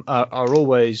are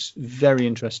always very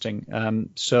interesting.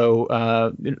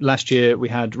 So last year we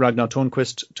had Ragnar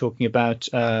Tornquist talking about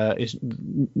his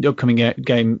upcoming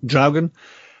game Draugen.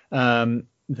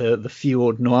 The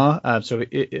Fjord Noir.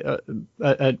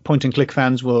 Point and click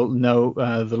fans will know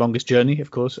The Longest Journey, of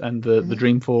course, and the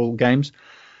Dreamfall games.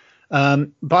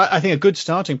 But I think a good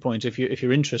starting point, if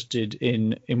you're interested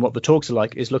in what the talks are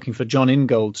like, is looking for John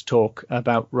Ingold's talk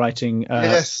about writing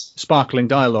sparkling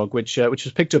dialogue, which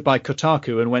was picked up by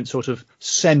Kotaku and went sort of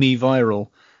semi-viral.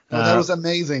 That was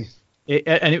amazing. He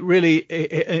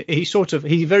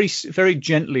very very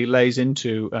gently lays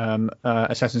into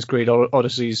Assassin's Creed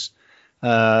Odyssey's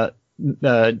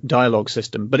dialogue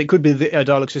system, but it could be a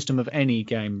dialogue system of any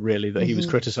game really that he was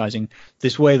criticizing.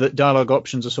 This way that dialogue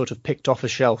options are sort of picked off a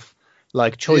shelf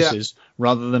like choices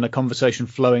rather than a conversation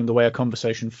flowing the way a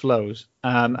conversation flows.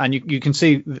 And you can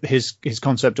see his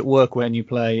concept at work when you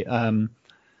play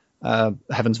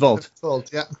Heaven's Vault.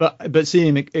 But see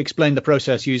him explain the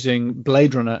process using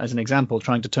Blade Runner as an example,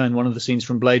 trying to turn one of the scenes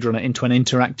from Blade Runner into an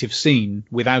interactive scene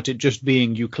without it just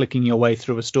being you clicking your way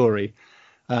through a story.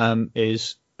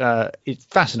 It's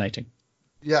fascinating.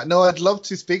 Yeah, no, I'd love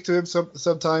to speak to him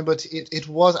sometime, but it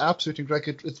was absolutely great.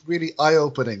 It's really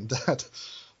eye-opening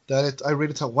that I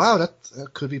really thought, wow, that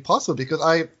could be possible, because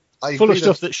I full of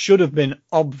stuff that should have been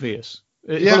obvious.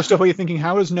 Full of stuff where you're thinking,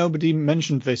 how has nobody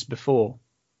mentioned this before?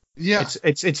 Yeah,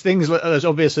 it's things as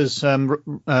obvious as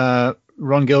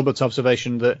Ron Gilbert's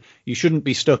observation that you shouldn't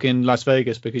be stuck in Las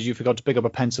Vegas because you forgot to pick up a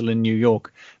pencil in New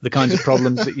York. The kinds of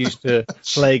problems that used to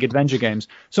plague adventure games.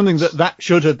 Something that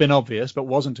should have been obvious but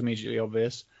wasn't immediately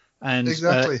obvious. And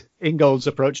exactly. Ingold's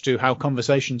approach to how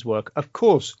conversations work. Of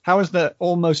course, how is there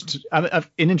almost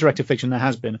in interactive fiction there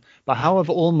has been, but how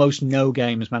have almost no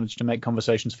games managed to make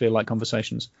conversations feel like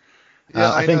conversations?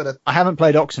 Yeah, I know that. I haven't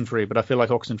played Oxenfree, but I feel like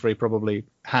Oxenfree probably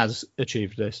has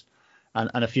achieved this,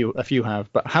 and a few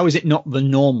have. But how is it not the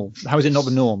normal? How is it not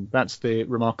the norm? That's the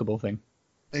remarkable thing.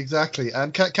 Exactly.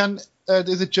 And can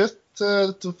is it just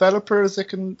developers that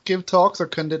can give talks, or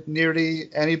can it nearly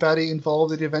anybody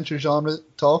involved in the adventure genre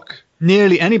talk?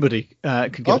 Nearly anybody can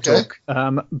give a talk,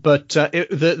 but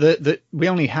we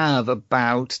only have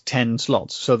about 10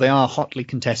 slots, so they are hotly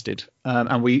contested,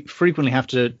 and we frequently have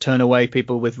to turn away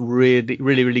people with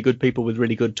really good people with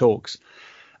really good talks,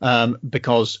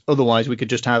 because otherwise we could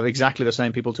just have exactly the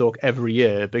same people talk every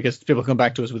year, because people come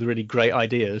back to us with really great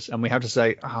ideas, and we have to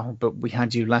say, oh, but we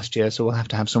had you last year, so we'll have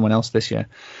to have someone else this year.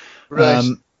 Right.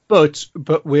 But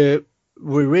we're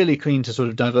really keen to sort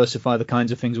of diversify the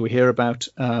kinds of things we hear about.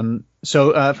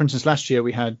 So, for instance, last year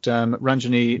we had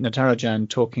Ranjani Natarajan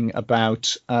talking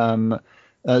about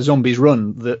Zombies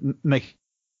Run, making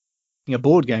a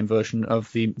board game version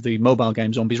of the mobile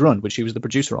game Zombies Run, which he was the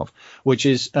producer of, which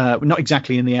is not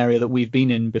exactly in the area that we've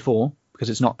been in before, because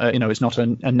it's not it's not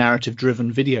a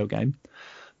narrative-driven video game,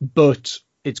 but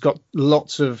it's got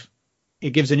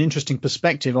it gives an interesting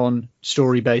perspective on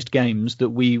story-based games that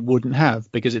we wouldn't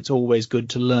have, because it's always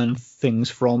good to learn things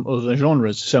from other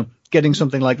genres. So getting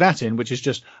something like that in, which is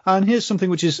just, and here's something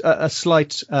which is a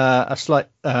slight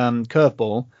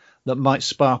curveball that might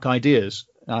spark ideas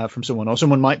from someone, or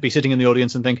someone might be sitting in the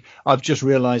audience and think, I've just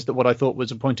realized that what I thought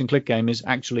was a point-and-click game is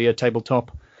actually a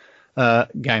tabletop game,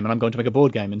 and I'm going to make a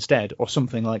board game instead, or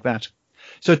something like that.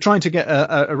 So trying to get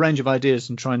a range of ideas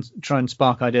and try and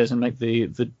spark ideas and make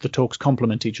the talks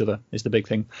complement each other is the big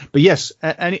thing. But yes,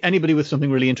 anybody with something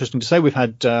really interesting to say. We've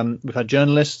had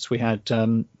journalists. We had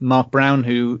Mark Brown,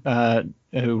 who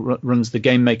runs the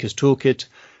Game Makers Toolkit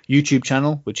YouTube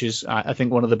channel, which is I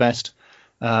think one of the best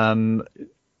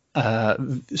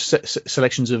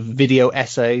selections of video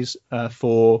essays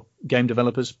for game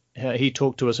developers. He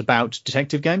talked to us about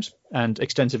detective games and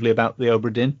extensively about the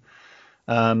Obra Dinn.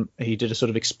 He did a sort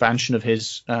of expansion of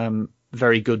his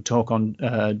very good talk on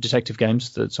detective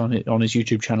games that's on his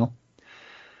YouTube channel.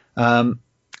 And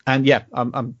yeah,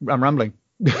 I'm rambling.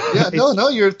 Yeah, no,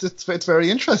 it's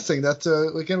very interesting that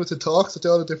again with the talks, with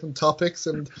all the different topics,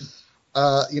 and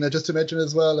just to mention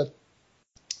as well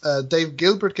that Dave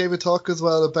Gilbert gave a talk as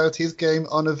well about his game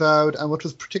Unavowed, and what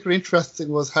was particularly interesting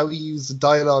was how he used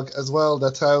dialogue as well.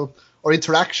 Or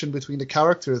interaction between the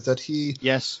characters, that he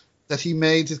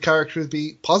made his characters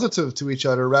be positive to each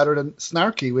other rather than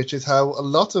snarky, which is how a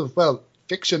lot of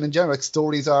fiction in general, like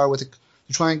stories are, to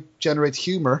try and generate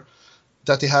humor,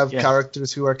 that they have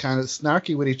characters who are kind of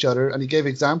snarky with each other. And he gave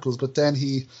examples, but then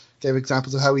he gave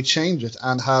examples of how he changed it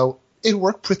and how it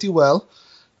worked pretty well.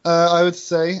 I would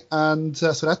say, and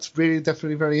so that's really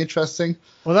definitely very interesting.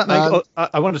 Well,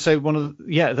 I want to say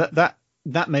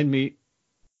that made me,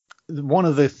 one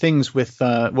of the things with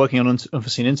working on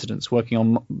Unforeseen Incidents, working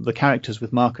on the characters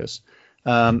with Marcus,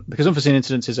 because Unforeseen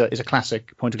Incidents is a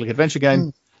classic point-and-click adventure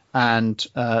game, and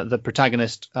the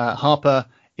protagonist Harper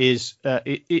is at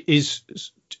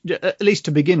least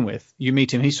to begin with, you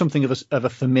meet him. He's something of a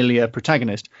familiar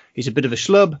protagonist. He's a bit of a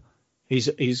schlub.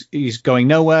 He's going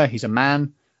nowhere. He's a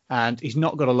man. And he's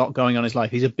not got a lot going on in his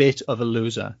life. He's a bit of a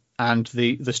loser. And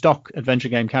the stock adventure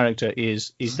game character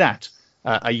is that,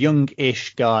 a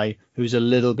young-ish guy who's a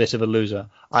little bit of a loser.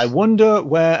 I wonder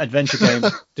where adventure game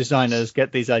designers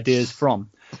get these ideas from.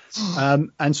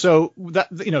 And so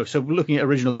so looking at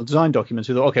original design documents,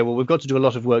 we thought, okay, well, we've got to do a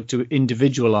lot of work to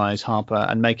individualize Harper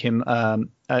and make him a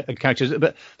character.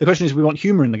 But the question is, we want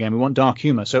humor in the game. We want dark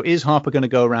humor. So is Harper going to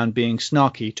go around being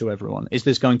snarky to everyone? Is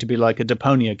this going to be like a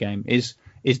Deponia game? Is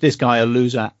this guy a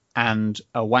loser and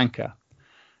a wanker?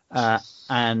 My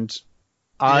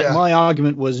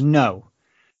argument was no.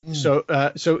 So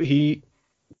that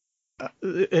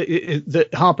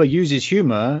Harper uses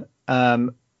humor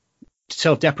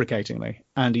self-deprecatingly,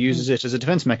 and he uses it as a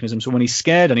defense mechanism. So when he's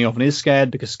scared, and he often is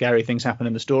scared because scary things happen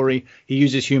in the story, he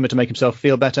uses humor to make himself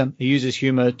feel better. He uses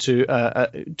humor to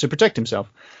protect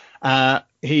himself.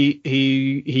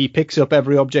 He picks up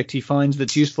every object he finds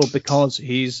that's useful because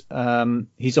he's a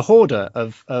hoarder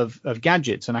of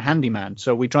gadgets and a handyman.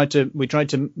 So we tried to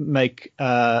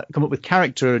come up with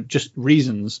character just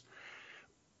reasons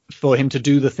for him to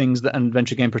do the things that an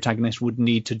adventure game protagonist would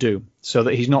need to do, so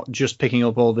that he's not just picking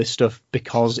up all this stuff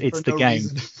because it's the game.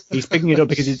 He's picking it up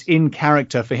because it's in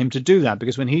character for him to do that,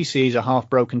 because when he sees a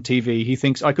half-broken TV, he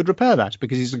thinks, I could repair that,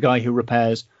 because he's the guy who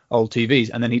repairs old TVs,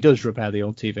 and then he does repair the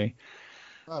old TV.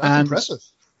 Oh, that's impressive.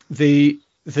 The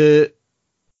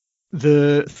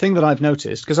thing that I've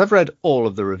noticed, because I've read all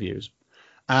of the reviews,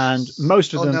 and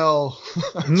most of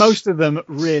them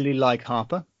really like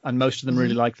Harper, and most of them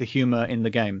really like the humor in the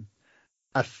game.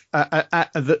 But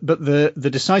the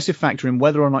decisive factor in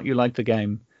whether or not you like the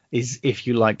game is if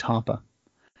you liked Harper,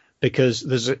 because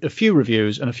there's a few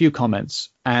reviews and a few comments,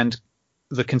 and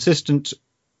the consistent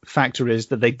factor is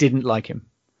that they didn't like him.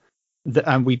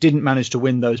 And we didn't manage to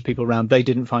win those people round. They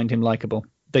didn't find him likable.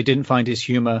 They didn't find his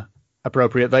humor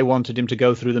appropriate. They wanted him to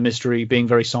go through the mystery being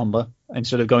very somber,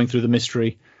 instead of going through the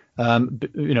mystery,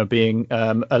 being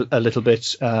a little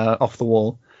bit off the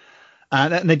wall.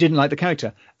 And they didn't like the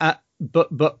character. But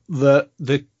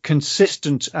the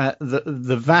consistent,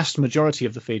 the vast majority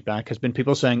of the feedback has been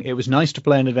people saying it was nice to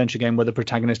play an adventure game where the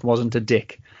protagonist wasn't a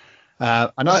dick.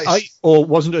 Or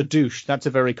wasn't a douche. That's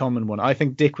a very common one. I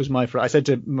think dick was my I said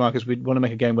to Marcus, we'd want to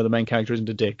make a game where the main character isn't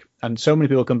a dick. And so many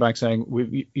people come back saying,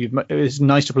 it's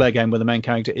nice to play a game where the main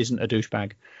character isn't a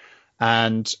douchebag.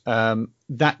 And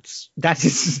that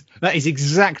is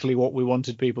exactly what we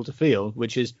wanted people to feel,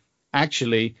 which is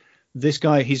actually this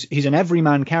guy, he's an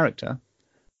everyman character,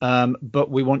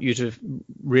 but we want you to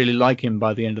really like him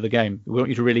by the end of the game. We want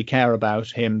you to really care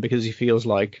about him because he feels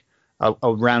like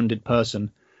a rounded person.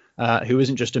 Who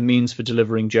isn't just a means for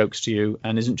delivering jokes to you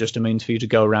and isn't just a means for you to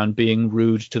go around being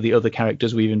rude to the other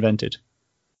characters we've invented.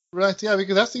 Right, yeah,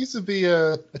 because that seems to be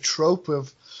a trope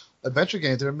of adventure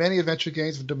games. There are many adventure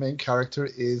games where the main character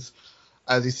is,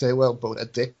 as you say, well, both a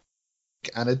dick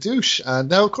and a douche. And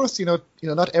now, of course,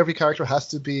 not every character has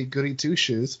to be goody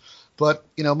two-shoes. But,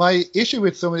 my issue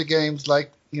with some of the games,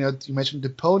 like, you mentioned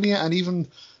Deponia and even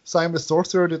Simon the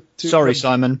Sorcerer. Sorry,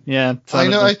 Simon. Yeah,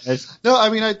 Simon.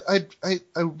 I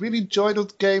really enjoyed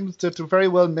those games. They're very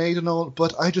well made and all,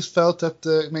 but I just felt that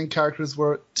the main characters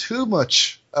were too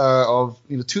much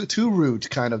too rude,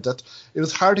 kind of. That it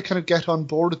was hard to kind of get on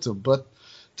board with them. But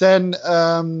then,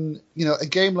 a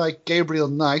game like Gabriel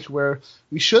Knight, where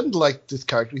we shouldn't like this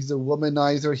character. He's a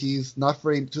womanizer. He's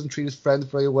doesn't treat his friends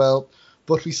very well,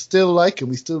 but we still like him.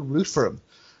 We still root for him.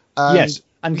 Yes.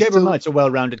 And Gabriel Knight's a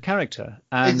well-rounded character.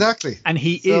 Exactly. And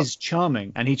he is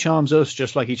charming. And he charms us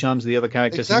just like he charms the other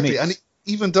characters he meets. Exactly. And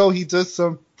even though he does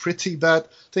some pretty bad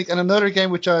things. And another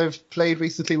game which I've played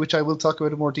recently, which I will talk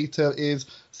about in more detail, is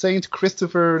St.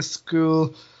 Christopher's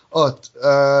School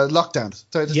Lockdown.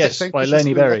 Yes, by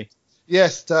Lenny Berry.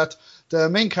 Yes, that the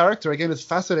main character, again, is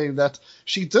fascinating that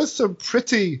she does some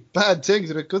pretty bad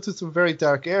things and it goes to some very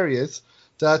dark areas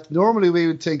that normally we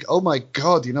would think, oh my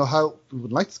God, how we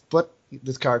would like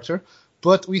this character,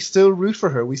 but we still root for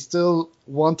her. We still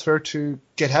want her to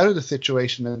get out of the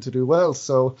situation and to do well.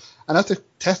 So, and that's a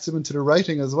testament to the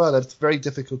writing as well. That's very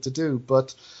difficult to do,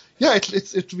 but yeah,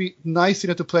 it'd be nice,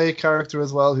 to play a character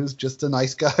as well who's just a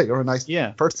nice guy or a nice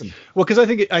person. Well, because I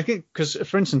think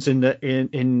for instance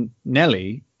in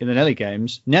Nelly, in the Nelly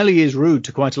games, Nelly is rude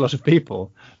to quite a lot of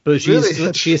people, but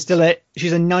she's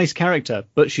a nice character,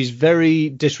 but she's very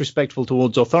disrespectful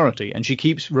towards authority, and she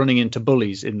keeps running into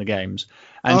bullies in the games,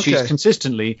 and she's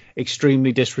consistently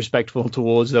extremely disrespectful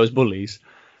towards those bullies.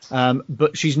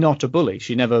 But she's not a bully.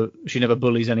 She never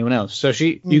bullies anyone else. So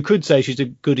you could say she's a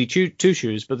goody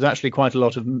two-shoes, but there's actually quite a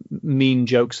lot of mean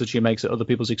jokes that she makes at other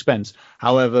people's expense.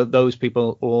 However, those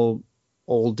people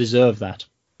all deserve that.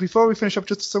 Before we finish up,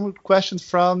 just some questions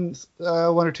from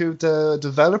one or two of the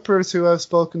developers who I've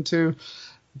spoken to.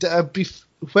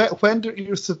 When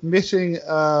you're submitting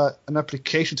an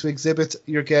application to exhibit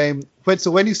your game,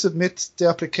 when you submit the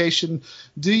application,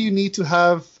 do you need to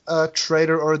have a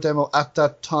trailer or a demo at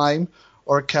that time,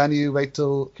 or can you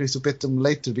submit them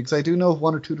later? Because I do know of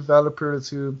one or two developers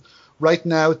who, right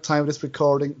now, at the time of this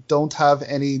recording, don't have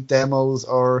any demos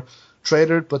or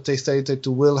trailer, but they say that they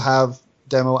will have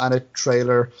demo and a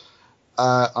trailer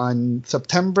on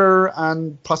September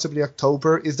and possibly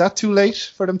October. Is that too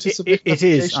late for them to submit? It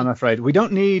is, I'm afraid. We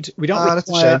don't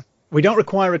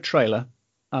require a trailer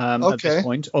at this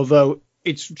point, although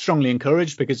it's strongly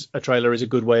encouraged because a trailer is a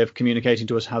good way of communicating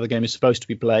to us how the game is supposed to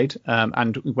be played.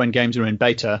 And when games are in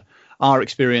beta, our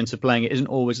experience of playing it isn't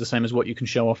always the same as what you can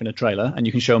show off in a trailer, and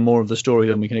you can show more of the story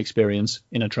than we can experience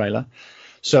in a trailer.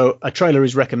 So a trailer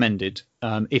is recommended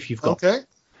if you've got. Okay.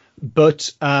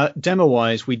 But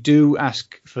demo-wise, we do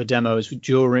ask for demos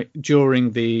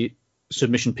during the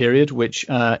submission period, which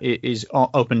is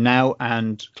open now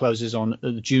and closes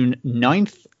on June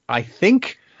 9th, I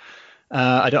think.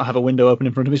 I don't have a window open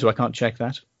in front of me, so I can't check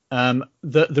that.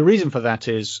 The reason for that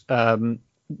is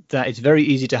that it's very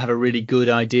easy to have a really good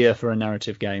idea for a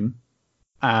narrative game,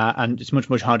 and it's much,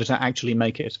 much harder to actually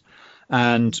make it.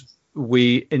 And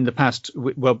we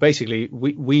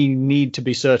need to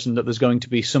be certain that there's going to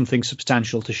be something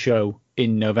substantial to show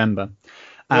in November.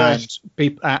 Right.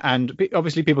 And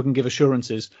obviously people can give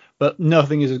assurances, but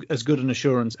nothing is as good an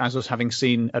assurance as us having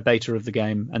seen a beta of the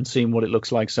game and seen what it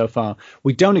looks like so far.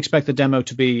 We don't expect the demo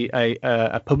to be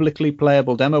a publicly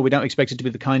playable demo. We don't expect it to be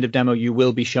the kind of demo you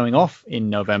will be showing off in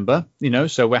November,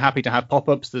 so we're happy to have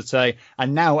pop-ups that say,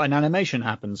 and now an animation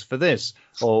happens for this,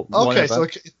 or whatever.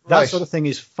 That sort of thing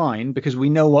is fine because we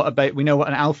know what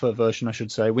an alpha version, I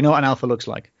should say, we know what an alpha looks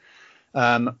like.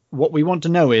 What we want to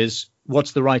know is,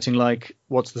 what's the writing like?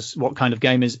 What kind of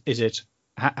game is it?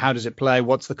 How does it play?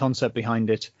 What's the concept behind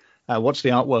it? What's the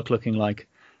artwork looking like?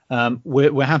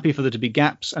 We're happy for there to be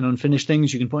gaps and unfinished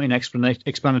things. You can put in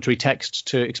explanatory text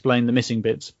to explain the missing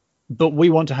bits. But we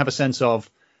want to have a sense of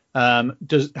one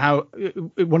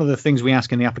of the things we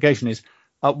ask in the application is,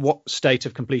 at what state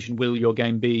of completion will your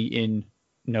game be in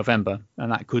November,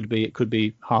 and that could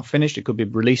be half finished, it could be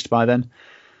released by then.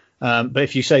 But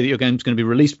if you say that your game's going to be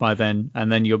released by then,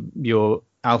 and then your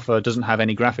alpha doesn't have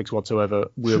any graphics whatsoever,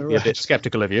 we'll be a bit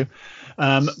skeptical of you.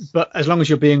 But as long as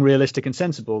you're being realistic and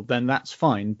sensible, then that's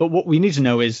fine. But what we need to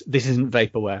know is this isn't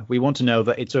vaporware. We want to know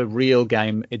that it's a real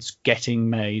game. It's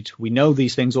getting made. We know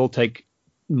these things all take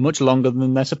much longer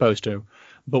than they're supposed to,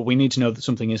 but we need to know that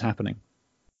something is happening.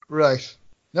 Right.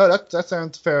 No, that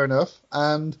sounds fair enough.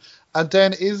 And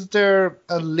then is there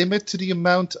a limit to the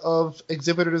amount of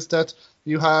exhibitors that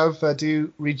you have? Do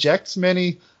you reject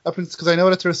many applicants? Because I know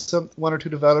that there's one or two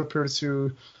developers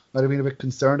who might have been a bit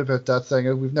concerned about that,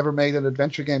 saying, we've never made an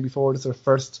adventure game before, this is our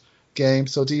first game.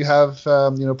 So do you have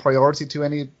priority to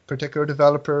any particular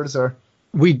developers? Or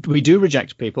we do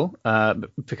reject people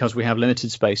because we have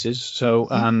limited spaces.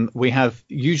 So we have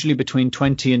usually between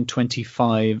 20 and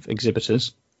 25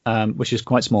 exhibitors, which is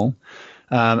quite small.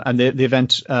 And the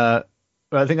event, I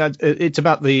think it's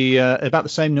about the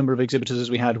same number of exhibitors as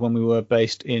we had when we were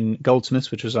based in Goldsmiths,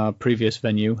 which was our previous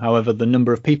venue. However, the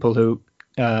number of people who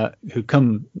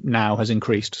come now has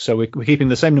increased. So we're keeping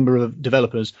the same number of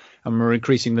developers, and we're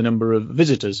increasing the number of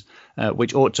visitors,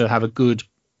 which ought to have a good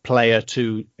player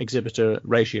to exhibitor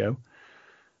ratio.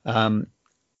 And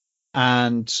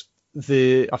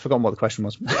I've forgotten what the question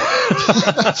was.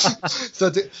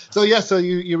 So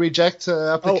you reject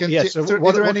applicants. Yes. So is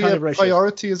there any kind of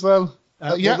priority as well?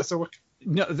 We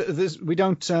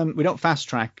don't fast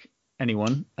track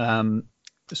anyone. Look,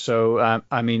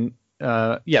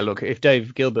 if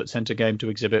Dave Gilbert sent a game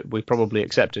to exhibit, we'd probably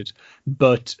accept it,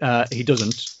 but he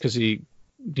doesn't, because he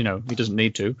doesn't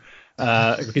need to,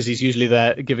 because he's usually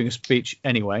there giving a speech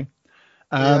anyway.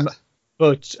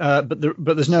 But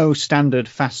there's no standard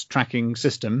fast tracking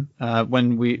system.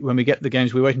 When we get the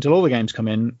games, we wait until all the games come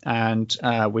in, and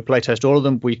we play test all of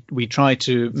them. We try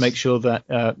to make sure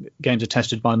that games are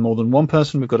tested by more than one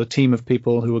person. We've got a team of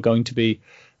people who are going to be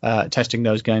testing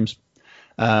those games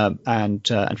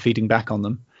and feeding back on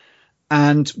them.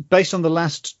 And based on the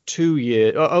last 2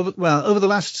 years, over the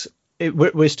last,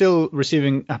 we're still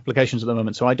receiving applications at the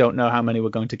moment, so I don't know how many we're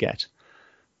going to get.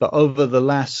 But over the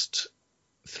last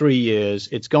 3 years,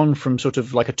 it's gone from sort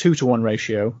of like a 2-to-1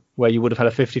 ratio, where you would have had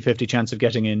a 50-50 chance of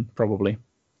getting in, probably,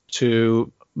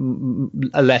 to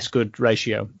a less good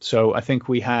ratio. So I think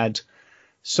we had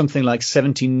something like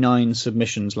 79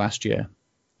 submissions last year.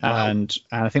 Wow. And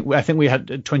I think we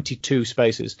had 22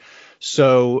 spaces.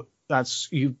 So that's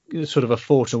sort of a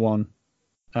 4-to-1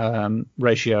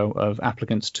 ratio of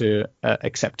applicants to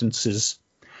acceptances.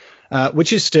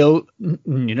 Which is still,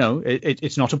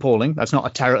 it's not appalling. That's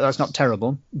not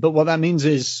terrible. But what that means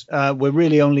is we're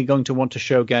really only going to want to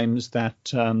show games that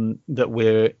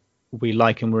we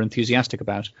like and we're enthusiastic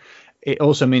about. It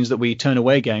also means that we turn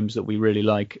away games that we really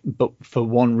like, but for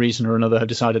one reason or another have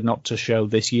decided not to show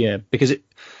this year, because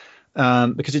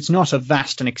it's not a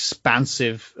vast and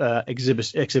expansive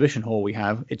exhibition hall we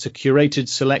have. It's a curated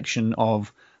selection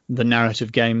of the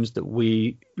narrative games that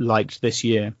we liked this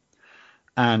year.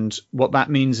 And what that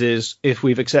means is if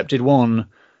we've accepted one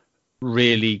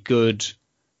really good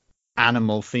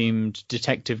animal-themed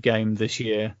detective game this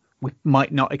year, we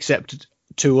might not accept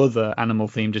 2 other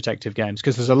animal-themed detective games,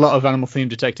 because there's a lot of animal-themed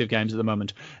detective games at the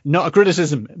moment. Not a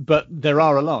criticism, but there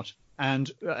are a lot. And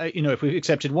if we've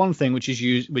accepted one thing which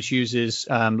uses black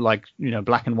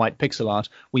and white pixel art,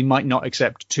 we might not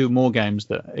accept 2 more games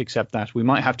that accept that. We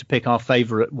might have to pick our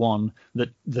favorite one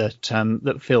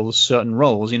that fills certain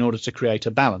roles in order to create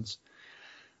a balance.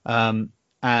 And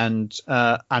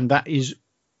that is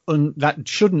that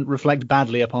shouldn't reflect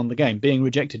badly upon the game. Being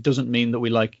rejected doesn't mean that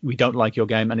we don't like your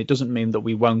game, and it doesn't mean that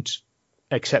we won't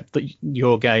accept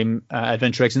your game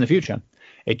Adventure Eggs in the future.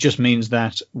 It just means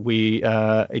that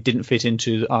it didn't fit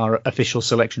into our official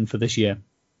selection for this year.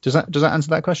 Does that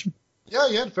answer that question?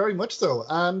 Yeah, very much so.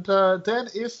 And then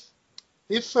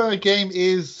if a game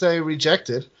is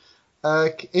rejected,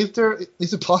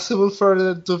 is it possible for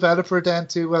the developer then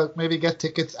to maybe get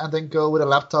tickets and then go with a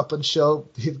laptop and show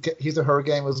his or her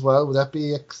game as well? Would that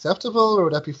be acceptable, or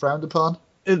would that be frowned upon?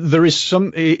 There is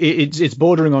some. It's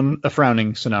bordering on a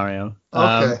frowning scenario.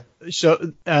 Okay.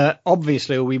 So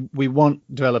obviously we want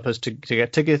developers to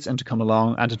get tickets and to come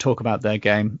along and to talk about their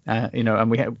game. And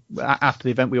we after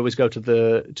the event we always go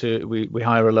we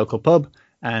hire a local pub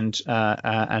and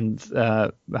everyone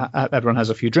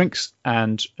has a few drinks,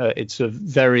 and it's a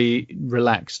very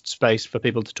relaxed space for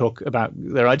people to talk about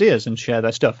their ideas and share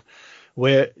their stuff.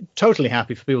 We're totally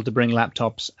happy for people to bring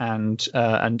laptops and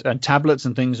tablets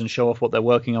and things and show off what they're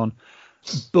working on.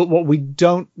 But what we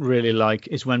don't really like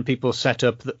is when people set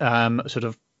up sort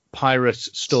of pirate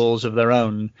stalls of their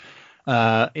own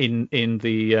in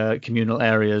the communal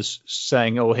areas,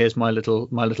 saying, "Oh, here's my little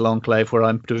enclave where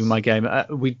I'm doing my game."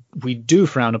 We do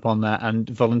frown upon that, and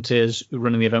volunteers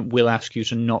running the event will ask you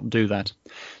to not do that.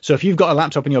 So if you've got a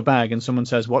laptop in your bag and someone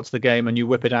says, "What's the game?" and you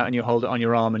whip it out and you hold it on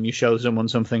your arm and you show someone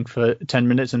something for 10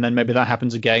 minutes, and then maybe that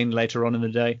happens again later on in the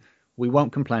day, we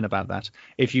won't complain about that.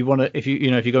 If you got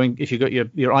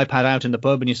your iPad out in the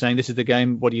pub and you're saying, "This is the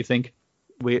game, what do you think?"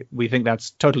 We think that's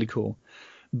totally cool.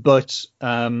 But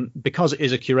because it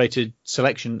is a curated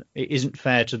selection, it isn't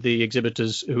fair to the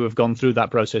exhibitors who have gone through that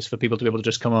process for people to be able to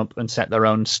just come up and set their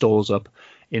own stalls up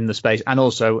in the space. And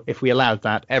also, if we allowed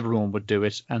that, everyone would do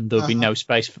it, and there'd be no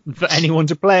space for anyone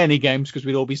to play any games, because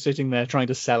we'd all be sitting there trying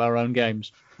to sell our own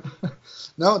games.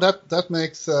 No, that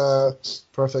makes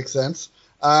perfect sense.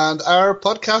 And are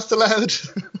podcasts allowed?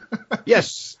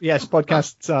 Yes,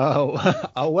 podcasts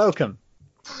are welcome.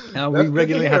 We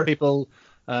regularly have people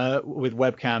with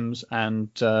webcams and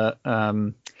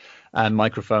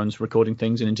microphones recording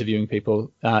things and interviewing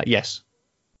people. Yes.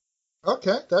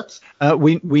 Okay, that's.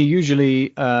 We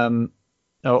usually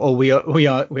we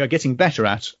are getting better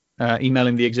at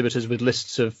emailing the exhibitors with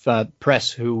lists of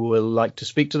press who will like to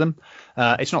speak to them.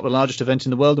 It's not the largest event in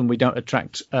the world, and we don't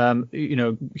attract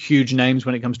huge names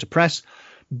when it comes to press,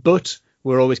 but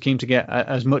we're always keen to get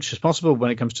as much as possible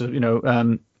when it comes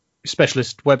to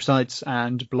specialist websites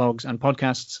and blogs and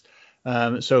podcasts.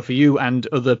 So for you and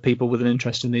other people with an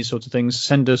interest in these sorts of things,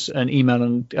 send us an email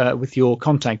and with your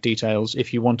contact details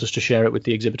if you want us to share it with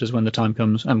the exhibitors when the time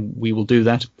comes, and we will do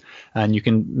that. And you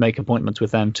can make appointments with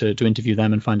them to interview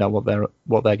them and find out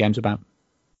what their game's about.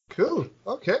 Cool.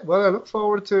 Okay. Well, I look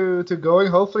forward to going.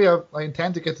 Hopefully, I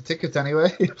intend to get the tickets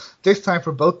anyway. This time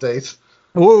for both days.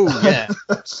 Oh yeah.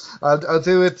 I'll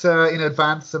do it in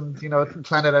advance and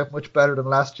plan it out much better than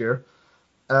last year.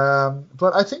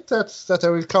 But I think that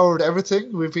we've covered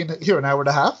everything. We've been here an hour and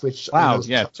a half, which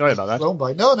sorry about that. Flown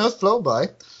by. No, it's flown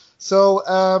by. So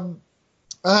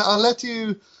I'll let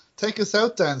you take us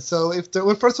out then. So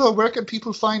first of all, where can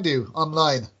people find you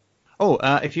online? Oh,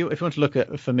 if you want to look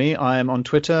for me, I am on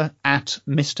Twitter at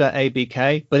Mr.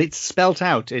 ABK, but it's spelt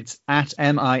out. It's at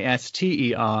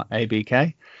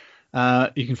MISTERABK.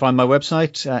 You can find my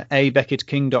website,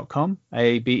 abeckettking.com,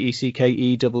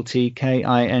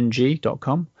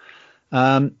 abeckettking.com.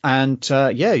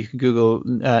 You can Google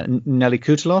Nelly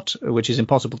Coutelot, which is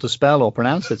impossible to spell or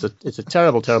pronounce. It's a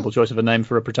terrible choice of a name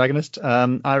for a protagonist.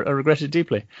 I regret it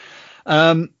deeply.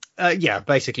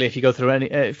 Basically, if you go through any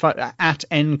at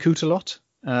N Coutelot,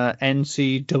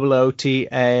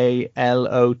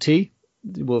 NCOOTALOT,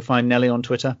 we'll find Nelly on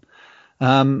Twitter.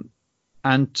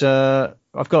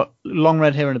 I've got long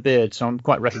red hair and a beard, so I'm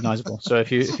quite recognisable. So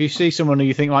if you see someone who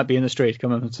you think might be in the street,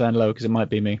 come up and say hello, because it might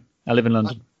be me. I live in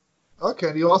London. Okay,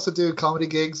 and you also do comedy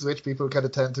gigs, which people can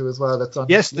attend to as well. That's on.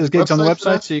 Yes, there's gigs on the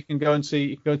website, so you can go and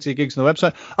see gigs on the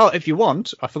website. Oh, if you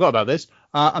want, I forgot about this.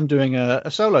 I'm doing a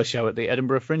solo show at the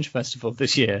Edinburgh Fringe Festival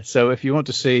this year. So if you want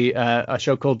to see a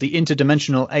show called The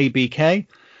Interdimensional ABK,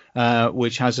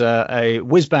 which has a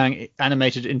whiz-bang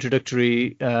animated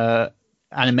introductory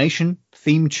animation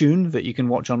theme tune that you can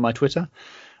watch on my Twitter,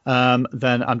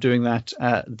 then I'm doing that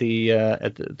at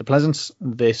the Pleasance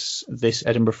this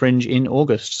Edinburgh Fringe in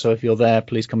August. So if you're there,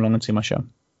 please come along and see my show.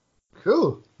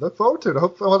 Cool. Look forward to it. I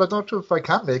don't know if I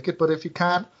can make it, but if you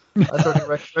can, I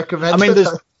certainly recommend. I mean,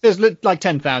 there's like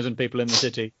 10,000 people in the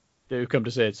city who come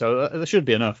to see it, so there should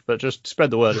be enough. But just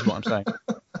spread the word is what I'm saying.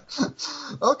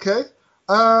 Okay.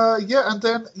 And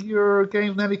then your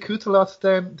game Nelly Coutelot,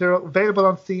 then they're available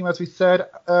on Steam, as we said.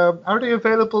 Are they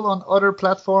available on other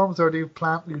platforms, or do you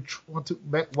want to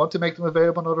make them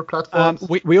available on other platforms?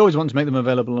 We always want to make them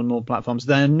available on all platforms.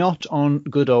 They're not on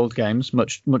Good Old Games,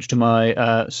 much to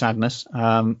my sadness.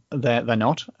 They're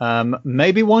not.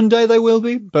 Maybe one day they will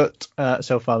be, but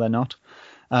so far they're not.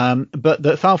 But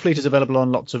the Foulfleet is available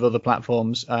on lots of other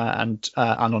platforms and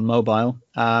on mobile.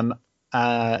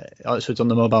 So it's on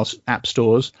the mobile app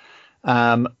stores.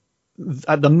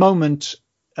 At the moment,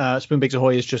 Spoonbigs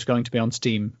Ahoy is just going to be on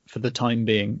Steam for the time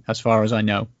being, as far as I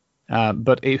know.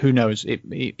 But who knows?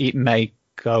 It may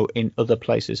go in other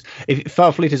places.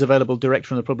 Foulfleet is available direct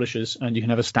from the publishers, and you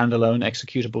can have a standalone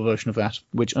executable version of that,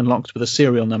 which unlocks with a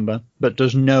serial number, but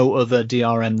does no other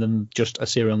DRM than just a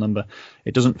serial number.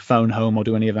 It doesn't phone home or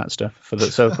do any of that stuff.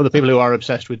 So for the people who are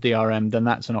obsessed with DRM, then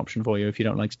that's an option for you if you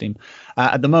don't like Steam.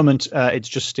 At the moment, it's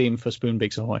just Steam for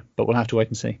Spoonbigs Ahoy, but we'll have to wait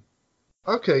and see.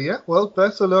 Okay, yeah. Well,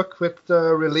 best of luck with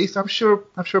the release. I'm sure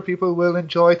people will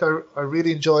enjoy it. I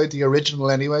really enjoyed the original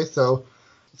anyway. So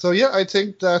yeah, I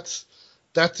think that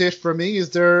that's it for me.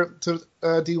 Is there? Do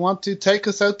you want to take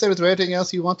us out there? Is there anything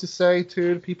else you want to say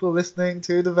to the people listening,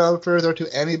 to developers, or to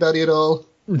anybody at all?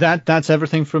 That's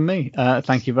everything from me.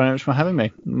 Thank you very much for having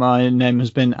me. My name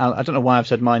has been, I don't know why I've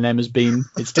said my name has been,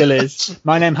 it still is.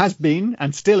 My name has been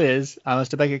and still is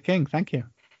Alistair Beckett-King. Thank you.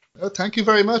 Oh, thank you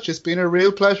very much. It's been a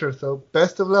real pleasure. So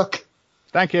best of luck.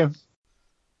 Thank you.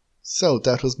 So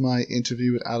that was my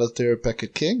interview with Alistair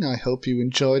Beckett-King. I hope you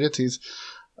enjoyed it. He's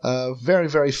a very,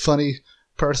 very funny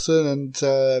person and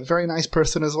a very nice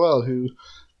person as well, who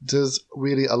does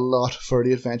really a lot for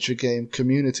the adventure game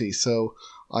community. So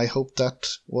I hope that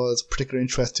was particular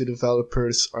interest to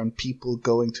developers and people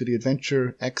going to the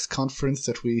Adventure X conference,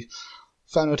 that we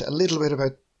found out a little bit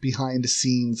about behind the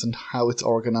scenes and how it's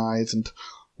organized and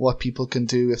what people can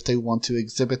do if they want to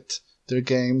exhibit their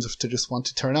games, if they just want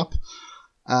to turn up.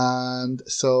 And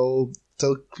so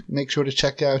make sure to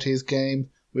check out his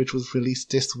game, which was released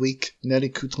this week, Nelly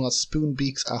Couton's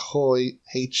Spoonbeaks Ahoy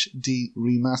HD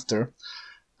Remaster.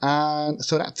 And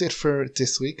so that's it for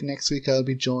this week. Next week I'll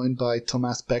be joined by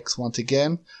Thomas Becks once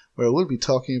again, where we'll be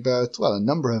talking about, well, a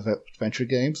number of adventure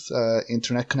games,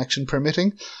 internet connection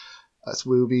permitting. As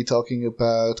we'll be talking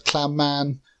about Clam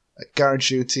Man, Guard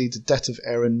Duty, The Death of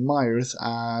Aaron Myers,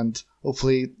 and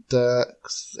hopefully the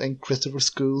St. Christopher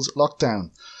School's Lockdown.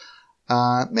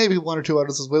 Maybe one or two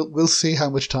others as well. We'll see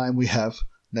how much time we have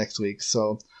next week.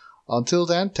 So until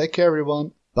then, take care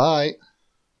everyone. Bye.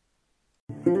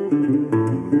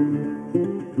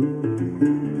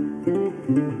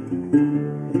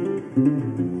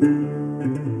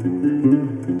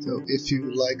 If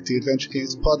you like the Adventure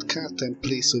Games podcast, then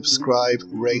please subscribe,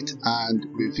 rate, and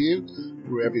review.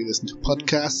 Wherever you listen to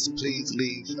podcasts, please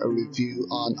leave a review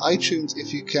on iTunes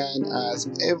if you can, as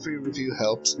every review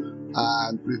helps,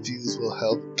 and reviews will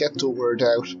help get the word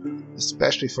out,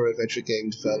 especially for adventure game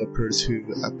developers who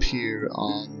appear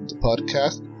on the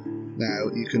podcast. Now,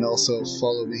 you can also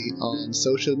follow me on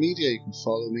social media. You can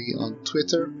follow me on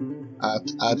Twitter at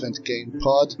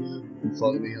AdventGamePod. You can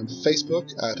follow me on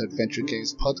Facebook at Adventure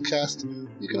Games Podcast.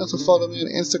 You can also follow me on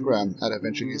Instagram at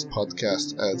Adventure Games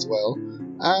Podcast as well.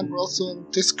 And we're also on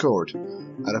Discord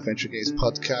at Adventure Games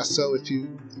Podcast. So if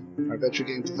you are a adventure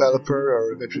game developer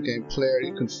or a adventure game player,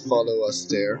 you can follow us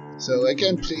there. So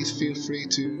again, please feel free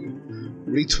to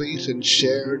retweet and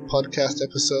share podcast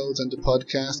episodes and the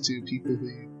podcast to people who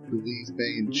you believe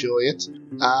may enjoy it.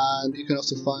 And you can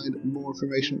also find more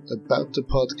information about the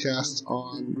podcast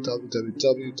on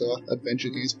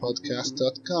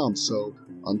www.adventuregamespodcast.com. So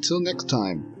until next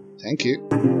time, thank you.